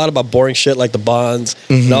talk a lot about boring shit like the bonds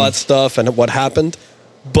and all that stuff and what happened.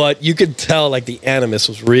 But you could tell like the animus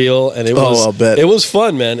was real, and it was. I'll bet. It was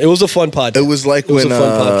fun, man. It was a fun podcast. It was like a when fun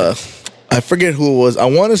podcast. I forget who it was. I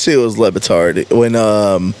want to say it was Lebitard when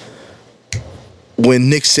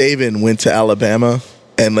Nick Saban went to Alabama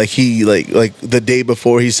And like he like the day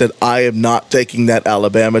before he said, "I am not taking that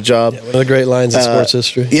Alabama job." Yeah, one of the great lines in sports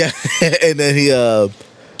history. Yeah, and then he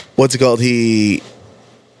what's it called?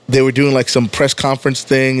 They were doing like some press conference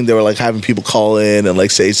thing, and they were like having people call in and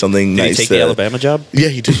like say something Did nice. he take the Alabama job? Yeah,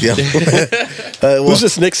 he did. Yeah. Who's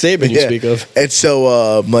this Nick Saban you speak of? And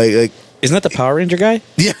so like Isn't that the Power Ranger guy?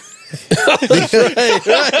 yeah.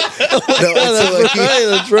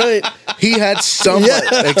 That's right. He had somebody,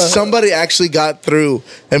 like somebody actually got through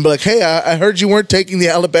and be like, "Hey, I heard you weren't taking the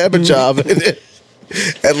Alabama job," and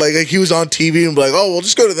like he was on TV and be like, "Oh, we'll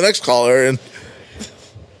just go to the next caller," and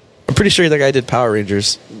I'm pretty sure that guy did Power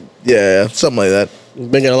Rangers. yeah, something like that. He's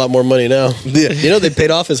making a lot more money now. Yeah. You know, they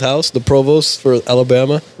paid off his house, the provost for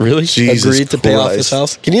Alabama. Really? Jesus agreed to pay off his Christ.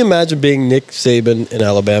 house. Can you imagine being Nick Saban in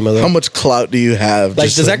Alabama, though? How much clout do you have? Like,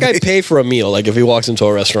 Just does that guy pay for a meal? Like, if he walks into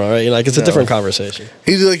a restaurant, right? Like, it's a different conversation.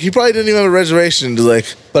 He's like, he probably didn't even have a reservation. To like,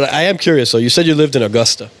 But I am curious. So, you said you lived in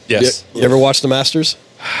Augusta. Yes. You ever watch the Masters?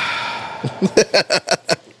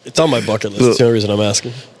 It's on my bucket list. That's the only reason I'm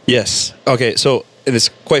asking. Yes. Okay, so and it's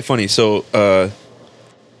quite funny. So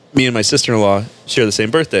me and my sister-in-law share the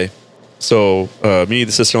same birthday. So me,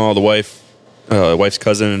 the sister-in-law, the wife's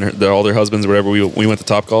cousin, and all their husbands, whatever, we went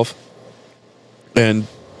to Topgolf. And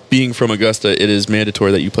being from Augusta, it is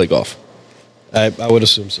mandatory that you play golf. I would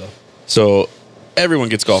assume so. So everyone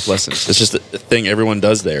gets golf lessons. It's just a thing everyone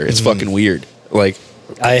does there. It's fucking weird. Like,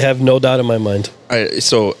 I have no doubt in my mind.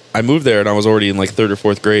 so I moved there and I was already in like 3rd or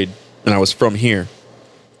 4th grade, and I was from here.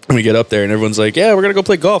 And we get up there and everyone's like, "Yeah, we're gonna go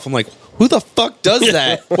play golf." I'm like, "Who the fuck does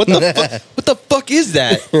that? What the fuck is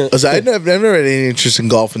that?" I've never had any interest in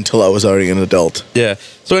golf until I was already an adult. Yeah.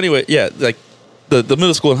 So anyway, yeah, like the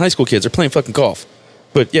middle school and high school kids are playing fucking golf.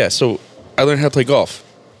 But yeah, so I learned how to play golf.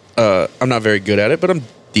 I'm not very good at it, but I'm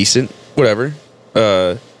decent. Whatever.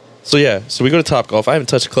 So yeah, so we go to Topgolf. I haven't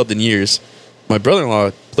touched a club in years. My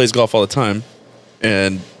brother-in-law plays golf all the time,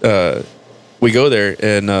 and we go there.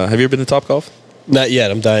 And have you ever been to Topgolf? Not yet.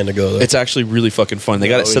 I'm dying to go, though. It's actually really fucking fun. They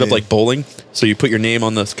got it set up like bowling. So you put your name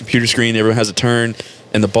on the computer screen, everyone has a turn,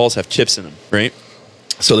 and the balls have chips in them, right?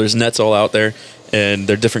 So there's nets all out there, and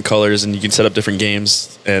they're different colors, and you can set up different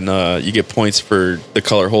games, and you get points for the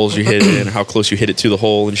color holes you hit it and how close you hit it to the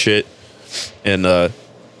hole and shit. And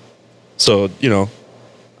so, you know,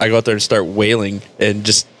 I go out there and start wailing and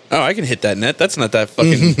just, oh, I can hit that net. That's not that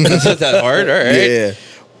fucking, that's not that hard. All right. Yeah.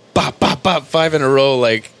 Bop, bop, bop, 5 in a row,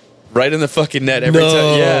 like, right in the fucking net every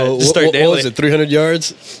time. Yeah, just start what nailing was it? 300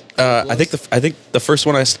 yards? I think the first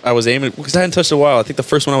one I was aiming, because I hadn't touched it in a while. I think the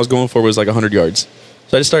first one I was going for was like 100 yards.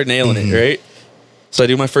 So I just started nailing it, right? So I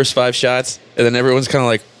do my first 5 shots, and then everyone's kind of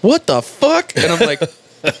like, "What the fuck?" And I'm like,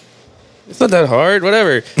 "It's not that hard,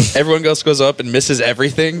 whatever." Everyone else goes up and misses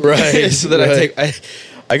everything, Right, so then right.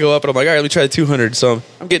 I go up and I'm like, "All right, let me try the 200." So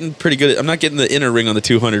I'm getting pretty good. I'm not getting the inner ring on the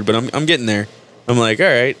 200, but I'm getting there. I'm like, all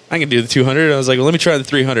right, I can do the 200. And I was like, well, let me try the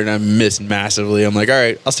 300. And I missed massively. I'm like, all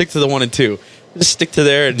right, I'll stick to the 1 and 2. Just stick to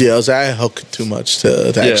there. And Yeah, I hooked too much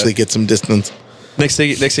to actually get some distance. next thing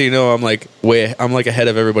you know, I'm like ahead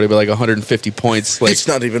of everybody by like 150 points. Like, It's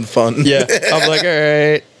not even fun. yeah, I'm like, all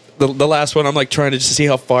right. The last one, I'm like trying to just see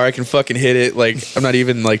how far I can fucking hit it. Like, I'm not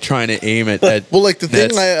even like trying to aim at Well, like the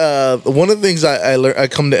nets. thing one of the things I learned, I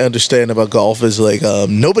come to understand about golf is like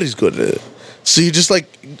nobody's good at it. So you just like,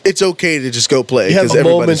 it's okay to just go play. You have 'cause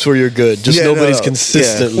everybody's- moments where you're good. Just Yeah, nobody's no,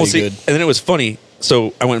 consistently Well, see, good. and then it was funny.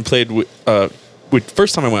 So I went and played with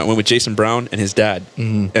first time I went with Jason Brown and his dad,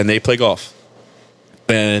 and they play golf.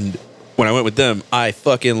 And when I went with them, I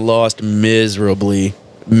fucking lost miserably.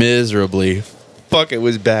 Fuck, it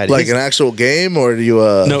was bad. Like an actual game, or do you?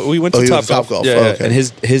 No, we went to you Topgolf. Yeah, Oh, okay. and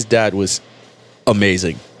his dad was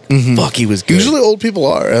amazing. Fuck, he was good. Usually old people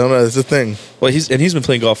are. I don't know. It's a thing. Well, he's been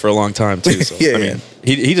playing golf for a long time too. So, Yeah, I mean,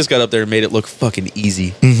 he just got up there and made it look fucking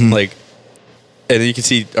easy. Like, and then you can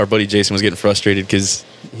see our buddy Jason was getting frustrated because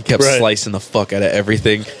he kept Right. slicing the fuck out of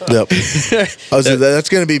everything. Yep. That's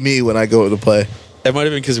going to be me when I go to play. It might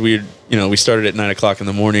have been because we started at 9:00 in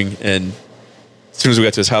the morning, and as soon as we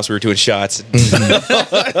got to his house, we were doing shots.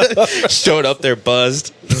 Showed up there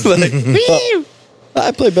buzzed. Like,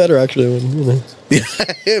 I play better, actually. When, you know.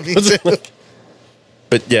 Yeah, me too.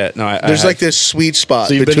 but yeah, no, There's like this sweet spot.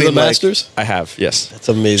 So you've been to between the like, Masters? I have, yes. That's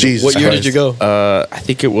amazing. Jesus What year Christ. did you go? I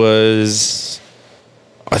think it was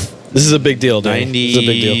This is a big deal, Danny. This is a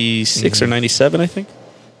big deal. 96 or 97, I think.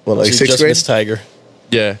 Well, like So you sixth just grade. missed Tiger.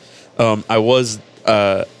 Yeah, I wasn't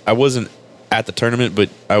at the tournament, but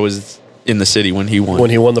I was in the city when he won. When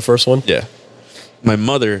he won the first one? Yeah, my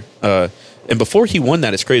mother, and before he won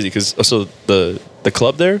that, it's crazy because so the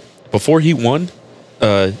club there before he won,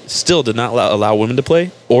 still did not allow women to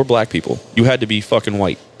play or black people. You had to be fucking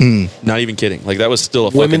white. Not even kidding. Like that was still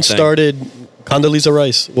a fucking Women thing. started. Condoleezza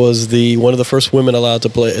Rice was one of the first women allowed to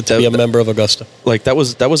be a member of Augusta. Like that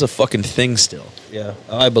was a fucking thing still. Yeah,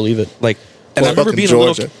 I believe it. Like, and Well, I remember fucking being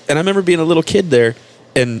Georgia. a little kid there,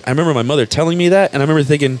 and I remember my mother telling me that, and I remember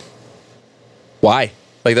thinking, why?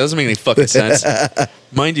 Like that doesn't make any fucking sense.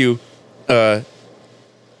 Mind you, I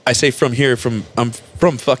say I'm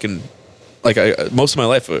from fucking. Like most of my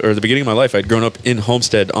life, or the beginning of my life, I'd grown up in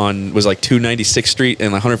Homestead was like 296th Street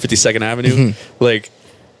and 152nd Avenue. Like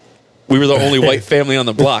we were the only white family on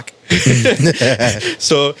the block.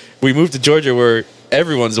 So we moved to Georgia where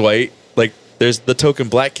everyone's white. Like there's the token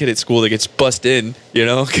black kid at school that gets bussed in,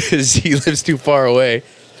 because he lives too far away.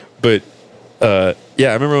 But yeah,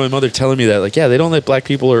 I remember my mother telling me that, like, yeah, they don't let black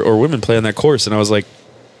people or women play on that course, and I was like,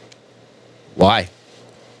 why?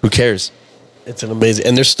 Who cares? It's an amazing,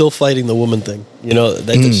 and they're still fighting the woman thing. Are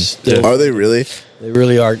they really? They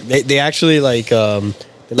really are. They actually they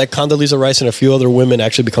let Condoleezza Rice and a few other women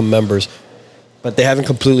actually become members, but they haven't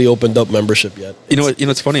completely opened up membership yet. You know what?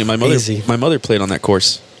 It's funny. My mother played on that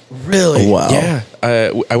course. Really? Oh, wow. Yeah,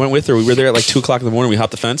 I went with her. We were there at like 2:00 in the morning. We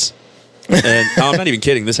hopped the fence, and I'm not even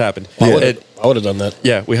kidding. This happened. I would have done that.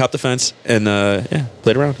 Yeah, we hopped the fence and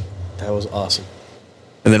played around, That was awesome.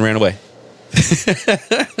 and then ran away.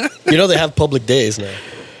 They have public days now.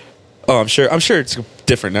 Oh, I'm sure it's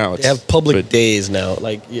different now. They have public days now.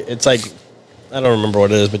 Like it's like I don't remember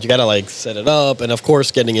what it is, but you gotta like set it up, and of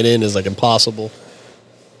course, getting it in is like impossible.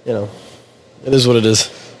 It is what it is.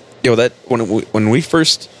 That when we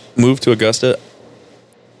first moved to Augusta,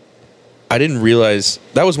 I didn't realize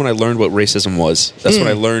that was when I learned what racism was. That's when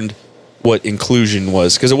I learned what inclusion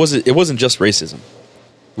was, because it wasn't just racism.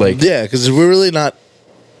 Like Yeah, because we're really not.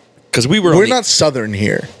 because We're not Southern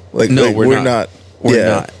here. Like No, like, we're not. We're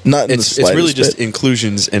yeah, not. in It's the really slightest just bit.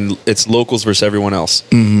 inclusions, and it's locals versus everyone else.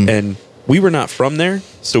 And we were not from there,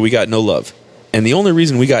 so we got no love. And the only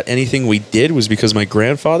reason we got anything we did was because my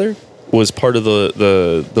grandfather was part of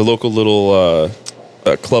the local little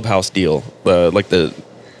clubhouse deal,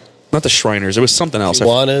 not the Shriners. It was something else.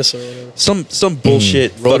 Kiwanis or whatever. Some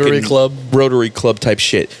bullshit Rotary fucking Club. Rotary Club type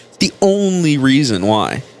shit. The only reason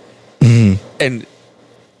why.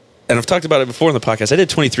 And I've talked about it before in the podcast. I did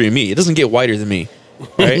 23andMe. It doesn't get whiter than me,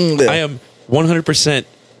 right? Yeah. I am 100%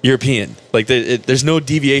 European. Like there's no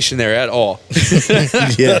deviation there at all.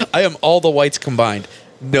 Yeah. I am all the whites combined.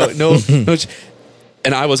 No.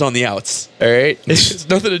 And I was on the outs. All right, it's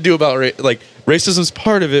nothing to do about racism's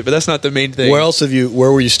part of it, but that's not the main thing. Where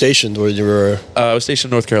were you stationed? Where you were? I was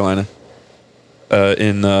stationed in North Carolina,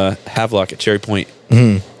 in Havelock at Cherry Point.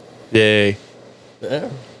 Yay! Yeah.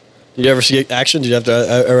 Did you ever see action? Did you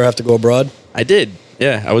ever have to go abroad? I did.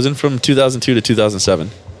 Yeah, I was in from 2002 to 2007.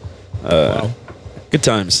 Wow. Good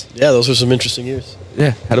times. Yeah, those were some interesting years.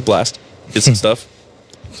 Yeah, had a blast. Did some stuff.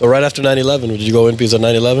 So right after 9/11, did you go in because of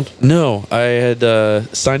 9/11? No, I had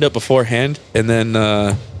signed up beforehand, and then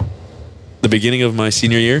the beginning of my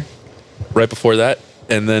senior year, right before that,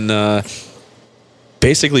 and then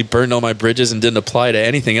basically burned all my bridges and didn't apply to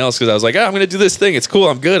anything else because I was like, I'm going to do this thing. It's cool.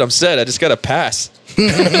 I'm good. I'm set. I just got to pass.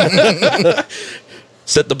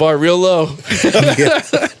 Set the bar real low.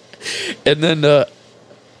 And then, I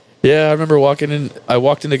remember walking in. I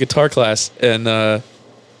walked into guitar class, and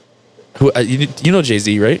you know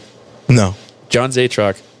Jay-Z, right? No. John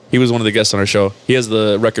Zatrock. He was one of the guests on our show. He has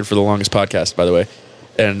the record for the longest podcast, by the way.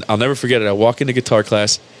 And I'll never forget it. I walk into guitar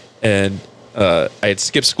class, and I had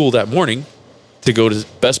skipped school that morning to go to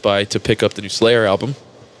Best Buy to pick up the new Slayer album.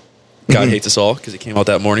 God Hates Us All, because it came out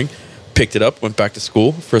that morning. Picked it up, went back to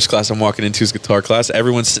school. First class I'm walking into is guitar class.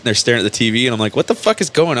 Everyone's sitting there staring at the TV, and I'm like, what the fuck is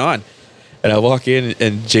going on? And I walk in,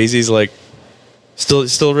 and Jay-Z's like,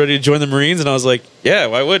 still ready to join the Marines? And I was like, yeah,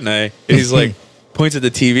 why wouldn't I? And he's like, points at the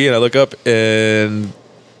TV, and I look up, and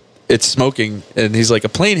it's smoking. And he's like, a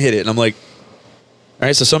plane hit it. And I'm like, all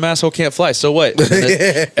right, so some asshole can't fly. So what?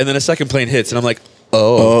 And then a second plane hits, and I'm like,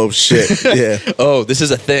 Oh shit. Yeah. oh, this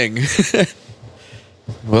is a thing.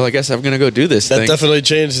 Well, I guess I'm gonna go do this That thing. definitely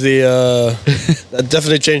changed that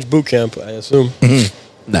definitely changed boot camp, I assume.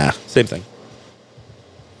 Nah, same thing.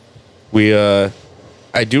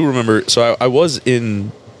 I do remember. So I was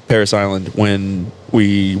in Paris Island when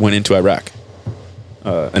we went into Iraq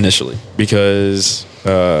initially because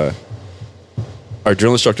our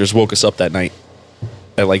drill instructors woke us up that night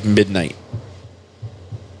at like midnight,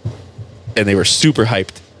 and they were super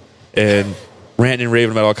hyped and ranting and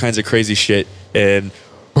raving about all kinds of crazy shit. And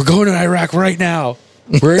we're going to Iraq right now.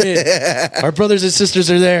 We're in. Our brothers and sisters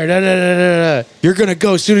are there. Da, da, da, da, da. You're gonna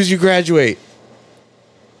go as soon as you graduate.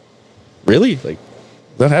 Really? Like,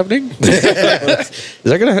 that happening? Is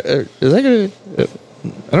that gonna?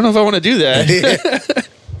 I don't know if I want to do that.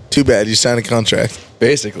 Too bad you signed a contract.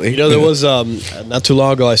 Basically, You know, there was not too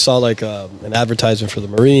long ago. I saw like an advertisement for the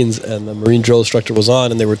Marines, and the Marine drill instructor was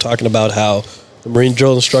on, and they were talking about how the Marine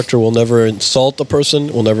drill instructor will never insult a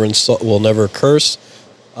person, will never curse,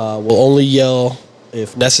 will only yell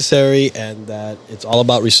if necessary, and that it's all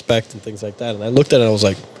about respect and things like that. And I looked at it, and I was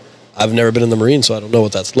like, I've never been in the Marines, so I don't know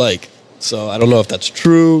what that's like. So I don't know if that's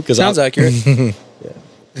true. sounds accurate.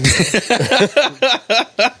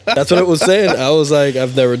 That's what it was saying. I was like,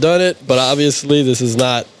 I've never done it, but obviously this is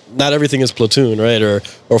not everything is Platoon, right?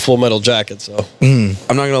 Or Full Metal Jacket. So I'm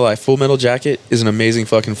not gonna lie, Full Metal Jacket is an amazing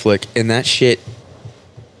fucking flick, and that shit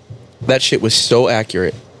was so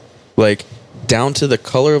accurate, like down to the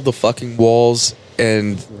color of the fucking walls,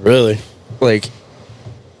 and really, like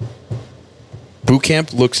boot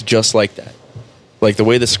camp looks just like that. Like the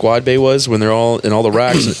way the squad bay was when they're all in all the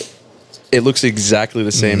racks, it looks exactly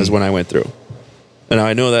the same as when I went through. And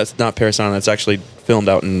I know that's not Parasite. That's actually filmed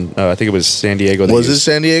out in I think it was San Diego. Was it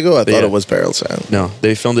San Diego? I thought Yeah. it was Parasite. No,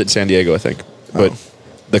 they filmed it in San Diego, I think. But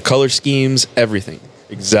the color schemes, everything,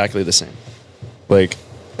 exactly the same. Like,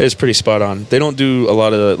 it's pretty spot on. They don't do a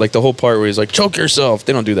lot of, like, the whole part where he's like, choke yourself.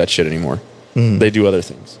 They don't do that shit anymore. They do other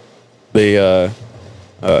things. They,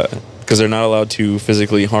 because they're not allowed to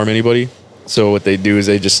physically harm anybody. So what they do is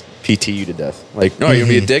they just PT you to death. Like, no, you're going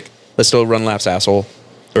to be a dick? Let's still run laps, asshole.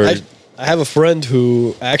 Or, I have a friend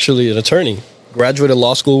who actually an attorney, graduated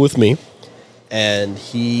law school with me, and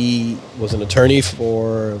he was an attorney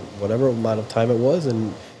for whatever amount of time it was,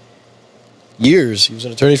 and years. He was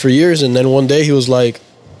an attorney for years, and then one day he was like,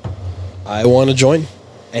 I want to join.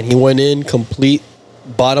 And he went in complete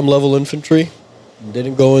bottom level infantry,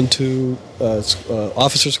 didn't go into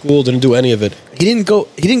officer school, didn't do any of it. he didn't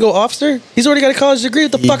go officer? He's already got a college degree.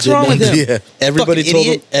 What the He fuck's did wrong not. with him? Yeah. Everybody Fucking told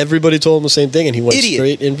idiot. him. Everybody told him the same thing, and he went Idiot.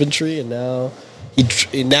 straight infantry. And now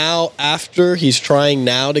he's trying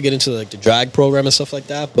now to get into like the drag program and stuff like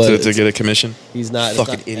that. But To get a commission? he's not.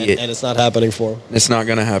 Fucking it's not, idiot. and it's not happening for him. It's not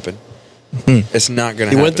going to happen. It's not going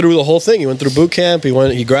to happen. He went through the whole thing. He went through boot camp.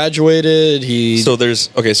 He graduated. So there's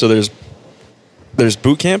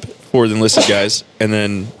boot camp for the enlisted guys, and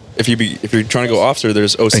then if you're trying to go officer,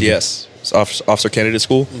 there's OCS, it's officer candidate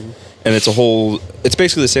school, and it's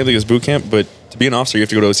basically the same thing as boot camp, but to be an officer you have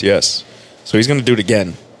to go to OCS. So he's going to do it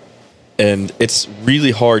again, and it's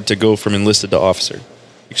really hard to go from enlisted to officer,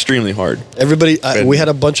 extremely hard. Everybody, we had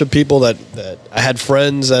a bunch of people that I had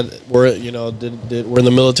friends that were were in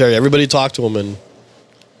the military. Everybody talked to him, and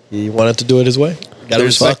he wanted to do it his way. Got to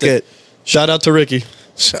There's respect fuck it. it. Shout out to Ricky.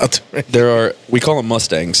 Shout to Rick. We call them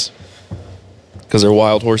Mustangs because they're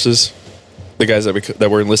wild horses. The guys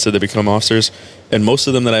that were enlisted that become officers, and most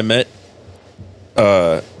of them that I met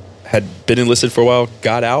had been enlisted for a while,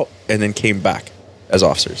 got out, and then came back as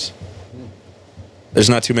officers. There's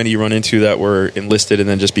not too many you run into that were enlisted and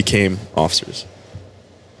then just became officers.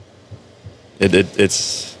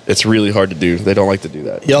 It's really hard to do. They don't like to do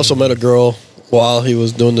that. He also met a girl while he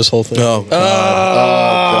was doing this whole thing. Oh,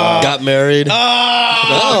 God. Got married.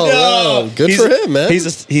 Oh, no. Good for him, man. He's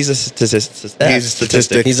a statistic. He's a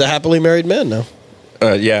statistic. He's a happily married man now.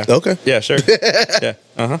 Yeah. Okay. Yeah. Sure. Yeah.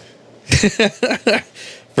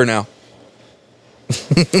 For now.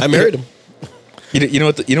 I married him. You know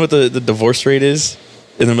what the divorce rate is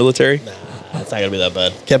in the military? It's not gonna be that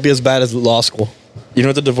bad. Can't be as bad as law school. You know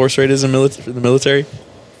what the divorce rate is in the military?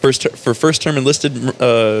 For first term enlisted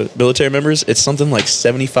military members, it's something like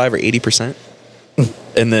 75 or 80%,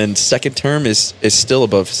 and then second term is still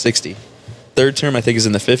above 60. Third term I think is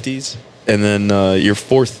in the 50s, and then your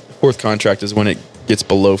fourth contract is when it gets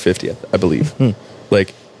below 50, I believe.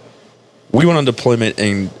 Like, we went on deployment,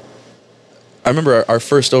 and I remember our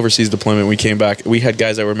first overseas deployment. We came back. We had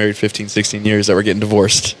guys that were married 15, 16 years that were getting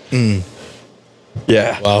divorced.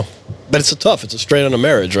 Yeah. Wow. But it's it's a straight on a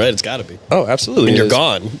marriage, right? It's got to be. Oh, absolutely. When it you're is.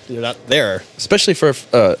 gone, you're not there. Especially for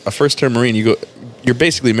a first-term Marine, you're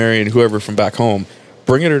basically marrying whoever from back home,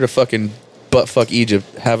 bringing her to fucking buttfuck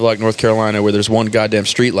Egypt, Havelock, North Carolina, where there's one goddamn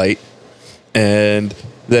street light, and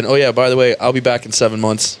then, oh yeah, by the way, I'll be back in 7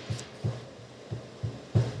 months.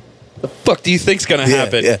 The fuck do you think's gonna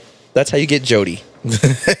happen? Yeah. That's how you get Jody.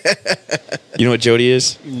 You know what Jody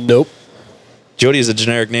is? Nope. Jody is a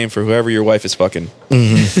generic name for whoever your wife is fucking.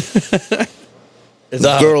 Is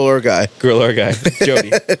that Girl or guy. Girl or guy. Jody.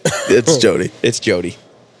 It's Jody. It's Jody.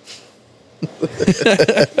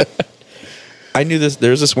 I knew this.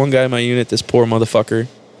 There's this one guy in my unit, this poor motherfucker.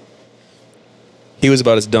 He was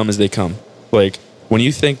about as dumb as they come. Like, when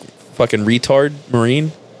you think fucking retard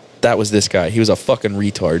Marine, that was this guy. He was a fucking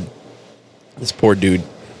retard. This poor dude.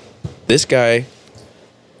 This guy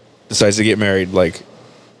decides to get married. Like,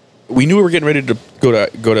 we knew we were getting ready to go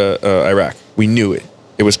to Iraq. We knew it.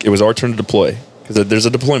 It was our turn to deploy because there's a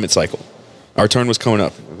deployment cycle. Our turn was coming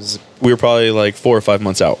up. We were probably like 4 or 5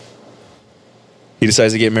 months out. He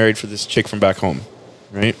decides to get married for this chick from back home,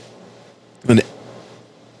 right? And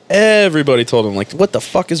everybody told him, like, what the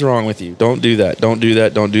fuck is wrong with you? Don't do that. Don't do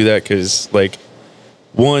that. Don't do that. Because, like,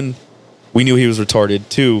 1, we knew he was retarded.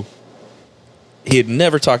 2, he had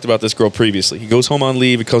never talked about this girl previously. He goes home on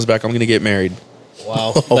leave. He comes back. I'm going to get married.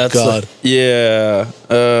 Wow. Oh, God. Yeah.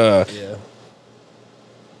 Yeah.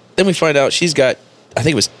 Then we find out she's got, I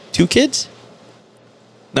think it was 2 kids.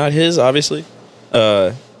 Not his, obviously.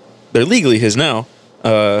 They're legally his now.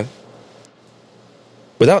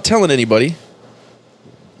 Without telling anybody,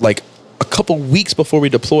 like a couple weeks before we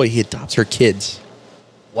deploy, he adopts her kids.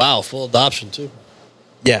 Wow, full adoption too.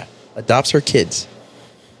 Yeah, adopts her kids.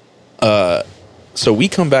 So we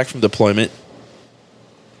come back from deployment.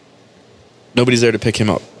 Nobody's there to pick him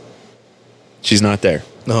up. She's not there.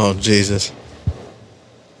 Oh, Jesus.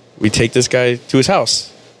 We take this guy to his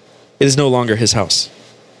house. It is no longer his house.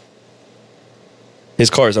 His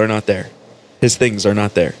cars are not there. His things are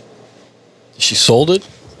not there. She sold it?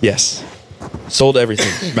 Yes. Sold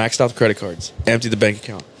everything. Maxed out the credit cards. Emptied the bank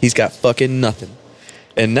account. He's got fucking nothing.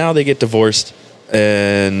 And now they get divorced,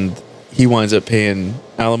 and he winds up paying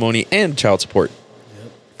alimony and child support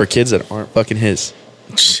for kids that aren't fucking his.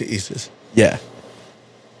 Jesus. Yeah.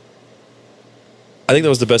 I think that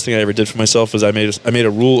was the best thing I ever did for myself. Was I made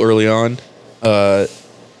a rule early on.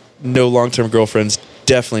 No long-term girlfriends.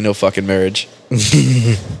 Definitely no fucking marriage.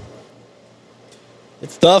 It's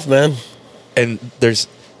tough, man. And there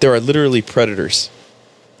are literally predators.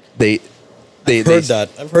 I've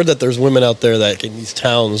heard that there's women out there that in these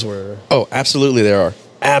towns where. Oh, absolutely, there are.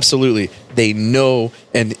 Absolutely, they know.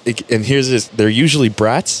 And here's this: they're usually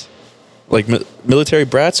brats, like military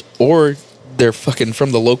brats, or they're fucking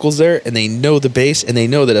from the locals there, and they know the base, and they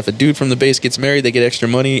know that if a dude from the base gets married, they get extra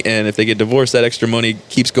money, and if they get divorced, that extra money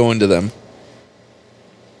keeps going to them.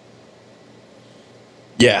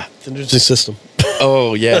 Yeah, It's an interesting system.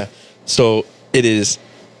 Oh, yeah. So it is.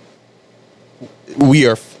 We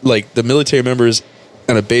are like the military members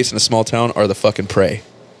on a base in a small town are the fucking prey.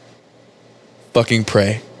 Fucking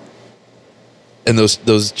prey. And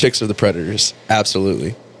those chicks are the predators.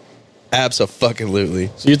 Absolutely.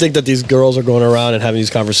 Abso-fucking-lutely. So you think that these girls are going around and having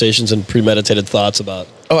these conversations and premeditated thoughts about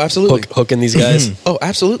Oh, absolutely. hooking these guys? Oh,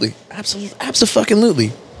 absolutely.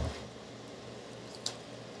 Abso-fucking-lutely.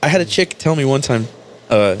 I had a chick tell me one time,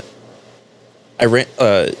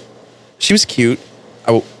 she was cute.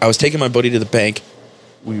 I was taking my buddy to the bank.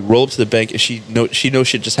 We roll up to the bank, and she knows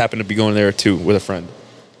shit just happened to be going there too with a friend,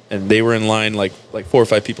 and they were in line like 4 or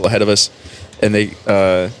 5 people ahead of us, and they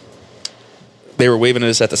were waving at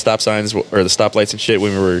us at the stop signs or the stoplights and shit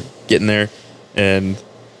when we were getting there, and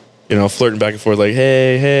flirting back and forth like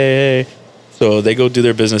hey. So they go do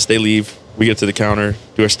their business. They leave. We get to the counter,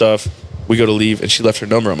 do our stuff. We go to leave, and she left her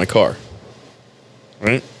number on my car.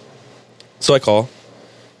 Right? So I call.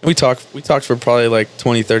 And we talked for probably like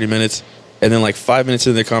 20, 30 minutes. And then like 5 minutes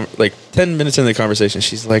into 10 minutes into the conversation,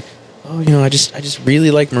 she's like, oh, I just really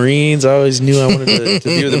like Marines. I always knew I wanted to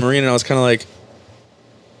be with a Marine. And I was kind of like,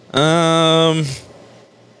 I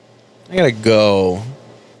gotta go.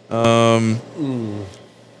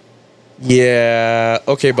 Yeah.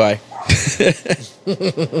 Okay, bye.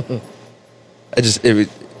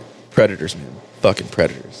 Predators, man. Fucking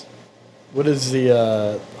predators. What is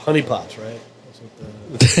the honeypots, right?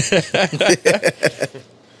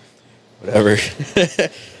 Whatever.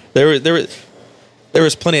 there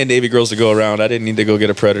was plenty of Navy girls to go around. I didn't need to go get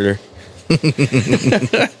a predator.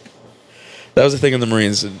 That was the thing in the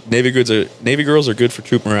Marines. Navy girls are good for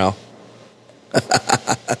troop morale.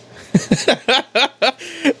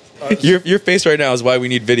 Your face right now is why we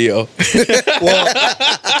need video.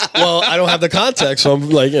 Well, I don't have the context, so I'm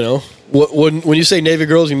like, when you say Navy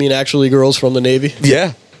girls, you mean actually girls from the Navy?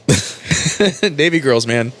 Yeah. Navy girls,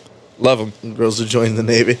 man. Love them. Girls who join the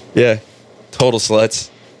Navy. Yeah. Total sluts.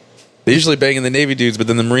 They usually banging the Navy dudes, but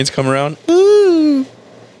then the Marines come around. Ooh.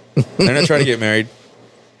 They're not trying to get married.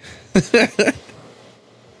 That's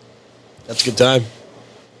a good time.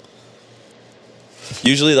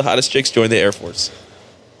 Usually the hottest chicks join the Air Force.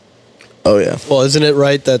 Oh, yeah. Well, isn't it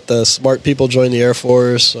right that the smart people join the Air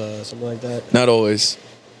Force, something like that? Not always.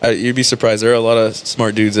 You'd be surprised. There are a lot of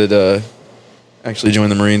smart dudes that actually join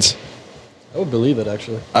the Marines. I would believe it,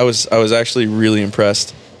 actually. I was actually really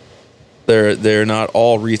impressed. They're not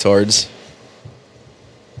all retards,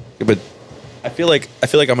 but I feel like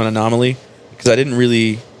I'm an anomaly because I didn't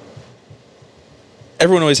really.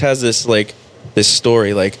 Everyone always has this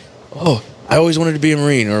story like, oh, I always wanted to be a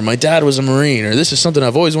Marine, or my dad was a Marine, or this is something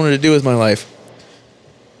I've always wanted to do with my life.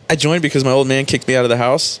 I joined because my old man kicked me out of the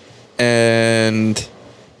house, and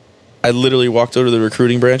I literally walked over to the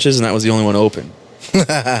recruiting branches, and that was the only one open.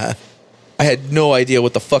 I had no idea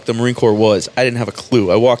what the fuck the Marine Corps was. I didn't have a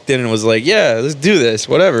clue. I walked in and was like, yeah, let's do this.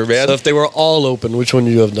 Whatever, man. So if they were all open, which one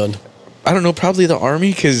would you have done? I don't know. Probably the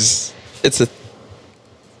Army, because it's a...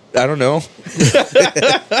 I don't know.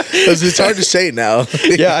 It's hard to say now.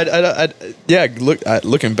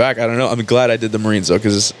 Looking back, I don't know. I'm glad I did the Marines, though,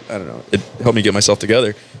 because, I don't know, it helped me get myself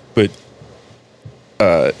together. But,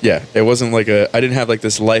 it wasn't like I didn't have like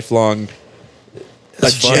this lifelong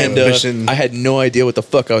agenda. Mission. I had no idea what the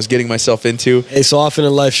fuck I was getting myself into. Hey, so often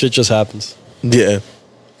in life, shit just happens. Yeah.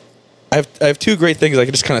 I have two great things I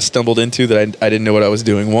just kind of stumbled into that I didn't know what I was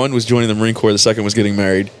doing. One was joining the Marine Corps. The second was getting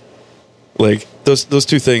married. Like those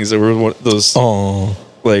two things that were those. Oh,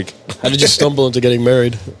 like how did you stumble into getting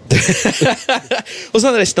married? Well, it's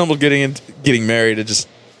not that I stumbled getting married. It just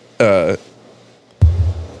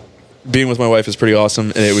being with my wife is pretty awesome,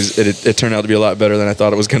 and it turned out to be a lot better than I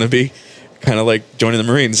thought it was going to be. Kind of like joining the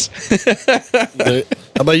Marines.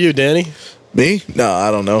 How about you, Danny? me? No,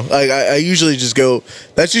 I don't know. I usually just go.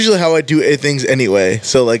 That's usually how I do things anyway.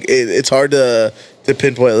 So like it's hard to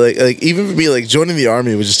pinpoint. Like even for me, like joining the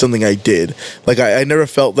Army was just something I did. Like I never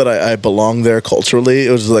felt that I belonged there culturally.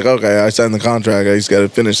 It was just like, okay, I signed the contract. I just got to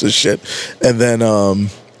finish this shit. And then oh,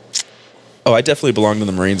 I definitely belonged in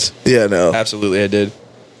the Marines. yeah, no, Absolutely, I did.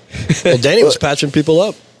 Well, Danny was patching people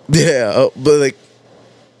up. yeah, but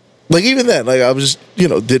like even then, like I was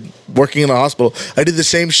just did working in a hospital. I did the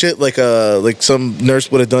same shit like some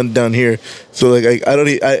nurse would have done down here. So like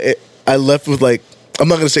I left with like, I'm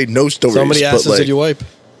not gonna say no stories. So many asses but, like, did you wipe?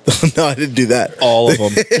 No, I didn't do that. All of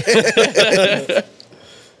them.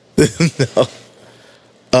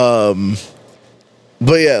 No.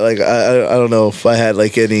 But yeah, like I don't know if I had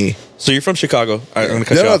like any. So you're from Chicago. I'm gonna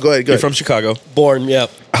cut No, you no, off. go ahead, go You're ahead. from Chicago. Born, yeah.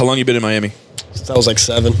 How long you been in Miami? Since I was like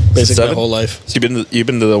 7, basically 7? my whole life. So you've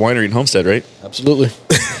been to the winery in Homestead, right? Absolutely.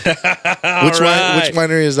 Which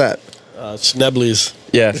winery is that? Schnebley's.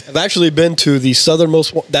 Yeah. I've actually been to the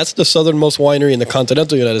southernmost. That's the southernmost winery in the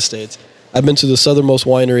continental United States. I've been to the southernmost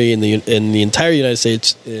winery in the entire United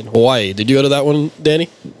States in Hawaii. Did you go to that one, Danny?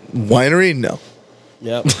 Winery? No.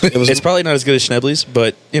 Yeah. It was. It's probably not as good as Schnebley's,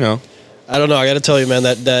 but I don't know. I got to tell you, man,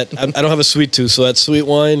 that I don't have a sweet tooth, so that sweet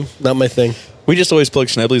wine, not my thing. we just always plug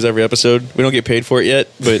Schnebley's every episode. We don't get paid for it yet,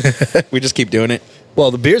 but we just keep doing it. Well,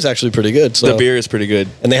 the beer's actually pretty good. So. The beer is pretty good.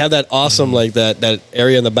 And they have that awesome, like that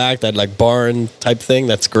area in the back, that like barn type thing.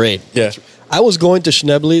 That's great. Yeah. I was going to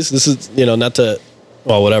Schnebley's. This is, not to,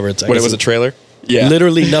 well, whatever. It's When it was a trailer? Yeah.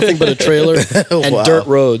 Literally nothing but a trailer and Wow. dirt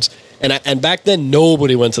roads. And back then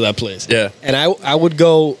nobody went to that place. Yeah. And I would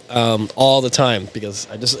go all the time because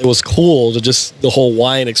it was cool to just the whole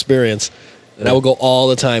wine experience. And I would go all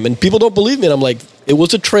the time. And people don't believe me. And I'm like, it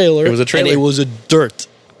was a trailer. It was a trailer. And it was a dirt.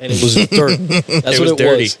 And it was dirt. That's what it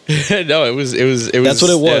dirty. was. No, it was. That's what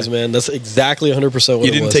it was, yeah. man. That's exactly 100% what it was.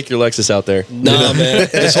 You didn't take your Lexus out there. Nah, man.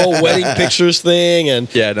 This whole wedding pictures thing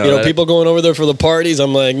and Yeah, no, people going over there for the parties.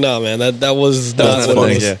 I'm like, nah, man. That was not That's what not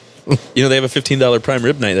it a was. thing, yeah. They have a $15 prime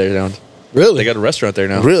rib night there down. Really? They got a restaurant there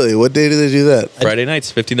now. Really? What day do they do that? Friday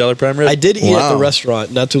nights, $15 prime rib. I did eat at Wow. the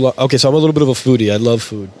restaurant not too long. Okay, so I'm a little bit of a foodie. I love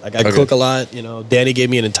food. Like, I Okay. cook a lot. Danny gave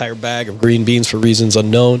me an entire bag of green beans for reasons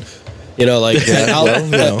unknown. And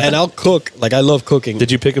I'll cook. Like, I love cooking.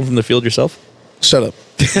 Did you pick him from the field yourself? Shut up.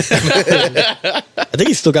 I think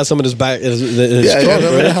he still got some in his back. In his Yeah, I got trunk,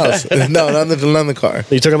 them in the right? house. No, not in the car.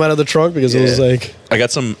 You took him out of the trunk because it was Yeah. like, I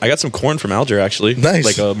got some corn from Alger actually. Nice.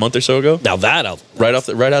 Like a month or so ago. now that out. Right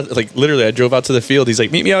out, like literally, I drove out to the field. He's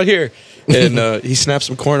like, "Meet me out here," and he snapped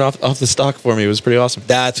some corn off the stalk for me. It was pretty awesome.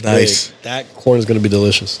 That's Nice. great. That corn is going to be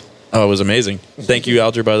delicious. Oh, it was amazing. Thank you,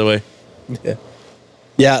 Alger, by the way. Yeah.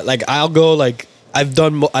 Yeah, like I'll go. Like I've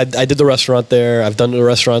done. I did the restaurant there. I've done the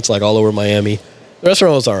restaurants like all over Miami. The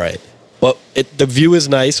restaurant was all right, but the view is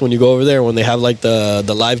nice when you go over there. When they have like the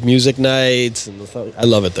live music nights and I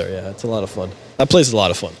love it there. Yeah, it's a lot of fun. That place is a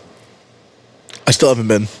lot of fun. I still haven't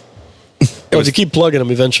been. But you keep plugging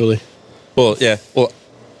them eventually. Well, yeah. Well,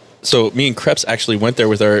 so me and Krebs actually went there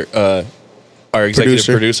with our executive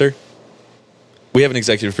producer. We have an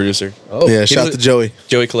executive producer, Oh, Yeah, he shout out doesn't- to Joey.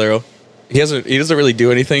 Joey Calero. He doesn't really do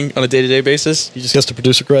anything on a day-to-day basis. he just gets the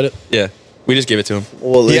producer credit. Yeah, we just gave it to him.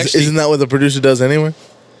 Well, He actually- isn't that what the producer does anyway?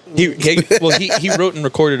 He wrote and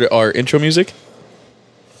recorded our intro music,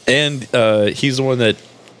 and he's the one that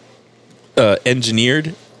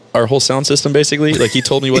engineered our whole sound system. Basically, like he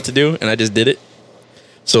told me what to do, and I just did it.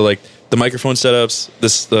 So like the microphone setups,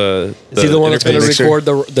 Is he the one that's going to Mixer. record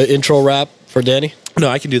the intro rap for Danny? No,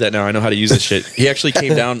 I can do that now. I know how to use this shit. He actually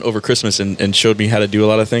came down over Christmas and showed me how to do a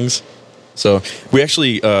lot of things. So we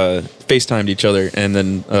actually FaceTimed each other and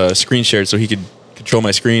then screen shared so he could control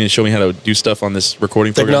my screen and show me how to do stuff on this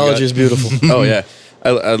recording program. Technology is beautiful. Oh yeah,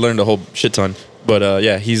 I learned a whole shit ton. But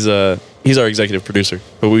yeah, he's our executive producer.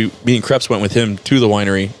 But me and Kreps went with him to the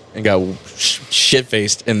winery and got shit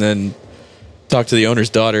faced, and then talked to the owner's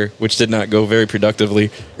daughter, which did not go very productively.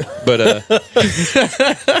 But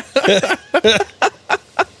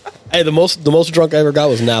Hey, the most drunk I ever got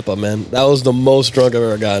was Napa, man. That was the most drunk I've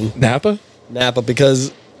ever gotten. Napa? Napa,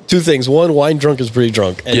 because two things. One, wine drunk is pretty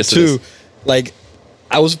drunk. And Yes, it two, is. like,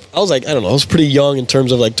 I was like, I don't know, I was pretty young in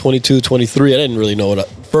terms of like 22, 23. I didn't really know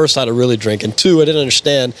first how to really drink. And two, I didn't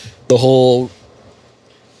understand the whole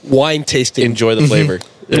wine tasting. Enjoy the flavor.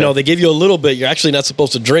 You know, they give you a little bit. You're actually not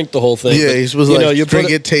supposed to drink the whole thing. Yeah, but, you're supposed to like drink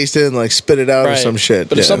it, taste it, and like spit it out or Right. some shit.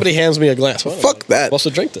 But if somebody hands me a glass, well, Fuck that. I'm supposed to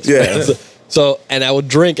drink this. Yeah. So, and I would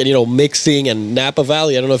drink, and mixing and Napa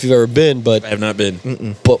Valley. I don't know if you've ever been, but I have not been. but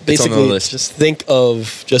It's on the basically, list. just think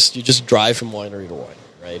of you just drive from winery to winery,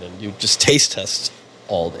 right? And you just taste test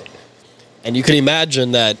all day, and you can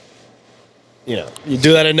imagine that, you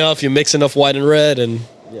do that enough, you mix enough white and red, and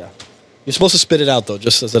yeah, you're supposed to spit it out though,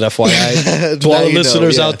 just as an FYI to all Now the you know,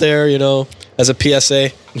 listeners yeah. out there, as a PSA,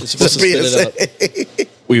 you're supposed to spit it out.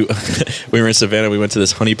 We we were in Savannah. We went to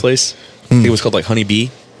this honey place. I think it was called like Honey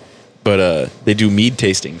Bee, but they do mead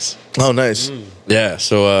tastings. Oh, nice. Yeah,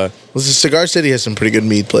 so Well, the Cigar City has some pretty good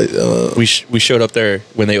mead place. we showed up there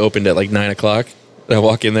when they opened at like 9:00. And I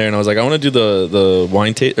walk in there and I was like, I want to do the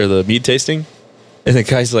wine or the mead tasting. And the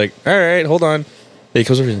guy's like, all right, hold on. He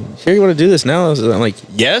comes over and sure you want to do this now? I'm like,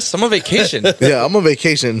 yes, I'm on vacation. Yeah, I'm on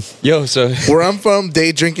vacation. Yo, so Where I'm from,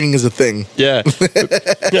 day drinking is a thing. yeah,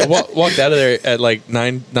 walked out of there at like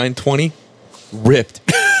 9:20, ripped,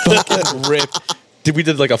 fucking ripped. We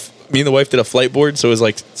did like me and the wife did a flight board, so it was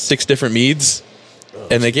like 6 different meads,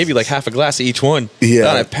 and they gave you like half a glass of each one. Yeah.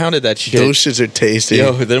 God, I pounded that shit. Those shits are tasty.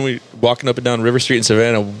 Yo, then we walking up and down River Street in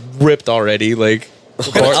Savannah, ripped already. Like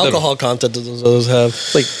What kind of alcohol content does those have?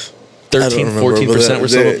 like 13, 14% or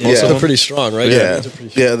so. Yeah. Most They're of them. pretty strong, right? Yeah, These are pretty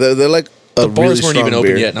strong. yeah, they're like a The bars really weren't even strong open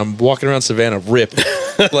beer. yet, and I'm walking around Savannah, ripped.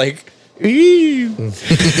 Like, it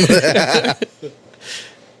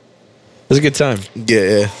was a good time.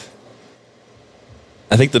 Yeah,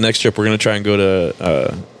 I think the next trip we're gonna try and go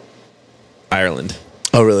to Ireland.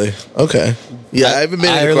 Oh, really? Okay. Yeah, I haven't been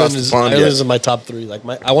across Ireland the is pond Ireland yet. is in my top 3. Like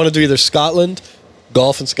I want to do either Scotland,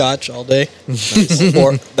 golf and Scotch all day,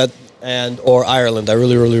 or Ireland. I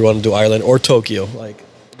really, really want to do Ireland or Tokyo. Like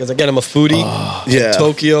because again, I'm a foodie. Yeah.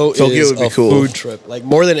 Tokyo is would be a cool. food trip. Like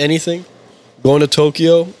more than anything, going to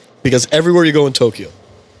Tokyo because everywhere you go in Tokyo,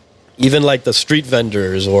 even like the street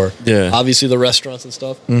vendors or Yeah. obviously the restaurants and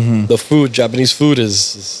stuff, the food, Japanese food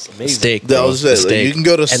is amazing. Steak. That bro. was The it. Like, steak. you can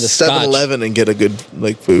go to And the Scotch. 7-Eleven and get a good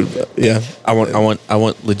like food. Yeah, I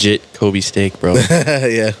want legit Kobe steak, bro.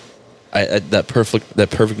 yeah. I that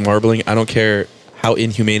perfect marbling. I don't care how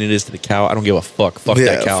inhumane it is to the cow. I don't give a fuck. Fuck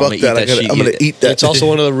Yeah, that cow. fuck I'm that. gonna eat that shit. I'm gonna eat that. It's also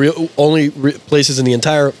one of the only places in the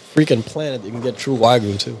entire freaking planet that you can get true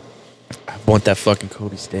Wagyu too. I want that fucking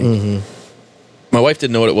Kobe steak. My wife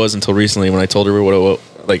didn't know what it was until recently when I told her what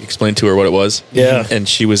it like explained to her what it was. Yeah. And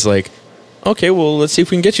she was like, "Okay, well, let's see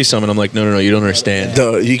if we can get you some." And I'm like, "No, you don't understand."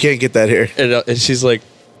 No, you can't get that here. And she's like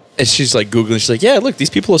Googling. She's like, "Yeah, look, these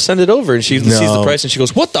people will send it over." And she sees the price and she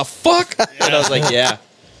goes, "What the fuck?" And I was like, "Yeah,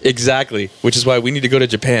 exactly." Which is why we need to go to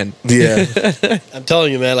Japan. Yeah, I'm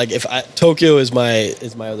telling you, man. Like Tokyo is my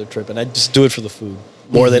other trip, and I just do it for the food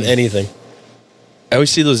more than anything. I always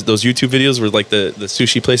see those YouTube videos where like the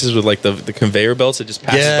sushi places with like the conveyor belts that just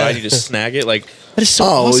passes Yeah. by and you just snag it. Like that is so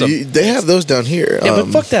oh, awesome. they have those down here. Yeah, but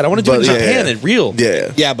fuck that. I want to do it in but, Japan and real.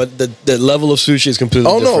 Yeah. Yeah, but the level of sushi is completely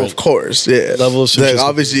Oh different. no, of course. Yeah. Level of sushi Like, is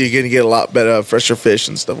obviously, you're gonna get a lot better, fresher fish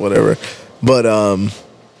and stuff, whatever. But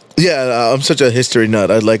yeah, I'm such a history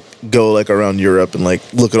nut. I'd like go like around Europe and like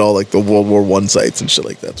look at all like the World War I sites and shit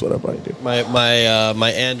like that. That's what I probably do. My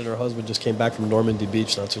aunt and her husband just came back from Normandy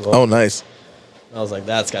Beach not too long. Oh, nice. I was like,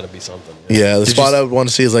 that's got to be something. Yeah, the Did spot you- I would want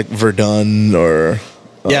to see is like Verdun or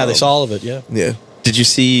Yeah, they saw all of it. Yeah. yeah. Did you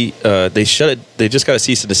see they shut it? They just got a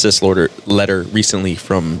cease and desist letter recently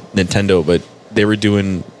from Nintendo, but they were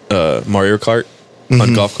doing Mario Kart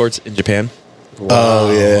on golf courts in Japan.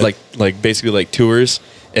 Oh yeah. Like basically like tours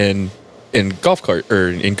and in golf cart or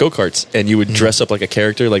in go-karts, and you would dress up like a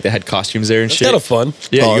character, like they had costumes there and That's shit. kind of fun.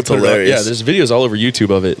 Yeah, Oh, you it's could put it up. hilarious. Yeah, there's videos all over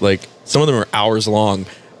YouTube of it. Like some of them are hours long.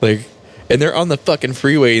 Like, and they're on the fucking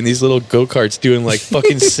freeway in these little go-karts doing like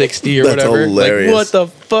fucking 60 or That's whatever. hilarious. Like, what the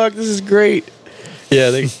fuck? This is great.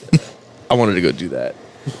 Yeah, I wanted to go do that.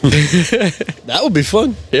 That would be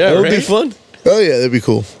fun. Yeah, that would be right? fun. Oh yeah, that'd be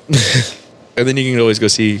cool. And then you can always go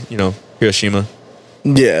see, Hiroshima.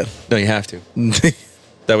 Yeah. No, you have to.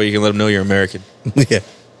 That way you can let them know you're American. Yeah.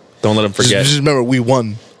 Don't let them forget. Just remember, we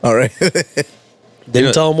won. All right.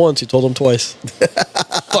 Didn't tell him once. You told him twice.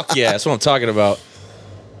 Fuck yeah, that's what I'm talking about.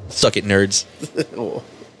 Suck it, nerds.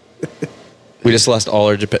 We just lost all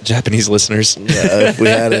our Japanese listeners. Yeah, if we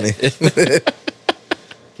had any.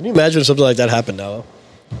 Can you imagine something like that happened now?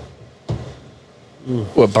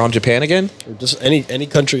 What, bomb Japan again? Or just any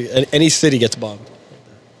country, any city gets bombed.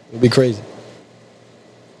 It'd be crazy.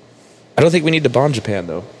 I don't think we need to bomb Japan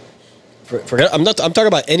though. Forget. I'm talking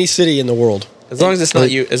about any city in the world. As long as it's not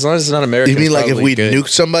you. As long as it's not America. You mean it's like if probably we good. nuked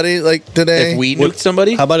somebody like today? If we nuked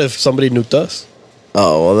somebody? How about if somebody nuked us?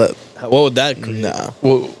 Oh, well, What would that create? nah.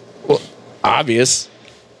 Well, obvious.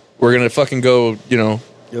 We're gonna fucking go. It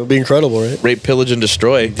would be incredible, right? Rape, pillage, and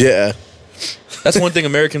destroy. Yeah. That's one thing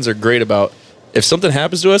Americans are great about. If something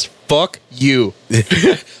happens to us, fuck you.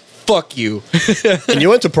 Fuck you. And you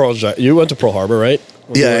went to Pearl Harbor, right?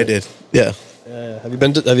 Yeah, I did. Yeah. Have you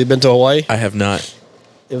been to Hawaii? I have not.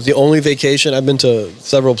 It was the only vacation. I've been to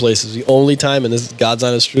several places. The only time, and this is God's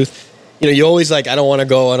honest truth. You always I don't want to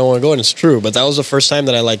go, and it's true. But that was the first time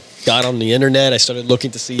that I got on the internet. I started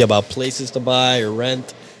looking to see about places to buy or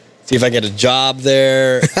rent, see if I get a job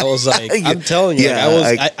there. I was like, I'm telling you,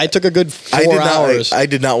 Yeah, I took a good 4 hours. I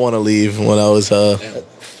did not want to leave when I was.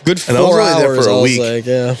 Good 4 and I was only hours. there for a week. Like,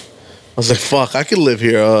 yeah. I was like, fuck, I could live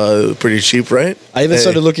here pretty cheap, right? I even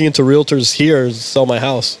started looking into realtors here to sell my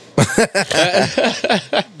house.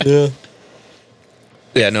 Yeah.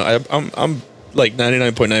 Yeah, no, I'm like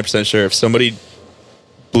 99.9% sure if somebody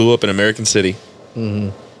blew up an American city,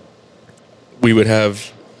 we would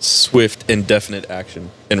have swift and definite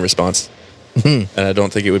action in response. And I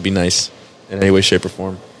don't think it would be nice in any way, shape, or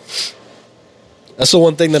form. That's the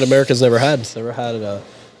one thing that America's never had. It's never had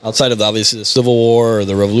outside of obviously the Civil War or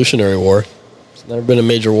the Revolutionary War. It's never been a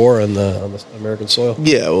major war on the American soil.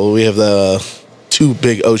 Yeah, well, we have the two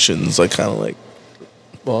big oceans, kind of like.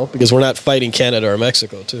 Well, because we're not fighting Canada or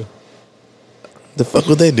Mexico, too. The fuck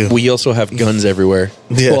would they do? We also have guns everywhere.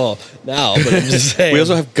 Yeah. Well, now, but I'm just saying. We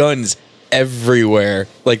also have guns everywhere.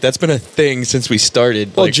 That's been a thing since we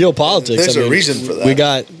started. Well, geopolitics. There's a reason for that. We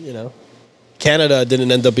got, Canada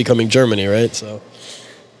didn't end up becoming Germany, right? So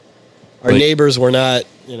our neighbors were not,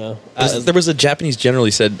 there was a Japanese general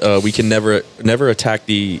who said we can never attack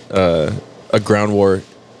a ground war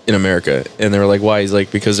in America, and they were like, why? He's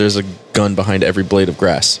like, because there's a gun behind every blade of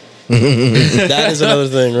grass. that is another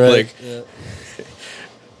thing, right?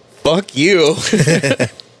 Fuck you.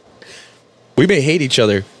 We may hate each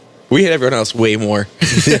other. We hate everyone else way more.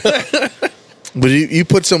 But you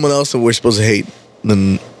put someone else that we're supposed to hate,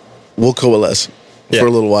 then we'll coalesce for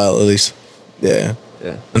a little while at least. Yeah.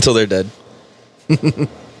 Yeah. Until they're dead. Who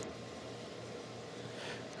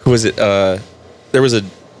was it? There was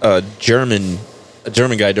a German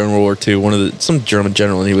guy during World War II, some German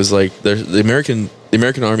general, and he was like, the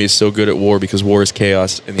American army is so good at war because war is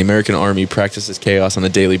chaos, and the American army practices chaos on a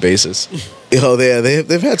daily basis.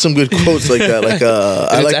 They've had some good quotes like that.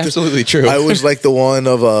 It's absolutely true. I always like the one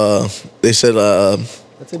of they said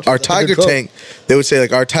our Tiger tank. They would say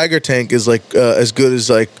our Tiger tank is as good as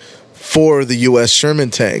 4 of the U.S. Sherman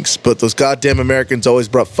tanks, but those goddamn Americans always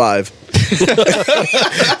brought 5.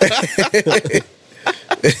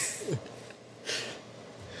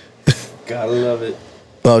 Gotta love it.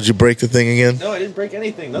 Oh, did you break the thing again? No, I didn't break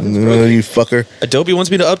anything. Nothing's No, broken. you fucker. Adobe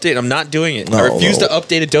wants me to update. I'm not doing it. I No. refuse to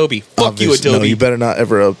update Adobe. Fuck Obviously, you, Adobe. No, you better not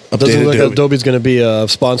ever update Doesn't look like Adobe. Adobe's going to be a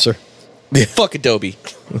sponsor. Fuck Adobe.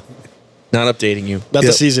 Not updating you. Not Yeah.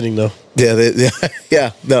 the seasoning, though.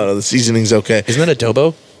 Yeah. No, the seasoning's okay. Isn't that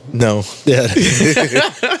Adobo? No, Yeah.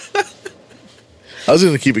 I was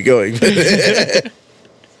going to keep it going.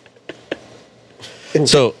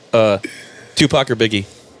 So, Tupac or Biggie?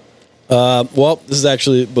 Well, this is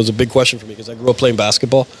actually was a big question for me because I grew up playing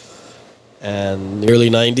basketball, and in the early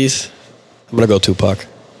 '90s, I'm gonna go Tupac.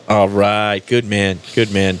 All right. Good man.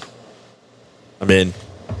 Good man. I'm in.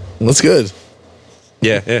 That's good.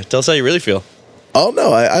 Yeah. Tell us how you really feel. Oh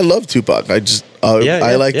no, I love Tupac. I just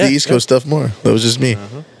I like the East Coast stuff more. That was just me.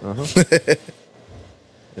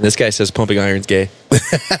 And this guy says pumping iron's gay.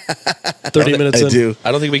 30 minutes I in. do.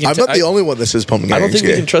 I don't think we can. I'm not the only one that says pumping I iron. don't think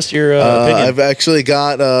we can trust your opinion. I've actually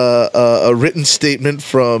got a written statement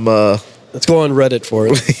from. Let's go on Reddit for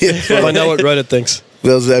it. Find out what Reddit thinks.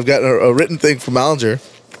 I've got a written thing from Alger.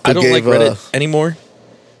 I don't like Reddit anymore.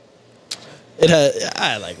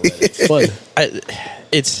 I like Reddit. It's fun.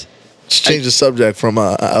 It's Just change the subject from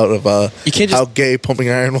out of You can't just- how gay pumping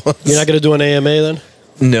iron was. You're not gonna do an AMA then?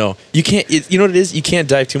 no. You can't. You know what it is? You can't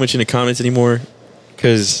dive too much into comments anymore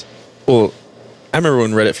because, well, I remember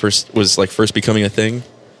when Reddit first becoming a thing,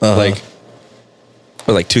 like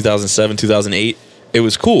 2007, 2008. It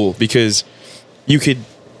was cool because you could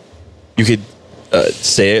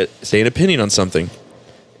say an opinion on something,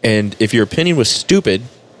 and if your opinion was stupid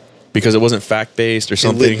because it wasn't fact based or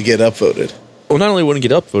something, It wouldn't get upvoted. well, not only wouldn't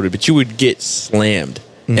get upvoted, but you would get slammed,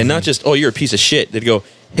 and not just you're a piece of shit. They'd go,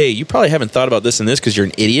 hey, you probably haven't thought about this and this because you're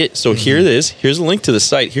an idiot. So here it is. Here's a link to the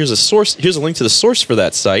site. Here's a source. Here's a link to the source for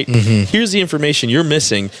that site. Here's the information you're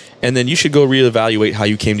missing, and then you should go reevaluate how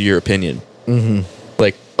you came to your opinion.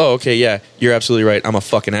 Like, oh, okay, yeah, you're absolutely right. I'm a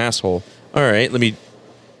fucking asshole. All right, let me,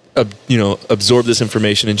 absorb this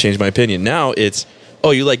information and change my opinion. Now it's,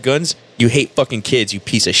 oh, you like guns? You hate fucking kids, you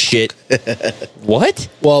piece of shit. What?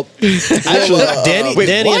 Well, actually, Danny Wait,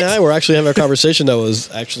 and what? I were actually having a conversation that was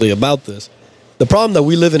actually about this. The problem that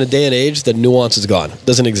we live in a day and age that nuance is gone,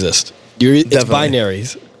 doesn't exist. It's Definitely.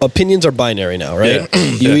 binaries. Opinions are binary now, right? Yeah.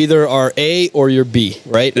 You either are A or you're B,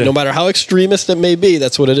 right? Yeah. No matter how extremist it may be,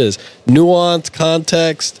 that's what it is. Nuance,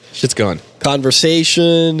 context, Shit's gone.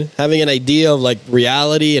 conversation, having an idea of like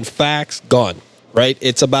reality and facts, gone, right?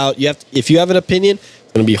 It's about if you have an opinion,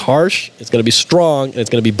 it's going to be harsh, it's going to be strong, and it's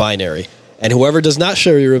going to be binary. And whoever does not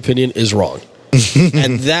share your opinion is wrong.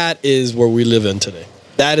 And that is where we live in today.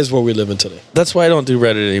 That is where we live in today. That's why I don't do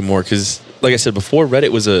Reddit anymore, because, like I said before, Reddit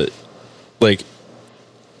was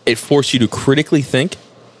it forced you to critically think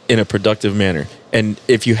in a productive manner. And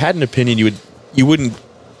if you had an opinion, you wouldn't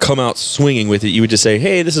come out swinging with it. You would just say,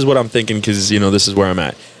 hey, this is what I'm thinking because, this is where I'm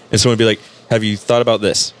at. And someone would be like, have you thought about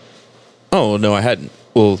this? Oh, no, I hadn't.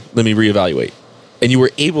 Well, let me reevaluate. And you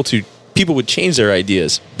were able to, people would change their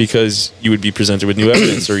ideas because you would be presented with new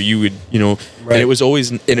evidence, or you would, Right. and it was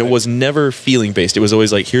always, and it was never feeling based. It was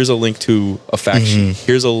always like, here's a link to a fact sheet.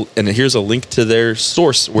 Here's a link to their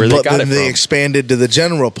source where they But got it then from. they expanded to the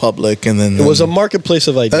general public, and then It was a marketplace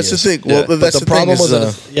of ideas. That's the thing. Yeah. Well, But that's the the thing. problem was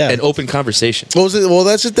Is, that, An open conversation. Well,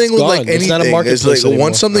 that's the thing with gone. like It's anything. not a It's marketplace like anymore.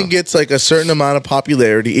 once something gets like a certain amount of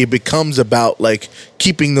popularity, it becomes about like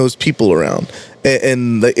keeping those people around.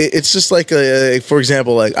 And it's just like, for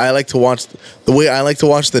example, like I like to watch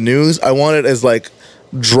the news. I want it as like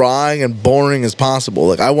dry and boring as possible.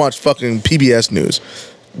 Like I watch fucking PBS News,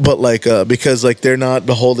 but like because like they're not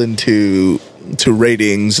beholden to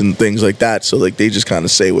ratings and things like that. So like they just kind of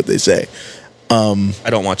say what they say. I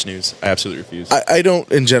don't watch news. I absolutely refuse. I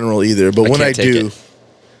don't in general either, but I when can't I take do, it.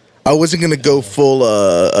 I wasn't gonna go full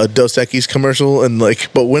a Dos Equis commercial and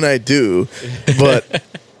like, but when I do, but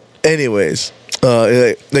anyways,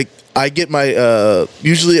 like I get my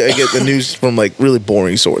usually I get the news from like really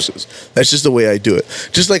boring sources. That's just the way I do it.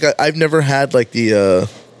 Just like I've never had like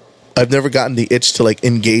I've never gotten the itch to like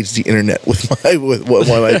engage the internet with what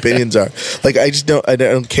my opinions are. Like I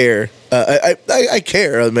don't care. I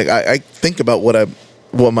care. I'm like I think about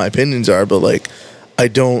what my opinions are, but like I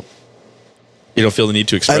don't. You don't feel the need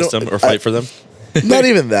to express them or fight for them? Not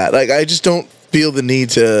even that. Like I just don't feel the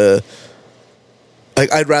need to. Like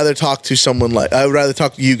I'd rather talk to someone I would rather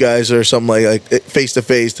talk to you guys or something like face to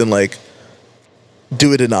face than like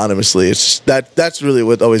do it anonymously. It's that's really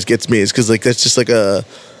what always gets me is because like that's just like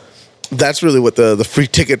that's really what the free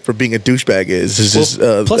ticket for being a douchebag is just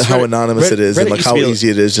plus how Reddit- anonymous it is Reddit and like used to how be easy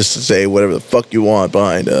it is just to say whatever the fuck you want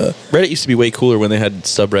behind. Reddit used to be way cooler when they had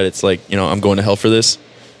subreddits like, I'm going to hell for this.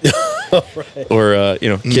 Or,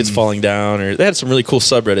 kids falling down. Or they had some really cool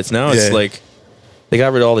subreddits. Now it's Yeah. like they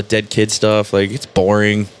got rid of all the dead kid stuff. Like, it's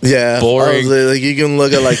boring. Yeah, Boring. Like you can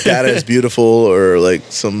look at like that as beautiful or like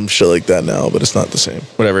some shit like that now, but it's not the same.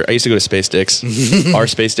 Whatever. I used to go to Space Dicks. Our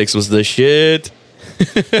Space Dicks was the shit.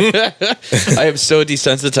 I am so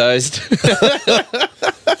desensitized.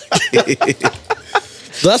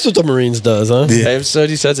 So that's what the Marines does, huh? Yeah. I am so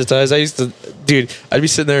desensitized. I used to, dude, I'd be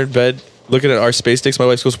sitting there in bed looking at our Space Dicks. My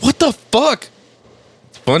wife goes, "What the fuck?"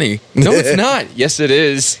 It's funny. No, it's not. Yes, it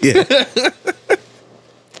is. Yeah.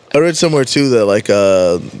 I read somewhere too that like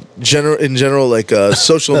in general like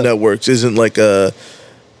social networks isn't like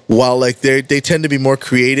while like they tend to be more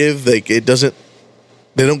creative, like they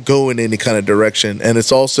don't go in any kind of direction, and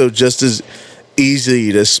it's also just as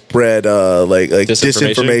easy to spread like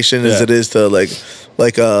disinformation as Yeah. it is to like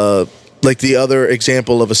the other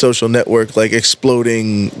example of a social network like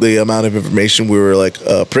exploding the amount of information we were like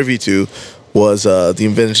privy to was the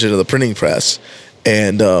invention of the printing press.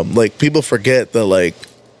 And like people forget that like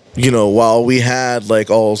while we had like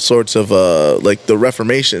all sorts of like the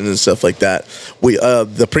Reformation and stuff like that, we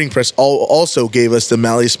the printing press also gave us the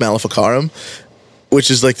Malleus Maleficarum,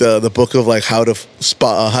 which is like the book of like how to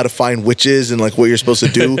how to find witches and like what you're supposed to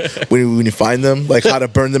do when you find them, like how to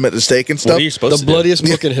burn them at the stake and stuff. What are you supposed The to do? bloodiest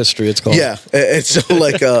book in history, it's called. Yeah, and so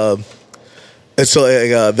like And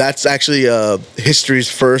so that's actually history's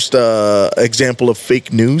first example of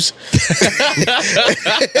fake news.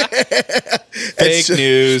 Fake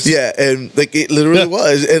news. Yeah, and like it literally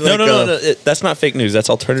was. And No. That's not fake news. That's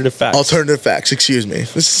alternative facts. Alternative facts. Excuse me.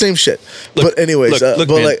 It's the same shit. But anyways, look,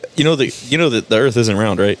 but man, like, you know that the Earth isn't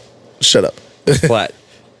round, right? shut up. Flat.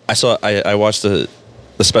 I watched the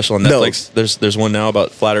special on No. Netflix. There's one now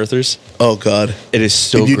about flat earthers. Oh God, It is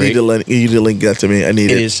so you great. need to link that to me. I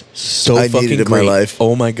need it. It is so I need fucking it in great. my life.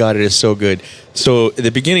 Oh my god, it is so good. So at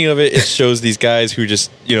the beginning of it, it shows these guys who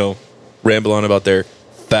just ramble on about their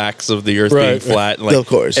facts of the Earth being Right. flat. And Of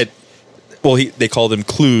course. They call them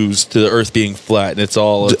clues to the Earth being flat, and it's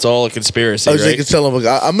all a conspiracy. I was right? like, tell them,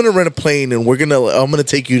 I'm going to rent a plane and I'm going to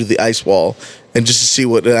take you to the ice wall and just to see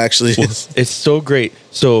what it actually is. It's so great.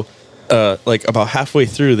 So, like about halfway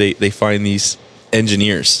through, they find these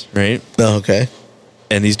engineers, right? Oh, okay.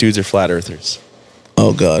 And these dudes are flat earthers.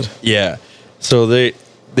 Oh God. Yeah. So they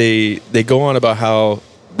go on about how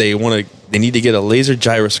they need to get a laser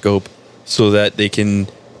gyroscope so that they can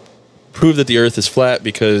prove that the Earth is flat,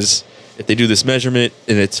 because if they do this measurement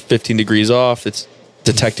and it's 15 degrees off, it's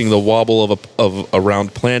detecting the wobble of a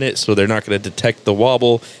round planet, so they're not going to detect the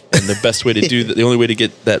wobble. And the best way to do that, the only way to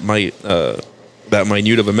get that minute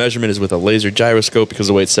of a measurement is with a laser gyroscope, because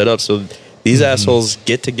of the way it's set up. So these assholes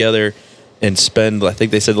get together and spend, I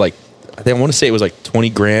think they said I want to say it was like 20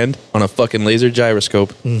 grand on a fucking laser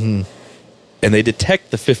gyroscope. Mm-hmm. And they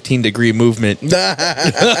detect the 15-degree movement. And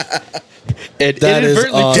That is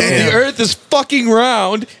inadvertently, awesome. the Earth is fucking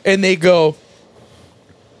round, and they go,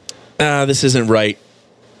 this isn't right.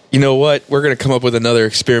 You know what? We're going to come up with another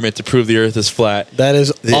experiment to prove the Earth is flat. That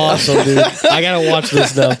is awesome, dude. I gotta watch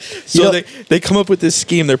this now. So they come up with this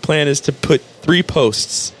scheme. Their plan is to put 3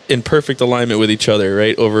 posts in perfect alignment with each other,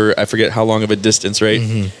 right? Over, I forget how long of a distance, right?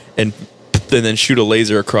 Mm-hmm. And then shoot a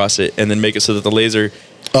laser across it, and then make it so that the laser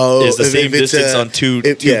is the same distance on two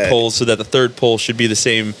poles, so that the third pole should be the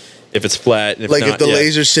same if it's flat. And If the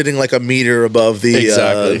laser's sitting like a meter above the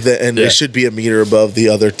Exactly. it should be a meter above the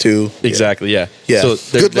other two. Exactly, yeah. Yeah. So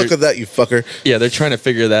Good luck with that, you fucker. Yeah, they're trying to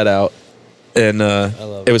figure that out. And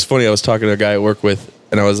love it was funny. I was talking to a guy I work with,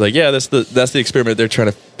 and I was like, "Yeah, that's the experiment they're trying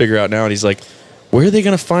to figure out now." And he's like, "Where are they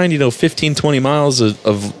going to find 15, 20 miles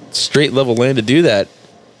of straight level land to do that?"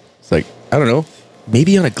 It's like, I don't know,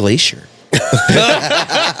 maybe on a glacier.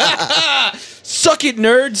 Suck it,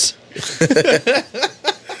 nerds.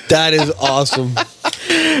 That is awesome.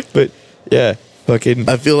 But yeah, fucking.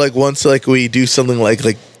 I feel like once we do something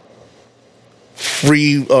like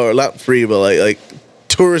free, or not free, but like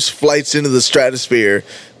tourist flights into the stratosphere,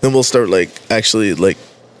 then we'll start actually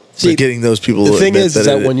See, getting those people. The thing is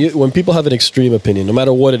that when people have an extreme opinion, no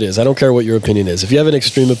matter what it is, I don't care what your opinion is. If you have an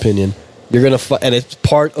extreme opinion, you're gonna fight, and it's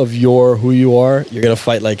part of who you are. You're gonna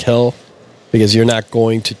fight like hell, because you're not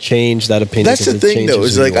going to change that opinion. That's the thing, though.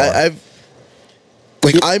 Is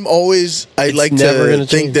I'm always. I like to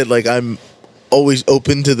think that I'm always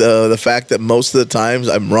open to the fact that most of the times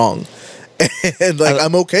I'm wrong, and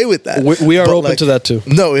I'm okay with that. We are open to that too.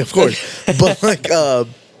 No, of course, but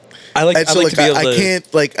I like to be able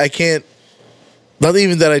to. I can't. Not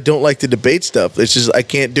even that I don't like to debate stuff. It's just I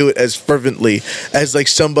can't do it as fervently as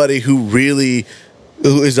somebody who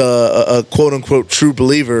is a quote unquote true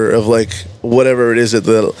believer of whatever it is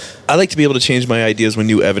that I like to be able to change my ideas when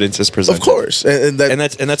new evidence is presented. Of course, and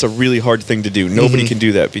that's a really hard thing to do. Nobody can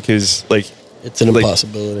do that, because it's an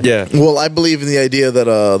impossibility. Yeah. Well, I believe in the idea that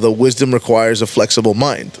the wisdom requires a flexible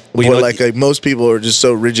mind. But most people are just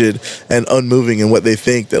so rigid and unmoving in what they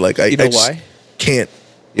think that I why? Can't.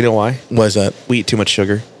 You know why? Why is that? We eat too much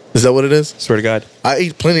sugar. Is that what it is? Swear to God. I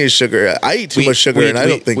eat plenty of sugar. I eat too much sugar, and I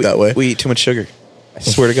don't think that way. We eat too much sugar. I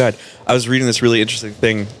swear to God. I was reading this really interesting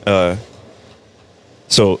thing.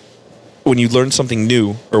 So when you learn something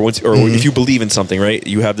new, or if you believe in something, right,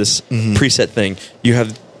 you have this preset thing. You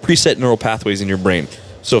have preset neural pathways in your brain.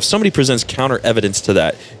 So if somebody presents counter evidence to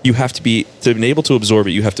that, you have to be able to absorb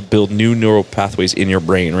it. You have to build new neural pathways in your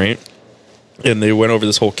brain, right? And they went over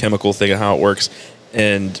this whole chemical thing and how it works.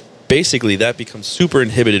 And basically that becomes super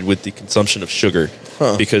inhibited with the consumption of sugar,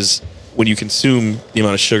 because when you consume the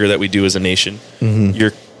amount of sugar that we do as a nation,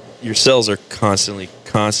 your cells are constantly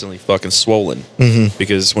fucking swollen,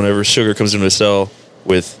 because whenever sugar comes into a cell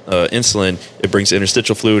with insulin, it brings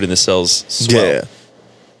interstitial fluid and the cells swell. Yeah.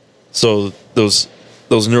 So those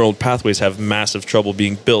neural pathways have massive trouble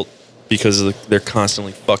being built because they're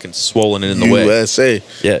constantly fucking swollen and in the way. USA.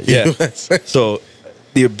 Yeah. USA. So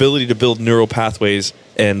the ability to build neural pathways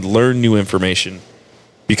and learn new information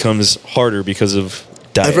becomes harder because of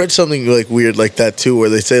diet. I've read something like weird like that too, where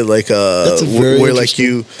they say like That's a very where like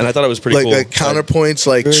you and I thought it was pretty like cool. counterpoints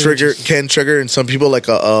like Very can trigger in some people like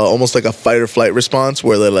a almost like a fight or flight response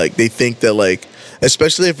where they think that like,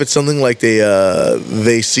 especially if it's something like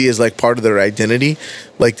they see as like part of their identity,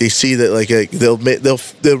 like they see that like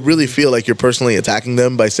they'll really feel like you're personally attacking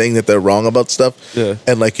them by saying that they're wrong about stuff, Yeah.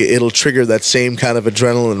 and like it'll trigger that same kind of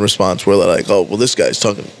adrenaline response where they're like, oh well, this guy's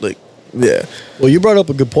talking like, yeah. Well, you brought up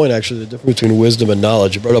a good point, actually, the difference between wisdom and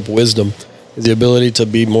knowledge. You brought up wisdom is the ability to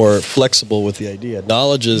be more flexible with the idea.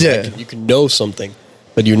 Knowledge is like you can know something,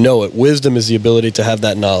 but you know it. Wisdom is the ability to have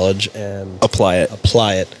that knowledge and apply it.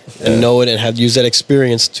 and know it and use that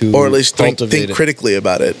experience to Or at least think cultivate it. critically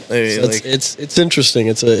about it. I mean, So like, it's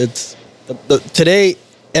interesting. Today,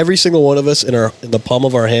 every single one of us in the palm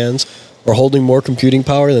of our hands are holding more computing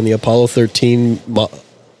power than the Apollo 13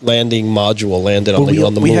 landing module landed on the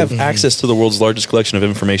moon. We have access to the world's largest collection of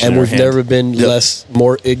information, and in our we've hand. never been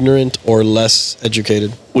more ignorant or less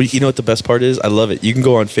educated. Well, you know what the best part is? I love it. You can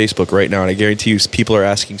go on Facebook right now, and I guarantee you, people are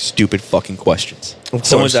asking stupid fucking questions. Of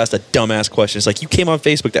Someone's course. asked a dumbass question. It's like, you came on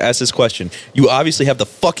Facebook to ask this question. You obviously have the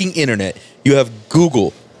fucking internet. You have Google.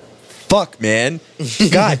 Fuck, man.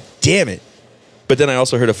 God damn it. But then I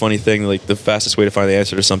also heard a funny thing, like the fastest way to find the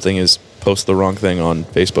answer to something is post the wrong thing on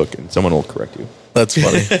Facebook, and someone will correct you. that's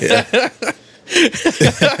funny. Yeah.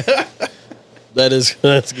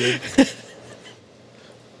 That's good.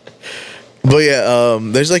 But yeah,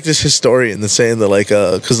 there's like this historian that's saying that like,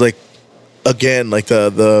 because like, again, like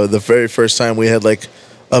the very first time we had like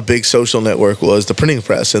a big social network was the printing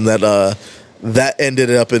press, and that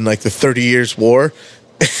ended up in like the 30 Years' War,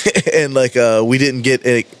 and like we didn't get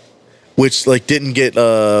it, which like didn't get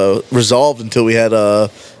resolved until we had I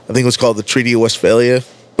think it was called the Treaty of Westphalia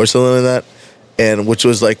or something like that, and which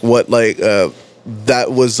was like what like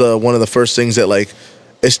that was one of the first things that like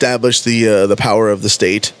established the power of the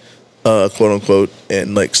state, quote unquote,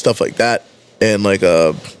 and like stuff like that. And like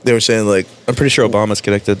they were saying like, I'm pretty sure Obama's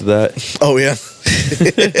connected to that. oh yeah.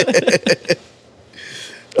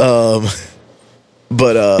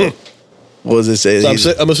 But what does it say?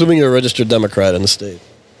 So I'm assuming you're a registered Democrat in the state.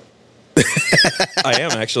 I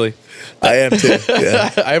am, actually. I am too.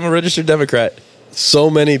 Yeah. I am a registered Democrat. So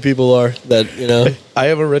many people are that, you know. I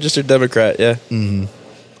am a registered Democrat, yeah.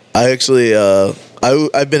 I actually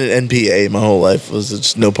I've been an NPA my whole life. Was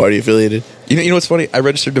just no party affiliated. You know what's funny? I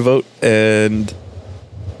registered to vote, and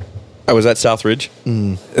I was at Southridge,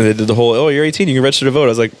 and they did the whole, oh, you're 18, you can register to vote. I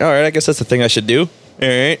was like, all right, I guess that's the thing I should do. All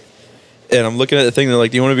right. And I'm looking at the thing, they're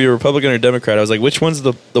like, do you want to be a Republican or Democrat? I was like, which one's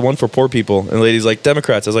the one for poor people? And the lady's like,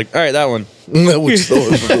 Democrats. I was like, all right, that one.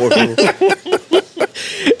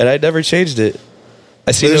 And I never changed it.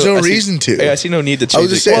 There's no reason to. Yeah, I see no need to change I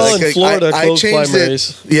was just it. saying, Well, like, in Florida, I closed changed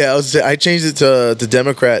primaries. it. Yeah, I changed it to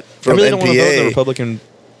Democrat I from really don't want to vote in the NPA. Republican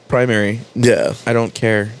primary. Yeah, I don't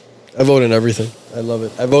care. I vote in everything. I love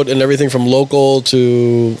it. I vote in everything from local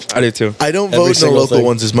to. I do too. I don't Every vote in the single local thing.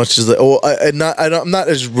 ones as much as I'm not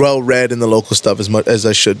as well read in the local stuff as much as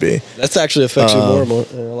I should be. That's actually affects you more and more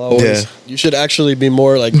in a lot of ways. yeah. You should actually be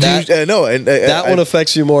more like that. No, and That one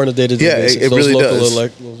affects you more on a day-to-day Yeah, basis. it Those really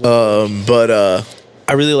local does. But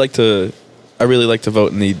I really like to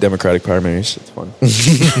vote in the Democratic primaries. It's fun.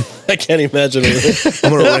 I can't imagine.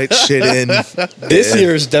 I'm gonna write shit in. This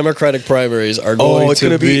year's Democratic primaries are going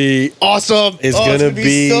to be awesome. It's gonna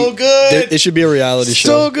be so good. It should be a reality show.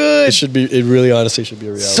 So good. It should be. It really, honestly, should be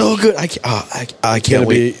a reality. So good. I It's can't gonna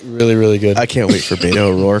wait. be really, really good. I can't wait for Beto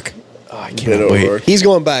O'Rourke. Oh, I can't Beto wait. O'Rourke. He's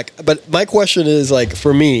going back. But my question is, like,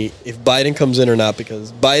 for me, if Biden comes in or not,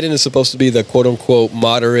 because Biden is supposed to be the quote-unquote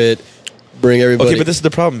moderate, bring everybody. Okay, but this is the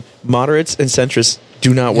problem. Moderates and centrists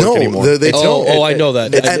do not work No, anymore. they don't. I know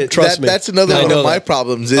that. And Trust me. That's another I one know of my that.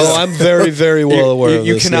 problems. Is Oh, I'm very, very well aware of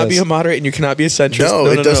You this. cannot be yes. a moderate and you cannot be a centrist. No,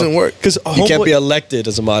 it doesn't work. Because You can't be elected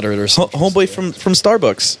as a moderate or something. homeboy from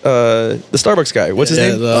Starbucks, the Starbucks guy. What's his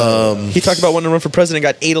Yeah, name? He talked about wanting to run for president,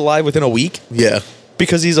 got ate alive within a week yeah.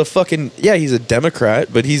 because he's a fucking he's a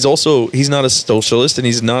Democrat, but he's not a socialist and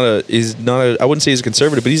he's not a I wouldn't say he's a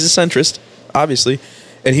conservative, but he's a centrist, obviously.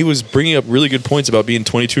 And he was bringing up really good points about being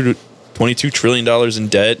 $22 trillion in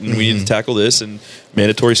debt, and we need to tackle this, and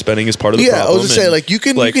mandatory spending is part of the Yeah, I problem. was just saying, and, like, you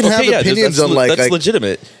can have opinions that's, on, like, that's like,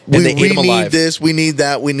 legitimate. And they we ate him need alive. this, we need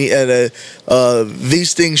that, we need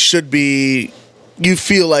these things should be. You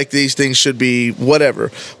feel like these things should be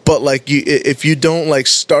whatever, but like if you don't like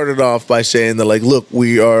start it off by saying that, like, look,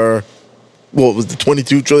 we are. What was the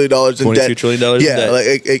 $22 trillion in debt? $22 trillion in Yeah, debt.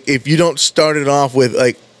 like if you don't start it off with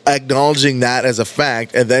like acknowledging that as a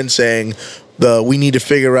fact, and then saying we need to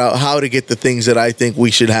figure out how to get the things that I think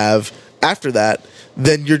we should have after that,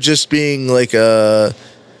 then you're just being like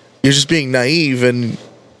you're just being naive, and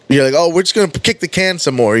you're like, oh, we're just gonna kick the can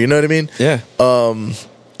some more. You know what I mean? Yeah.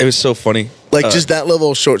 It was so funny. Like just that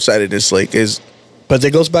level of short-sightedness, like is. But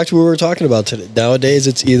it goes back to what we were talking about today. Nowadays,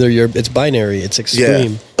 it's either it's binary, it's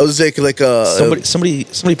extreme. Yeah. I was like somebody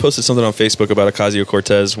posted something on Facebook about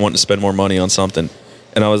Ocasio-Cortez wanting to spend more money on something,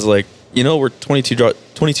 and I was like, we're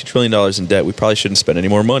 $22 trillion in debt. We probably shouldn't spend any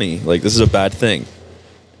more money. Like, this is a bad thing.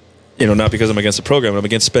 Not because I'm against the program. I'm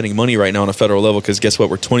against spending money right now on a federal level because guess what?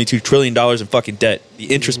 We're $22 trillion in fucking debt. The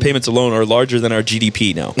interest payments alone are larger than our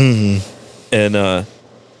GDP now. Mm-hmm. And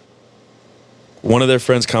one of their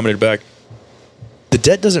friends commented back, the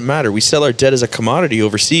debt doesn't matter. We sell our debt as a commodity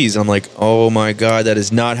overseas. I'm like, oh my God, that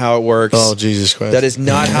is not how it works. Oh, Jesus Christ. That is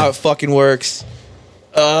not how it fucking works.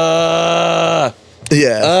 Yeah. And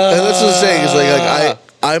that's what I'm saying. Is like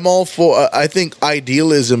I'm all for. I think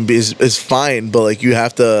idealism is fine, but like you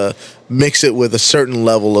have to mix it with a certain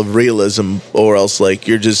level of realism, or else like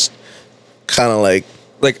you're just kind of like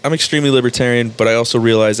I'm extremely libertarian, but I also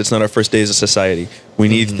realize it's not our first day as a society. We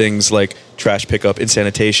need things like trash pickup and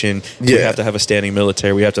sanitation. Yeah. We have to have a standing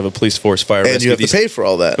military. We have to have a police force, fire rescue. And you have to pay for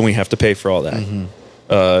all that. And we have to pay for all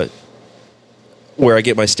that. Where I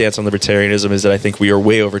get my stance on libertarianism is that I think we are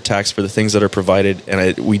way overtaxed for the things that are provided,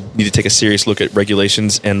 and we need to take a serious look at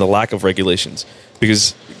regulations and the lack of regulations.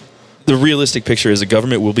 Because the realistic picture is the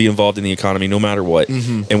government will be involved in the economy no matter what,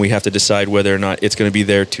 and we have to decide whether or not it's going to be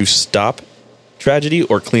there to stop tragedy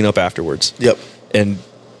or clean up afterwards. Yep. And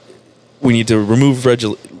we need to remove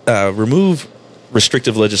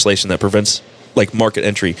restrictive legislation that prevents market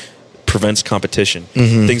entry, prevents competition,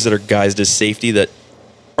 things that are guised as safety that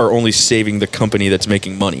are only saving the company that's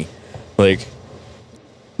making money.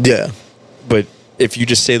 Yeah. But if you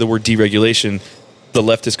just say the word deregulation, the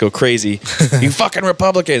leftists go crazy. You fucking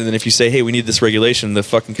Republican. And then if you say, hey, we need this regulation, the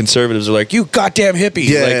fucking conservatives are like, you goddamn hippie.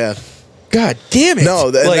 Yeah. God damn it. No,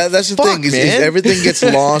 that's the thing. Is everything gets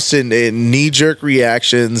lost in knee-jerk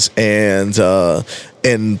reactions and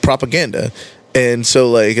propaganda. And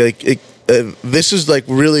so, this is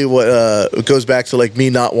really what goes back to me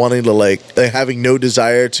not wanting to having no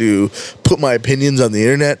desire to put my opinions on the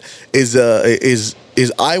internet is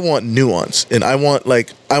I want nuance, and I want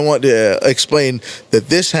to explain that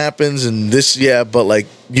this happens and this, but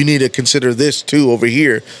you need to consider this too over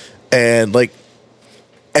here. And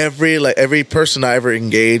every person I ever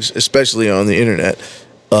engaged, especially on the internet,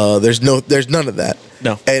 there's none of that.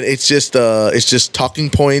 No. And it's just talking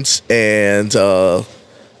points and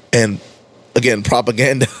again,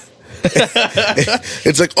 propaganda.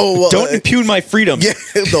 It's like, oh, well, don't impugn my freedom. Yeah,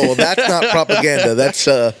 no, that's not propaganda. That's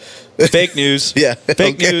fake news. Yeah,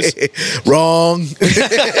 fake news. Wrong.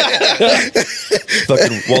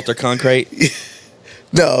 Fucking Walter Concrete.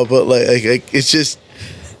 No, but it's just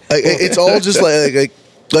it's all just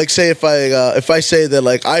say if I say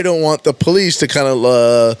that I don't want the police to kind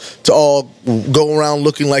of to all go around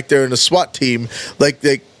looking like they're in a SWAT team,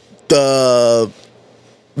 the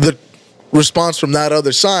response from that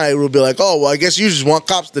other side will be like, oh, well, I guess you just want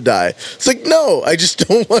cops to die. It's like, no, I just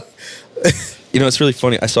don't want. It's really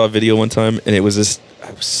funny. I saw a video one time, and it was this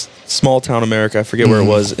small town America. I forget where it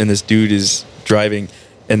was, and this dude is driving,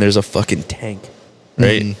 and there's a fucking tank,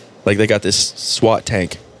 right? They got this SWAT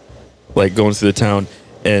tank, going through the town,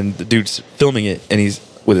 and the dude's filming it, and he's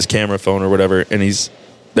with his camera phone or whatever, and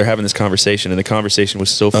they're having this conversation, and the conversation was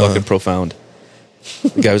so fucking profound.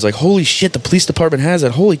 The guy was like, holy shit, the police department has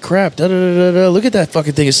that. Holy crap. Da, da, da, da, look at that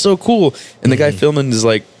fucking thing. It's so cool. And the guy filming is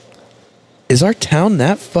like, is our town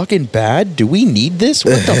that fucking bad? Do we need this?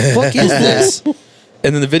 What the fuck is this?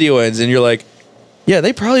 And then the video ends and you're like, yeah,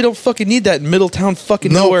 they probably don't fucking need that in Middletown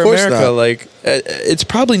fucking nowhere America. Not. It's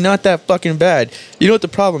probably not that fucking bad. You know what the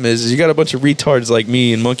problem is you got a bunch of retards like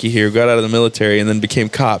me and Monkey here who got out of the military and then became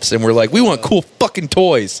cops. And we're like, we want cool fucking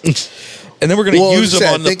toys. And then we're going to use them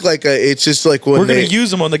on I think it's just when we're going to use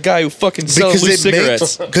them on the guy who fucking sells loose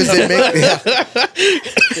cigarettes. Because they make, yeah.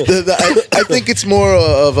 I think it's more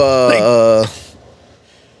of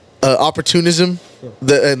opportunism,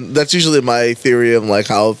 and that's usually my theory of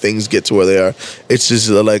how things get to where they are. It's just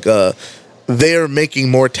they are making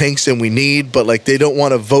more tanks than we need, but they don't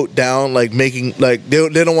want to vote down making they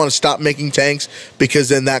don't want to stop making tanks because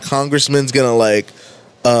then that congressman's going to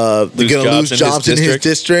they're going to lose jobs in his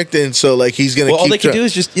district, and so he's going to. Well, all they can do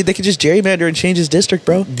is they can just gerrymander and change his district,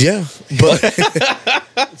 bro. Yeah, but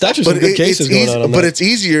that's just some good cases going on. But it's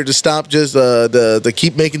easier to stop just the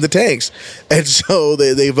keep making the tanks, and so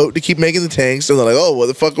they vote to keep making the tanks, and they're like, oh, what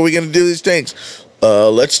the fuck are we going to do with these tanks?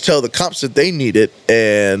 Let's tell the cops that they need it,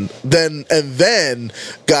 and then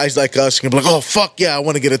guys like us can be like, oh fuck yeah, I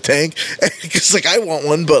want to get a tank because I want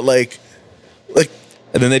one, but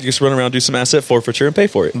and then they just run around, do some asset forfeiture, and pay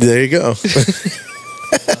for it. There you go.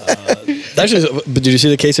 Actually, but did you see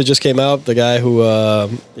the case that just came out? The guy who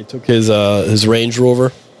they took his Range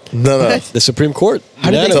Rover. No. The Supreme Court.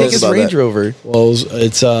 How did they Tell take us his about Range that. Rover? Well,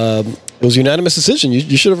 it was a unanimous decision.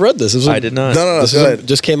 You should have read this. I did not. No. This Go ahead.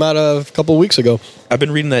 just came out a couple of weeks ago. I've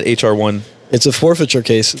been reading that HR1. It's a forfeiture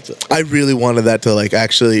case. I really wanted that to like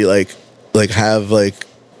actually like have like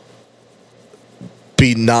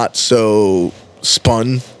be not so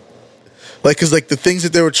spun. Like, cause like the things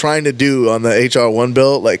that they were trying to do on the HR1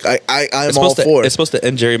 bill, like I'm all for. It's supposed to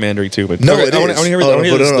end gerrymandering too. But No, okay, it I want is. to hear Oh, but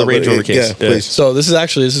the no, Range but Rover it- case. yeah, please. So this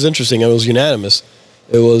is interesting. It was unanimous.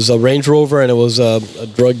 It was a Range Rover, and it was a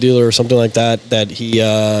drug dealer or something like that. That he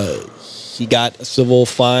got a civil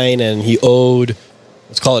fine, and he owed,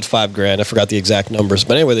 let's call it $5,000. I forgot the exact numbers,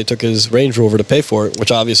 but anyway, they took his Range Rover to pay for it,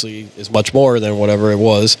 which obviously is much more than whatever it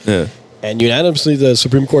was. Yeah. And unanimously, the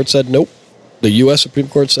Supreme Court said nope. The U.S. Supreme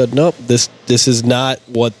Court said nope. This is not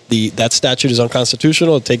what that statute is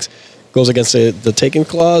unconstitutional. It goes against the taking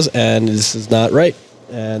clause, and this is not right.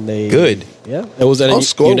 And they Good. Yeah, it was I'll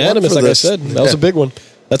score one unanimous. for Like this. I said, that was a big one.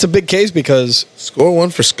 That's a big case because Score one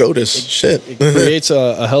for SCOTUS. Shit. it creates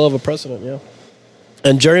a hell of a precedent. Yeah,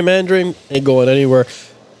 and gerrymandering ain't going anywhere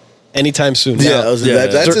anytime soon. Yeah, Now,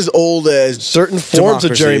 that's as old as certain forms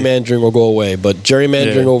of democracy. gerrymandering will go away, but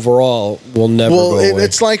gerrymandering overall will never go Well, away.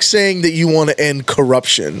 it's like saying that you want to end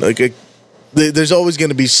corruption. Like, there's always going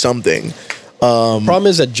to be something. The problem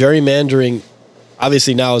is that gerrymandering,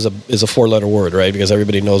 obviously now is a 4-letter word, right? Because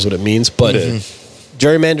everybody knows what it means. But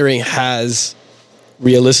gerrymandering has,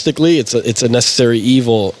 realistically, it's a necessary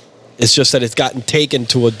evil. It's just that it's gotten taken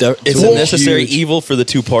to a. It's a necessary evil for the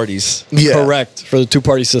two parties. Yeah. Correct, for the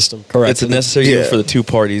two-party system. Correct. It's a necessary evil for the two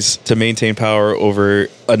parties to maintain power over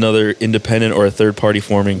another independent or a third party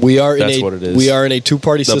forming. That's what it is. We are in a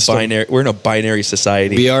two-party The system. We're in a binary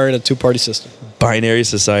society. We are in a two-party system. Binary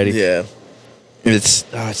society. Yeah. It's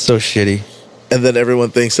so shitty. And then everyone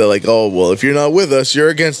thinks that, like, oh, well, if you're not with us, you're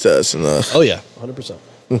against us. And Oh yeah, 100%.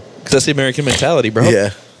 Because that's the American mentality, bro.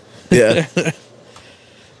 yeah. Yeah.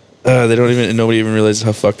 Nobody even realizes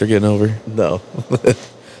how fucked they're getting over. No.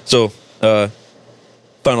 So,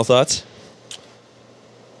 final thoughts?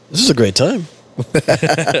 This is a great time.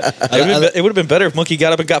 It would have been better if Monkey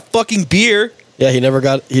got up and got fucking beer. Yeah, he never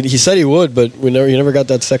got. He said he would, but he never got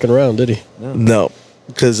that second round, did he? No.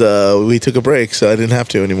 Because we took a break, so I didn't have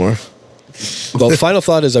to anymore. Well, the final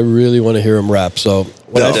thought is I really want to hear him rap. So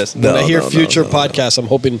when I hear future podcasts, I'm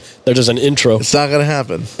hoping there's just an intro. It's not going to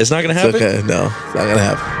happen. It's not going to It's happen? okay. No, it's not going to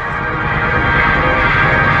happen.